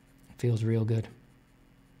 It feels real good.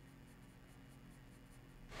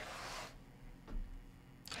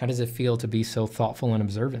 How does it feel to be so thoughtful and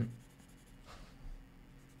observant?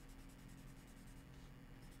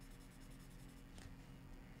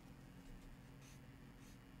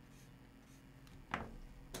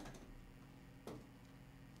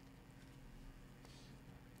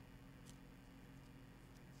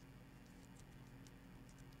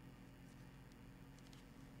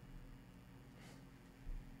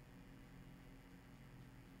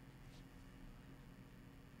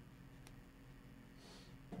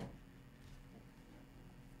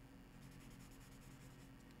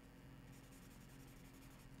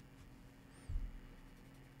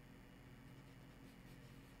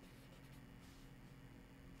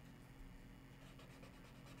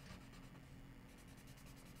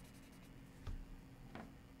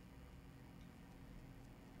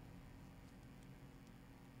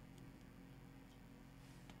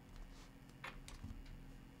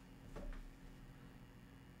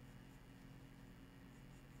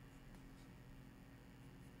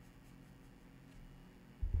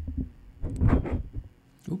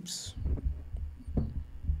 Oops.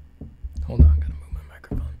 Hold on, I'm gonna move my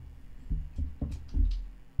microphone.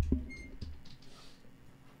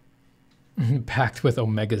 Packed with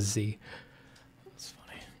Omega Z. That's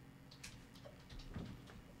funny.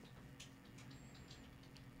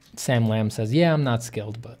 Sam Lamb says, yeah, I'm not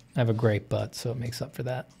skilled, but I have a great butt, so it makes up for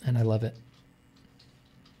that, and I love it.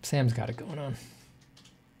 Sam's got it going on.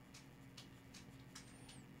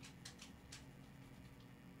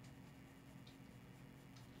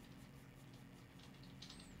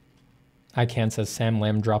 I can says Sam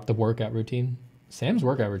Lamb dropped the workout routine. Sam's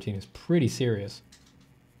workout routine is pretty serious.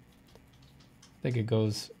 I think it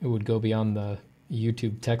would go beyond the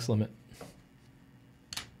YouTube text limit.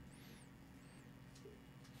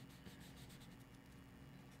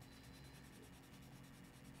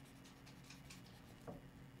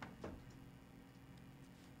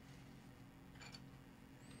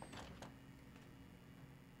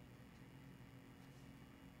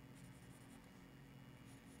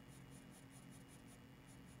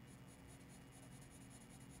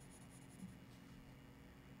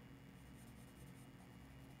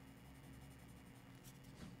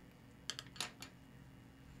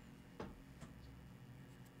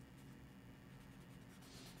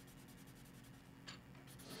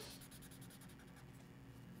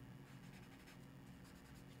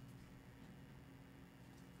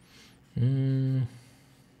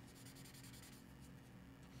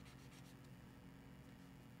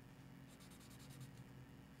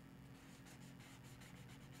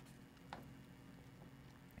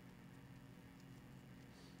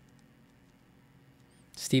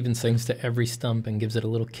 Steven sings to every stump and gives it a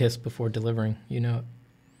little kiss before delivering. You know it.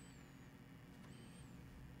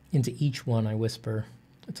 Into each one I whisper,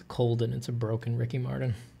 it's a cold and it's a broken Ricky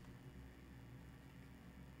Martin.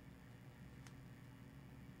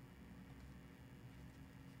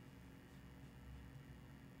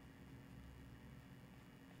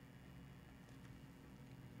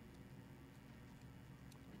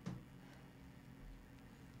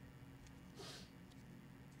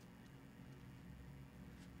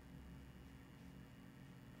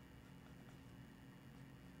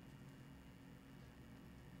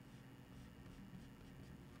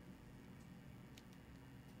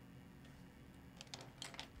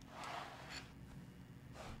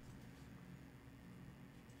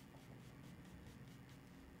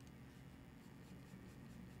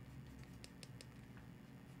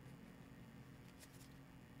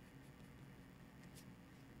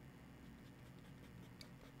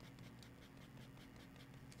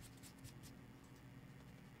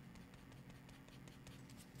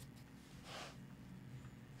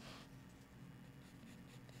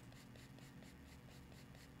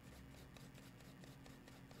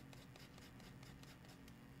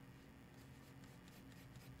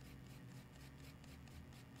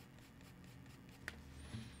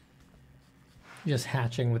 Just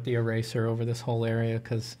hatching with the eraser over this whole area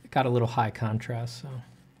because it got a little high contrast, so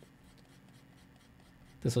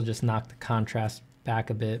this will just knock the contrast back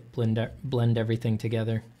a bit, blend everything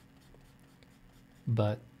together.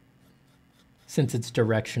 But since it's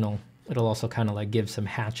directional, it'll also kind of like give some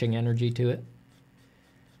hatching energy to it.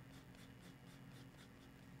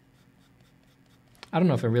 I don't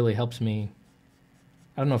know if it really helps me.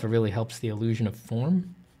 I don't know if it really helps the illusion of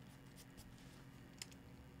form,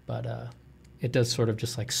 but it does sort of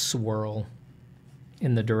just like swirl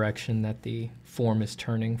in the direction that the form is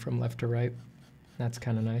turning from left to right. That's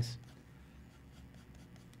kind of nice.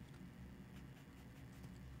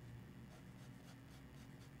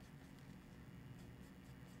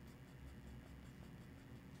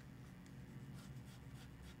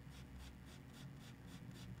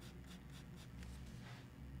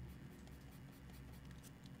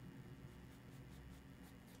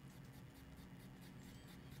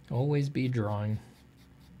 Always be drawing,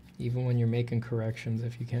 even when you're making corrections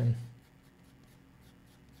if you can.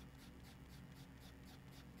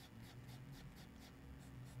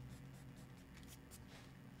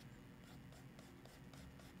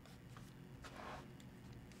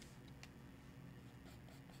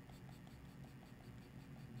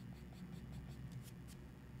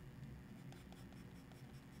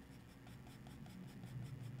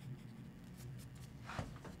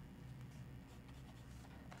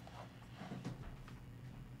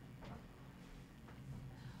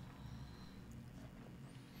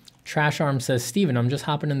 Trash Arm says, Steven, I'm just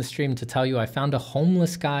hopping in the stream to tell you I found a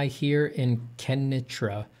homeless guy here in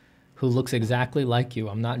Kenitra who looks exactly like you.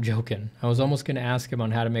 I'm not joking. I was almost going to ask him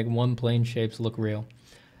on how to make one plane shapes look real.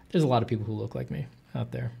 There's a lot of people who look like me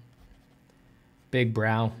out there. Big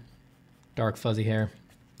brow, dark fuzzy hair.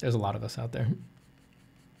 There's a lot of us out there.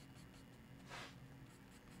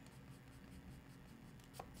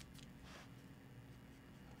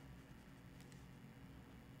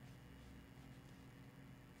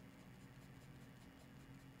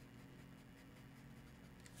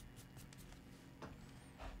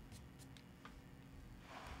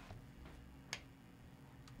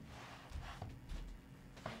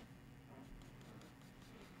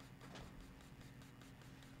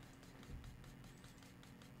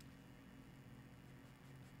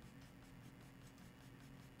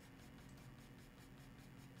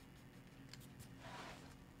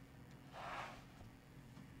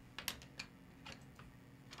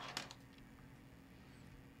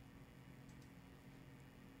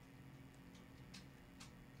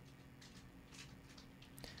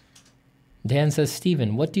 Dan says,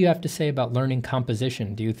 Steven, what do you have to say about learning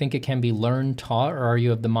composition? Do you think it can be learned, taught, or are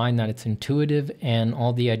you of the mind that it's intuitive and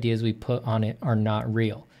all the ideas we put on it are not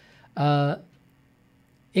real?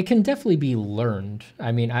 It can definitely be learned.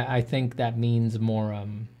 I mean, I think that means more,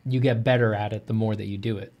 you get better at it the more that you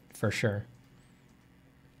do it, for sure.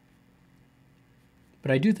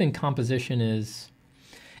 But I do think composition is,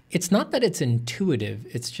 it's not that it's intuitive,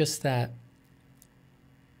 it's just that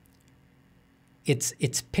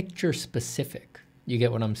it's picture specific. You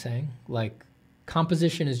get what I'm saying? Like,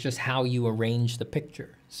 composition is just how you arrange the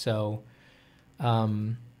picture. So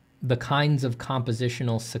the kinds of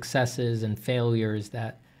compositional successes and failures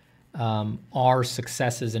that are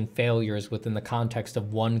successes and failures within the context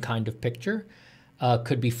of one kind of picture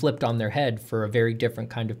could be flipped on their head for a very different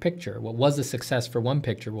kind of picture. What was a success for one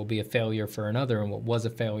picture will be a failure for another, and what was a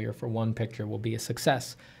failure for one picture will be a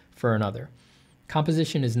success for another.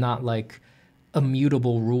 Composition is not like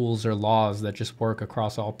immutable rules or laws that just work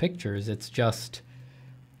across all pictures. It's just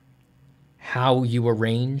how you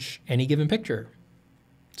arrange any given picture.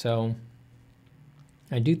 So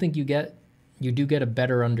I do think you do get a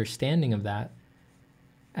better understanding of that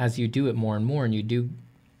as you do it more and more, and you do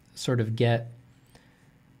sort of get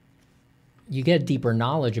deeper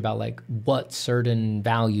knowledge about like what certain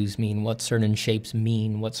values mean, what certain shapes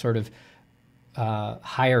mean, what sort of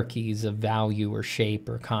hierarchies of value or shape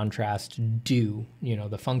or contrast do, you know,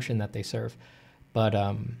 the function that they serve. But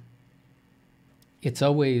it's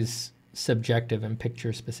always subjective and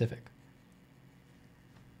picture specific.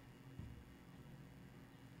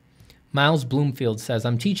 Miles Bloomfield says,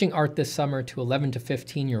 I'm teaching art this summer to 11 to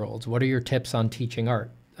 15-year-olds. What are your tips on teaching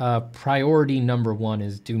art? Priority number one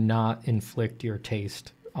is do not inflict your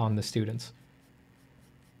taste on the students.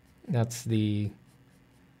 That's the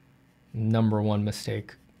number one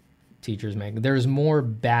mistake teachers make. There's more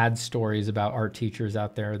bad stories about art teachers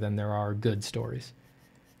out there than there are good stories.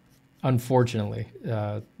 Unfortunately,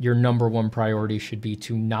 your number one priority should be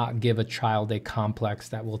to not give a child a complex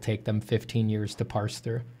that will take them 15 years to parse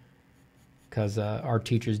through, because art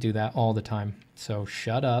teachers do that all the time. So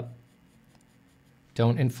shut up.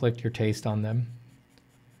 Don't inflict your taste on them.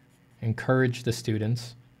 Encourage the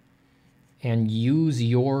students. and use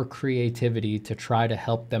your creativity to try to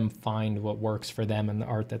help them find what works for them and the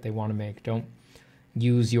art that they want to make. Don't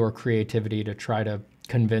use your creativity to try to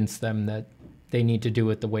convince them that they need to do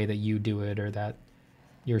it the way that you do it, or that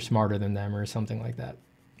you're smarter than them or something like that.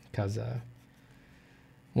 Because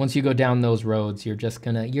once you go down those roads, you're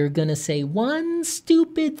gonna say one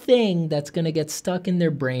stupid thing that's gonna get stuck in their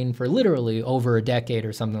brain for literally over a decade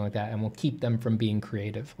or something like that, and will keep them from being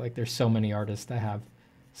creative. Like, there's so many artists that have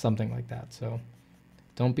something like that. So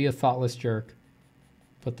don't be a thoughtless jerk.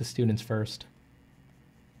 Put the students first.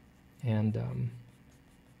 And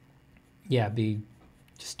yeah,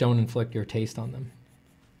 just don't inflict your taste on them.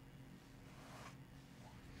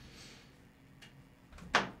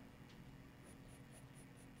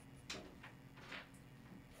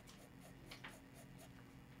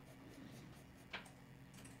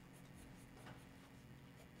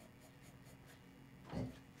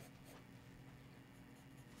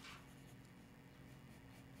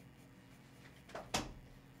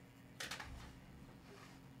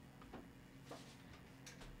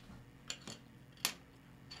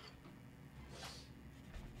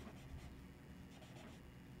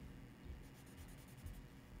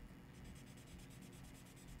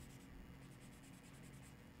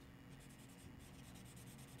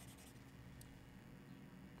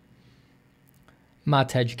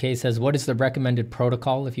 Matej says, what is the recommended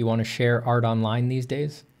protocol if you want to share art online these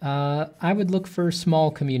days? I would look for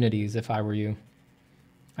small communities if I were you.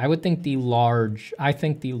 I think the large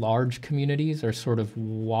communities are sort of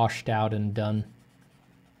washed out and done.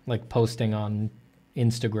 Like posting on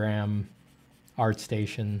Instagram,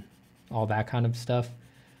 ArtStation, all that kind of stuff.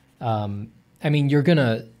 I mean, you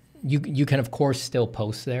can of course still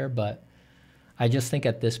post there, but I just think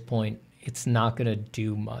at this point, it's not gonna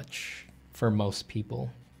do much for most people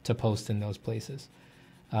to post in those places.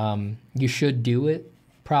 You should do it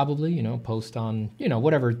probably, post on,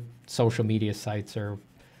 whatever social media sites or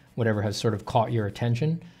whatever has sort of caught your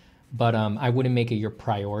attention. But I wouldn't make it your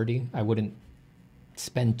priority. I wouldn't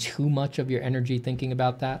spend too much of your energy thinking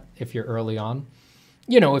about that if you're early on.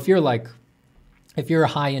 If you're a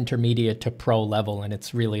high intermediate to pro level and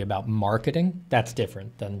it's really about marketing, that's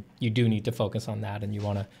different. Then you do need to focus on that and you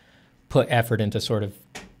want to put effort into sort of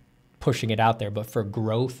pushing it out there. But for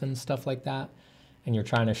growth and stuff like that, and you're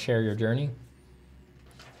trying to share your journey,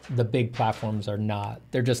 the big platforms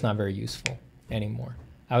they're just not very useful anymore.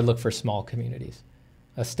 I would look for small communities.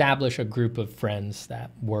 Establish a group of friends that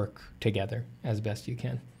work together as best you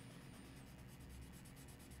can.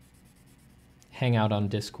 Hang out on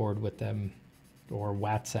Discord with them or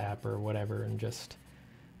WhatsApp or whatever, and just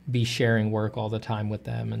be sharing work all the time with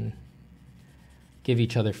them and give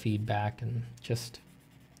each other feedback, and just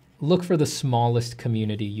look for the smallest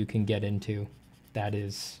community you can get into that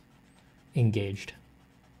is engaged.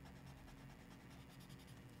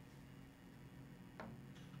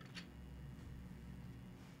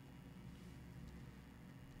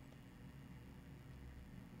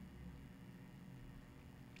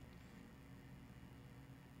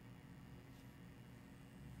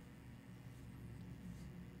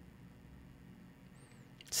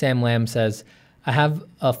 Sam Lamb says, I have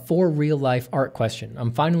a for real life art question.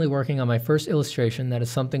 I'm finally working on my first illustration that is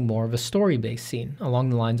something more of a story-based scene, along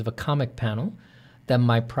the lines of a comic panel than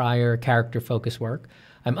my prior character-focused work.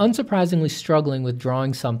 I'm unsurprisingly struggling with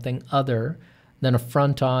drawing something other than a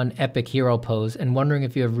front-on epic hero pose, and wondering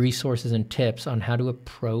if you have resources and tips on how to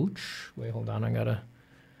approach... Wait, hold on,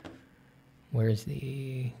 where's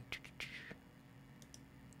the...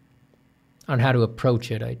 on how to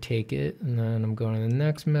approach it, I take it. And then I'm going to the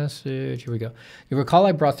next message. Here we go. You recall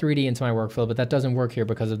I brought 3D into my workflow, but that doesn't work here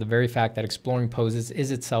because of the very fact that exploring poses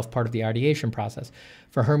is itself part of the ideation process.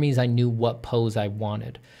 For Hermes, I knew what pose I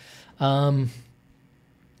wanted. Yeah,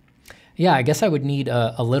 I guess I would need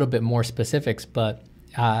a little bit more specifics, but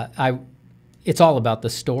it's all about the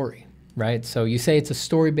story, right? So you say it's a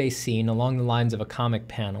story-based scene along the lines of a comic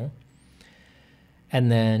panel, and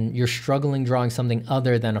then you're struggling drawing something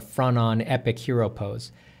other than a front-on epic hero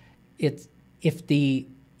pose. If the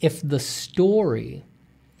story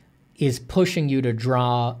is pushing you to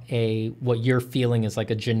draw what you're feeling is like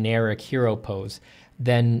a generic hero pose,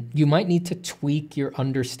 then you might need to tweak your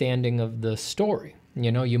understanding of the story.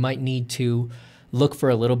 You might need to look for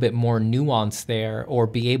a little bit more nuance there, or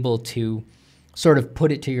be able to sort of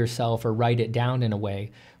put it to yourself or write it down in a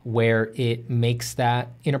way where it makes that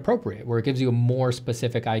inappropriate, where it gives you a more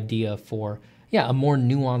specific idea for, a more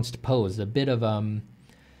nuanced pose, a bit of, a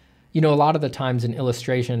lot of the times in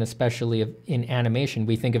illustration, especially in animation,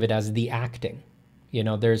 we think of it as the acting.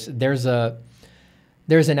 There's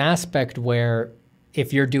an aspect where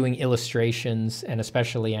if you're doing illustrations and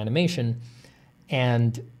especially animation,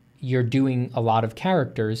 and you're doing a lot of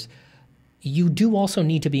characters, you do also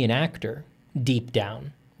need to be an actor deep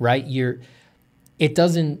down, right?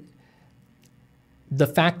 The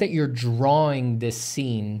fact that you're drawing this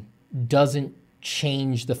scene doesn't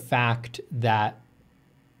change the fact that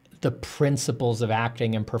the principles of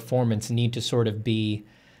acting and performance need to sort of be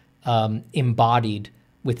embodied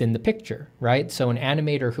within the picture, right? So an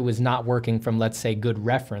animator who is not working from, let's say, good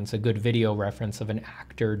reference, a good video reference of an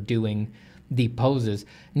actor doing the poses,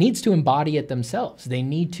 needs to embody it themselves. They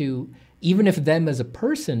need to, even if them as a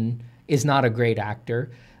person is not a great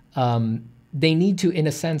actor, they need to, in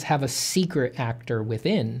a sense, have a secret actor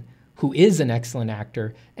within who is an excellent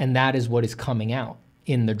actor, and that is what is coming out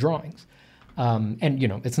in the drawings. And, you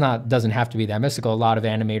know, doesn't have to be that mystical. A lot of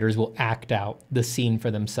animators will act out the scene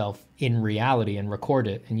for themselves in reality and record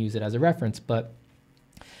it and use it as a reference. But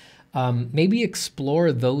maybe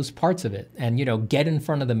explore those parts of it and, you know, get in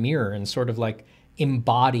front of the mirror and sort of like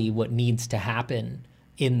embody what needs to happen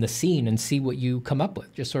in the scene and see what you come up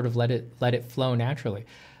with. Just sort of let it flow naturally.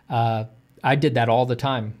 I did that all the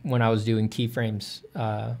time when I was doing keyframes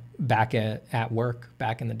back at work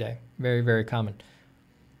back in the day. Very, very common.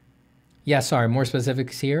 Yeah, sorry, more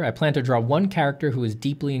specifics here. I plan to draw one character who is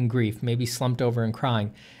deeply in grief, maybe slumped over and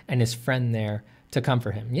crying, and his friend there to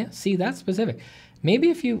comfort him. Yeah, see, that's specific.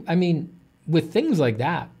 Maybe if you, I mean, with things like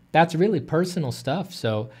that, that's really personal stuff.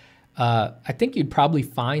 So I think you'd probably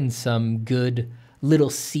find some good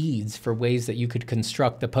little seeds for ways that you could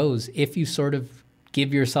construct the pose if you sort of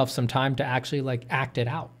give yourself some time to actually like act it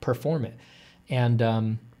out, perform it.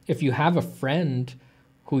 And if you have a friend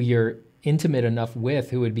who you're intimate enough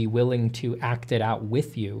with who would be willing to act it out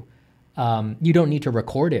with you, you don't need to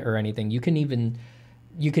record it or anything. You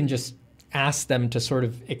can just ask them to sort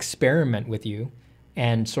of experiment with you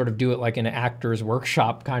and sort of do it like in an actor's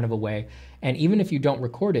workshop kind of a way. And even if you don't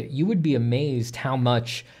record it, you would be amazed how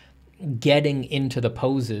much getting into the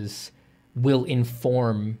poses will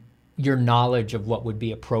inform your knowledge of what would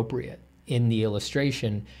be appropriate in the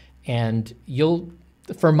illustration. And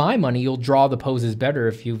for my money, you'll draw the poses better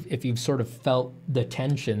if you've sort of felt the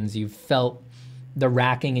tensions, you've felt the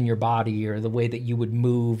racking in your body or the way that you would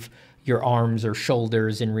move your arms or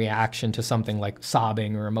shoulders in reaction to something like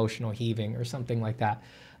sobbing or emotional heaving or something like that.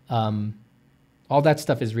 All that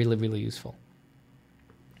stuff is really, really useful.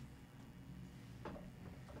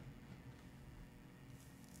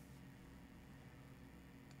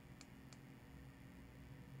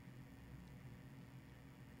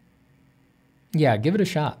 Yeah, give it a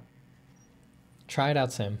shot. Try it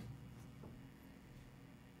out, Sam.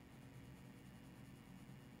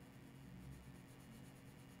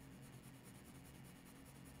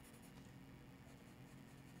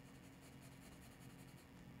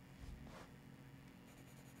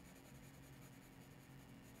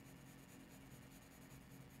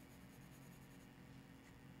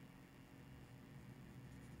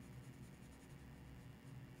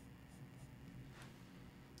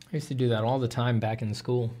 I used to do that all the time back in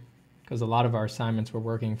school because a lot of our assignments were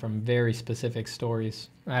working from very specific stories.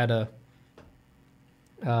 I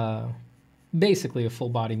had basically a full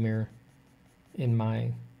body mirror in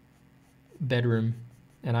my bedroom,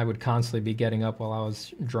 and I would constantly be getting up while I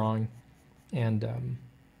was drawing and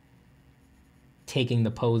taking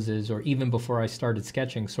the poses, or even before I started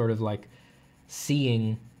sketching, sort of like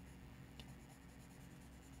seeing.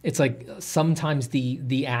 It's like sometimes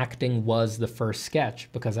the acting was the first sketch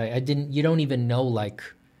because you don't even know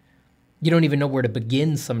where to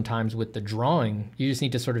begin sometimes with the drawing. You just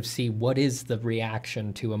need to sort of see what is the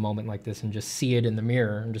reaction to a moment like this and just see it in the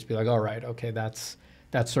mirror and just be like, all right, okay, that's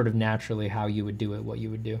sort of naturally how you would do it, what you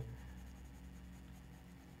would do.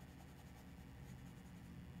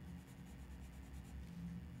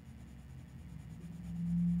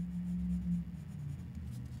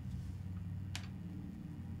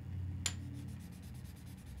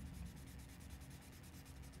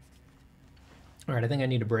 All right, I think I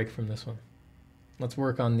need a break from this one. Let's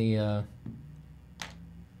work on the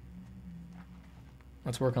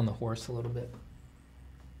horse a little bit.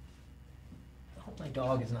 I hope my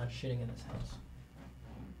dog is not shitting in this house.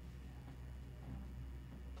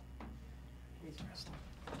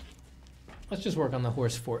 Let's just work on the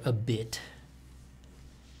horse for a bit.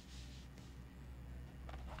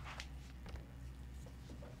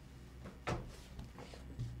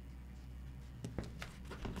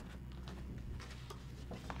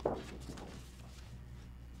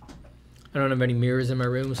 I don't have any mirrors in my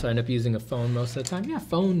room, so I end up using a phone most of the time. Yeah,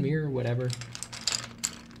 phone, mirror, whatever.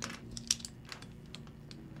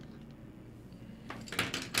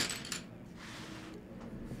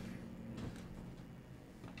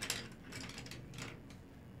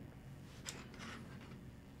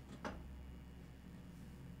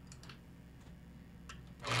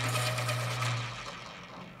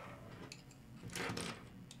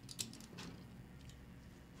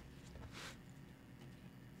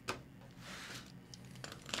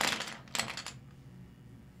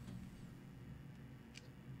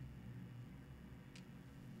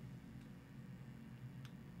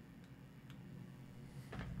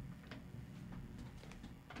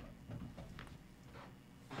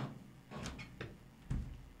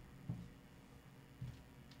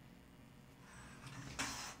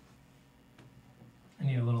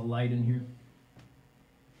 light in here.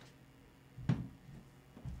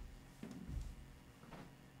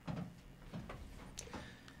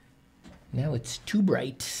 Now it's too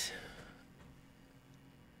bright.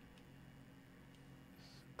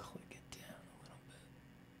 Click it down a little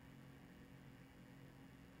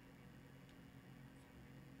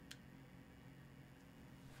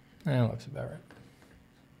bit. That looks about right.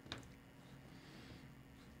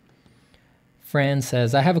 Fran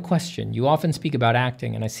says, I have a question. You often speak about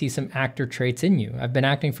acting, and I see some actor traits in you. I've been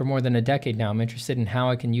acting for more than a decade now. I'm interested in how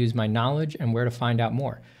I can use my knowledge and where to find out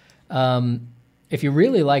more. If you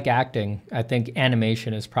really like acting, I think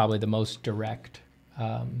animation is probably the most direct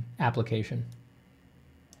application.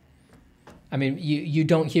 I mean, you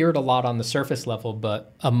don't hear it a lot on the surface level,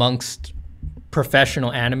 but amongst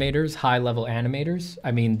professional animators, high-level animators,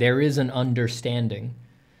 I mean, there is an understanding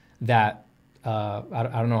that I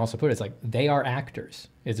don't know how else to put it. It's like they are actors.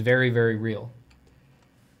 It's very, very real.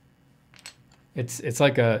 It's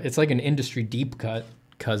like an industry deep cut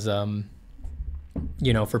because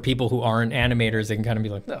you know, for people who aren't animators, they can kind of be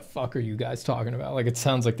like, "The fuck are you guys talking about?" Like it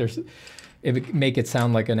sounds like it make it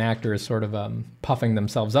sound like an actor is sort of puffing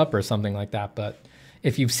themselves up or something like that. But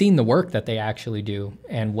if you've seen the work that they actually do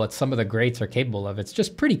and what some of the greats are capable of, it's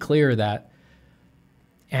just pretty clear that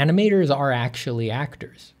animators are actually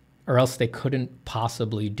actors, or else they couldn't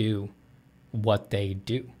possibly do what they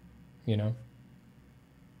do, you know?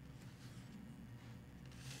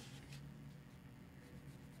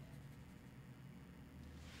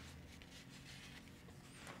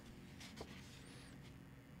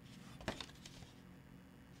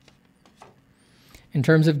 In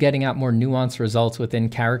terms of getting out more nuanced results within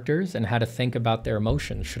characters and how to think about their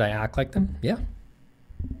emotions, should I act like them? Yeah.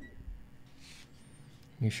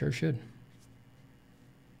 You sure should.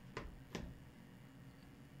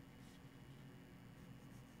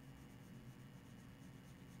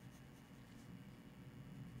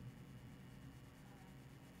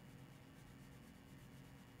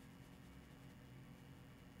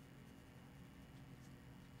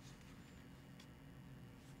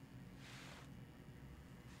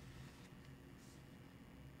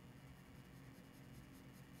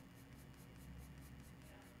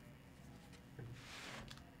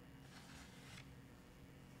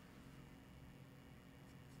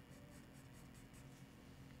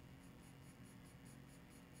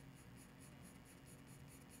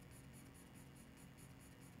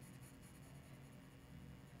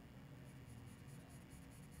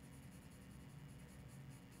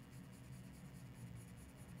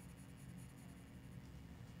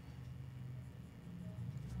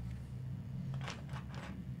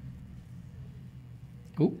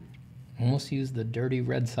 Oop, almost used the dirty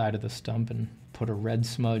red side of the stump and put a red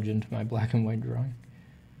smudge into my black and white drawing.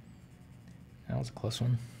 That was a close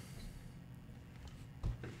one.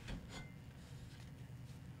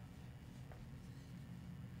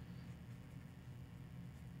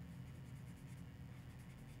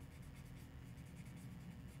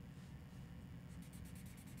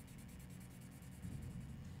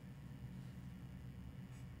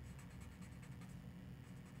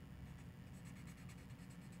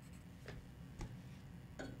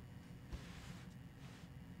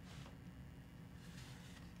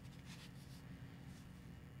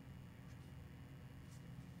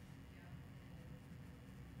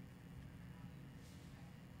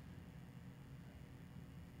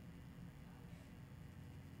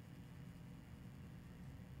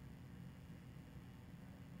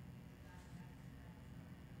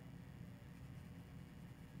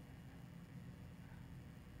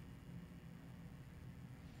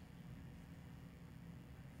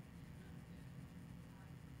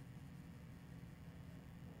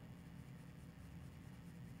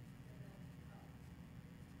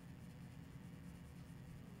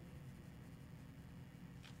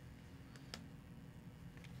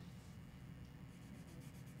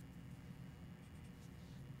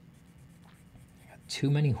 Too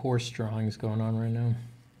many horse drawings going on right now.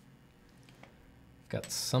 Got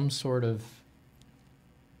some sort of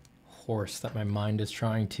horse that my mind is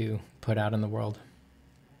trying to put out in the world.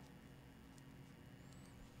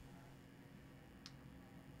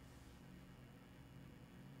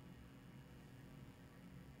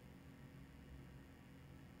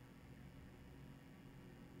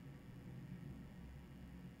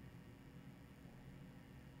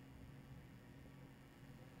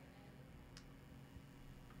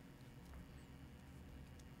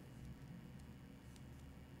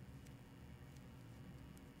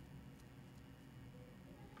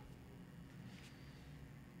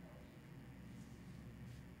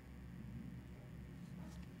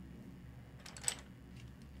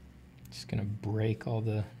 gonna break all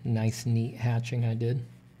the nice, neat hatching I did.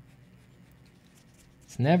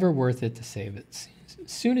 It's never worth it to save it.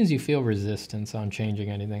 As soon as you feel resistance on changing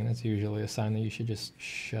anything, that's usually a sign that you should just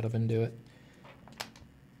shut up and do it.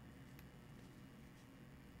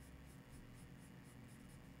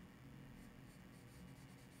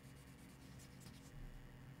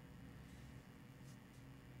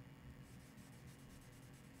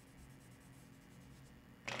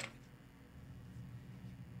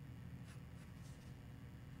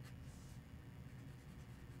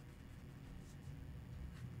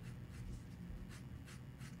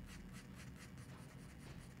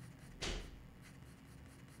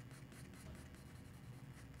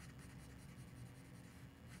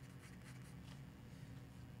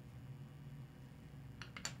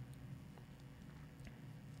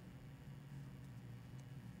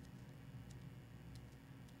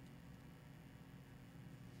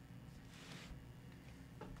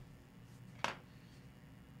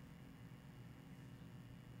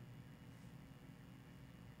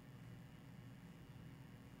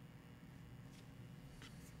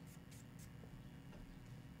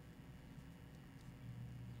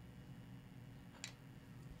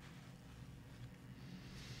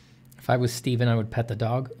 If I was Steven, I would pet the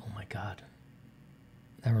dog. Oh my God.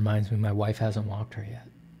 That reminds me, my wife hasn't walked her yet.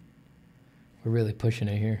 We're really pushing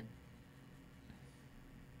it here.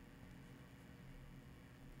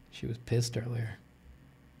 She was pissed earlier.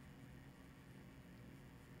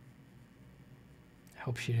 I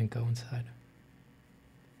hope she didn't go inside.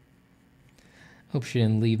 Hope she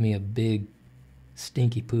didn't leave me a big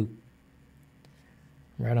stinky poop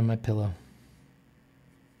right on my pillow.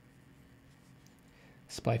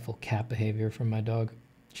 Spiteful cat behavior from my dog.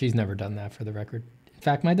 She's never done that, for the record. In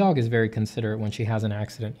fact, my dog is very considerate when she has an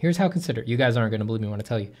accident. Here's how considerate. You guys aren't going to believe me when I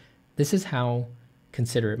tell you. This is how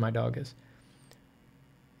considerate my dog is.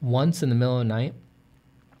 Once in the middle of the night,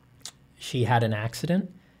 she had an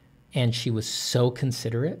accident, and she was so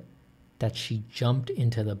considerate that she jumped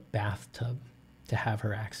into the bathtub to have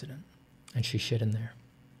her accident, and she shit in there.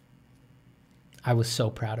 I was so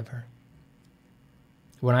proud of her.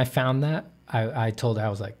 When I found that, I told her, I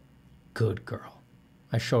was like, good girl.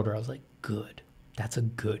 I showed her, I was like, good. That's a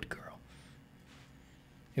good girl.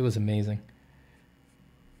 It was amazing.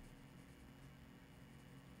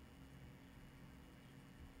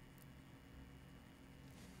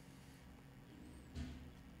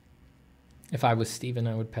 If I was Steven,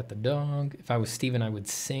 I would pet the dog. If I was Steven, I would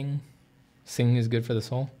sing. Singing is good for the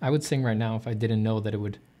soul. I would sing right now if I didn't know that it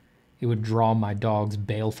would draw my dog's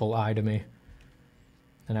baleful eye to me.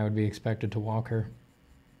 And I would be expected to walk her.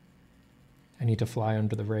 I need to fly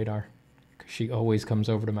under the radar, because she always comes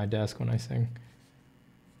over to my desk when I sing.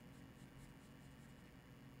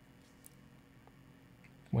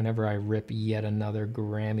 Whenever I rip yet another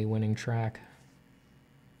Grammy-winning track.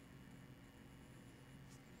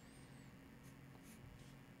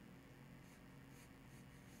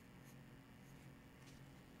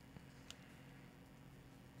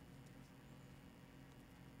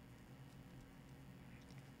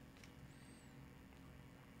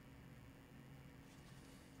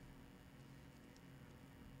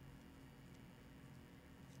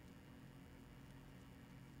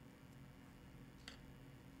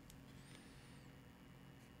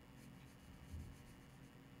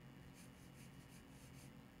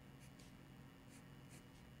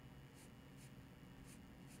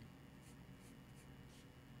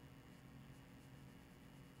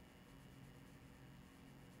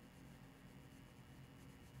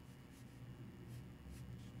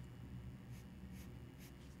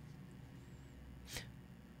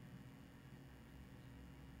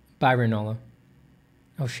 Byron Nola.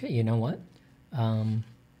 Oh shit, you know what? I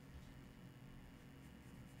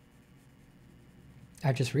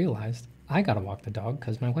just realized I gotta walk the dog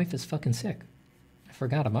because my wife is fucking sick. I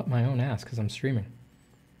forgot I'm up my own ass because I'm streaming.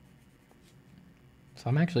 So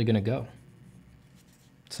I'm actually gonna go.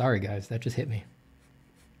 Sorry guys, that just hit me.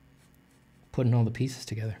 Putting all the pieces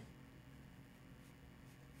together.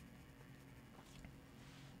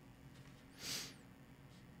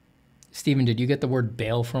 Steven, did you get the word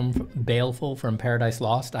baleful from Paradise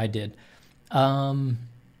Lost? I did. I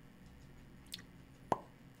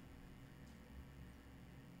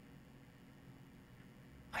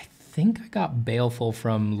think I got baleful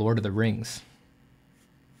from Lord of the Rings,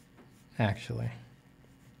 actually.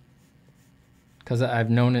 Because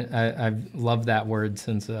I've known it, I've loved that word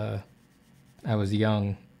since I was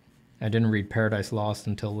young. I didn't read Paradise Lost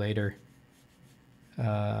until later.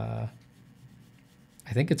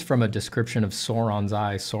 I think it's from a description of Sauron's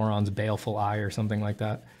eye, Sauron's baleful eye or something like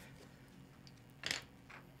that.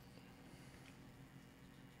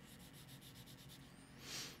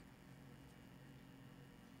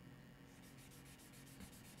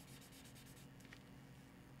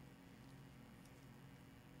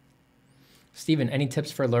 Steven, any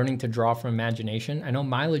tips for learning to draw from imagination? I know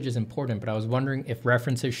mileage is important, but I was wondering if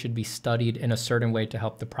references should be studied in a certain way to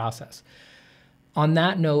help the process. On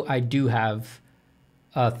that note, I do have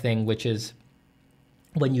a thing, which is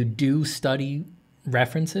when you do study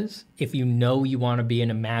references, if you know you want to be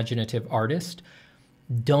an imaginative artist,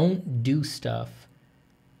 don't do stuff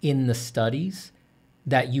in the studies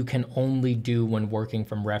that you can only do when working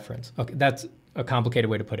from reference. Okay, that's a complicated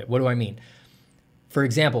way to put it. What do I mean? For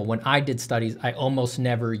example, when I did studies, I almost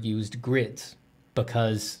never used grids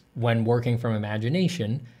because when working from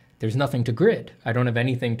imagination, there's nothing to grid. I don't have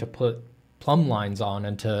anything to put plumb lines on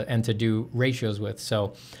and to do ratios with.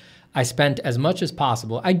 So I spent as much as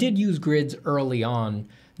possible. I did use grids early on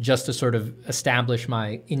just to sort of establish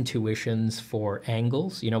my intuitions for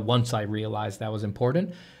angles, once I realized that was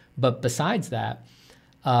important. But besides that,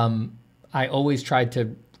 I always tried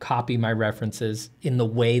to copy my references in the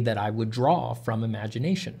way that I would draw from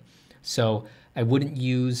imagination. So I wouldn't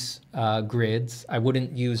use grids. I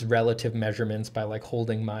wouldn't use relative measurements by like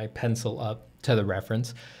holding my pencil up to the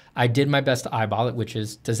reference. I did my best to eyeball it, which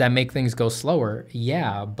is, does that make things go slower?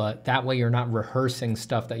 Yeah, but that way you're not rehearsing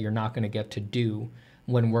stuff that you're not going to get to do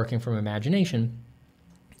when working from imagination.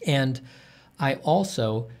 And I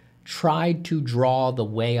also tried to draw the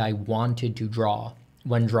way I wanted to draw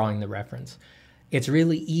when drawing the reference. It's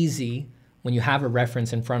really easy when you have a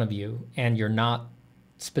reference in front of you and you're not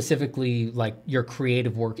specifically, like, your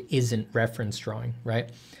creative work isn't reference drawing, right?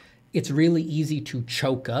 It's really easy to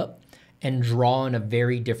choke up and draw in a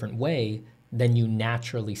very different way than you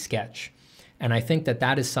naturally sketch. And I think that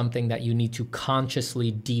that is something that you need to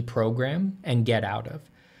consciously deprogram and get out of.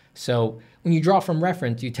 So when you draw from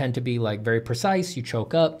reference, you tend to be like very precise, you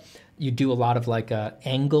choke up, you do a lot of like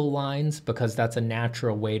angle lines because that's a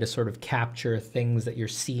natural way to sort of capture things that you're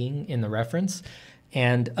seeing in the reference.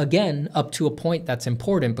 And again, up to a point that's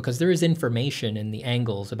important because there is information in the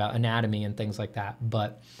angles about anatomy and things like that.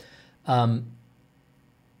 But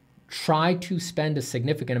try to spend a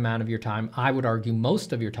significant amount of your time, I would argue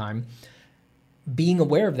most of your time, being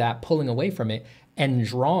aware of that, pulling away from it, and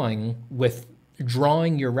drawing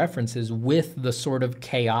your references with the sort of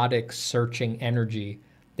chaotic searching energy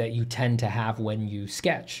that you tend to have when you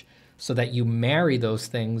sketch, so that you marry those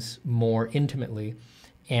things more intimately,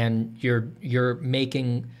 and you're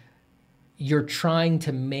trying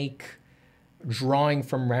to make drawing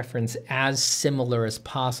from reference as similar as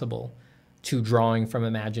possible to drawing from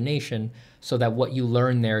imagination, so that what you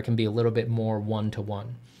learn there can be a little bit more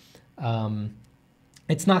one-to-one.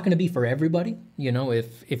 It's not going to be for everybody.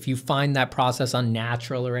 If you find that process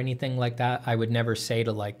unnatural or anything like that, I would never say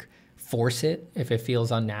to like force it if it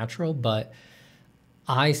feels unnatural. But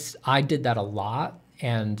I did that a lot,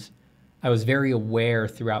 and I was very aware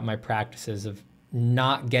throughout my practices of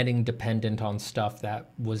not getting dependent on stuff that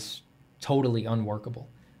was totally unworkable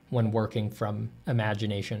when working from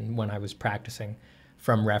imagination when I was practicing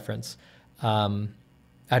from reference. I'd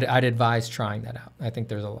advise trying that out. I think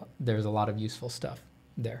there's a lot of useful stuff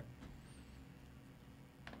there.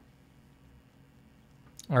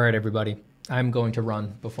 All right, everybody. I'm going to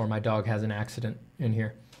run before my dog has an accident in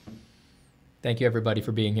here. Thank you, everybody,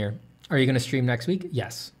 for being here. Are you going to stream next week?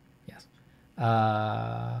 Yes.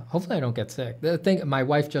 Hopefully I don't get sick. The thing, my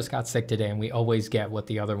wife just got sick today, and we always get what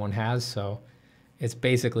the other one has, so it's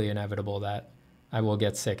basically inevitable that I will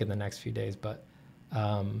get sick in the next few days, but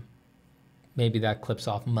maybe that clips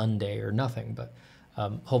off Monday or nothing, but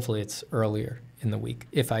hopefully it's earlier in the week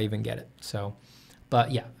if I even get it. So,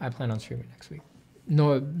 but yeah, I plan on streaming next week.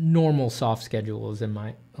 No, normal soft schedule is in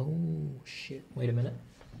my, oh shit, wait a minute.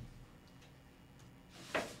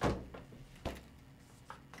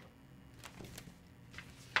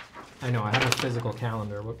 I know, I have a physical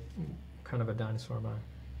calendar. What kind of a dinosaur am I?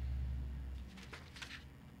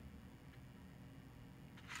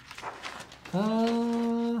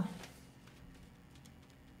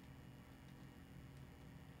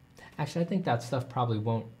 Actually, I think that stuff probably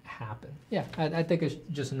won't happen. Yeah, I think it's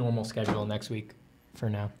just a normal schedule next week for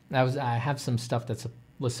now. I have some stuff that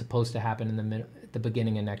was supposed to happen at the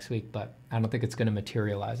beginning of next week, but I don't think it's going to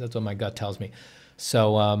materialize. That's what my gut tells me.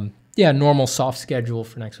 So, yeah, normal soft schedule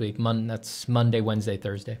for next week. That's Monday, Wednesday,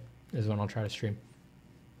 Thursday is when I'll try to stream.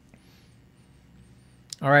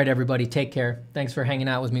 All right, everybody, take care. Thanks for hanging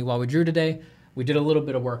out with me while we drew today. We did a little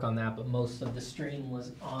bit of work on that, but most of the stream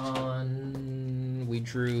was on, we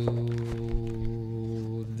drew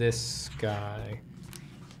this guy.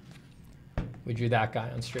 We drew that guy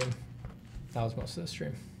on stream. That was most of the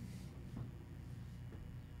stream.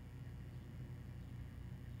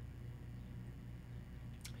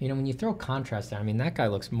 You know, when you throw contrast down, I mean, that guy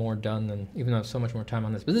looks more done than, even though I have so much more time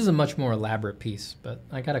on this, but this is a much more elaborate piece. But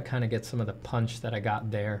I got to kind of get some of the punch that I got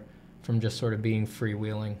there from just sort of being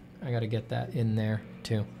freewheeling. I got to get that in there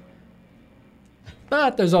too.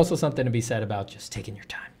 But there's also something to be said about just taking your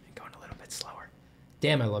time and going a little bit slower.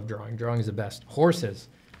 Damn, I love drawing. Drawing is the best. Horses.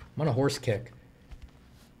 I'm on a horse kick.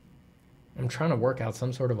 I'm trying to work out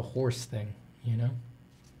some sort of a horse thing, you know?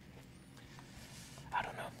 I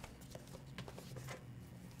don't know.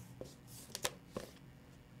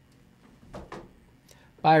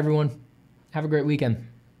 Bye, everyone. Have a great weekend.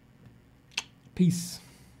 Peace.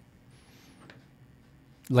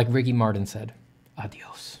 Like Ricky Martin said,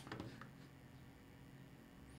 adios.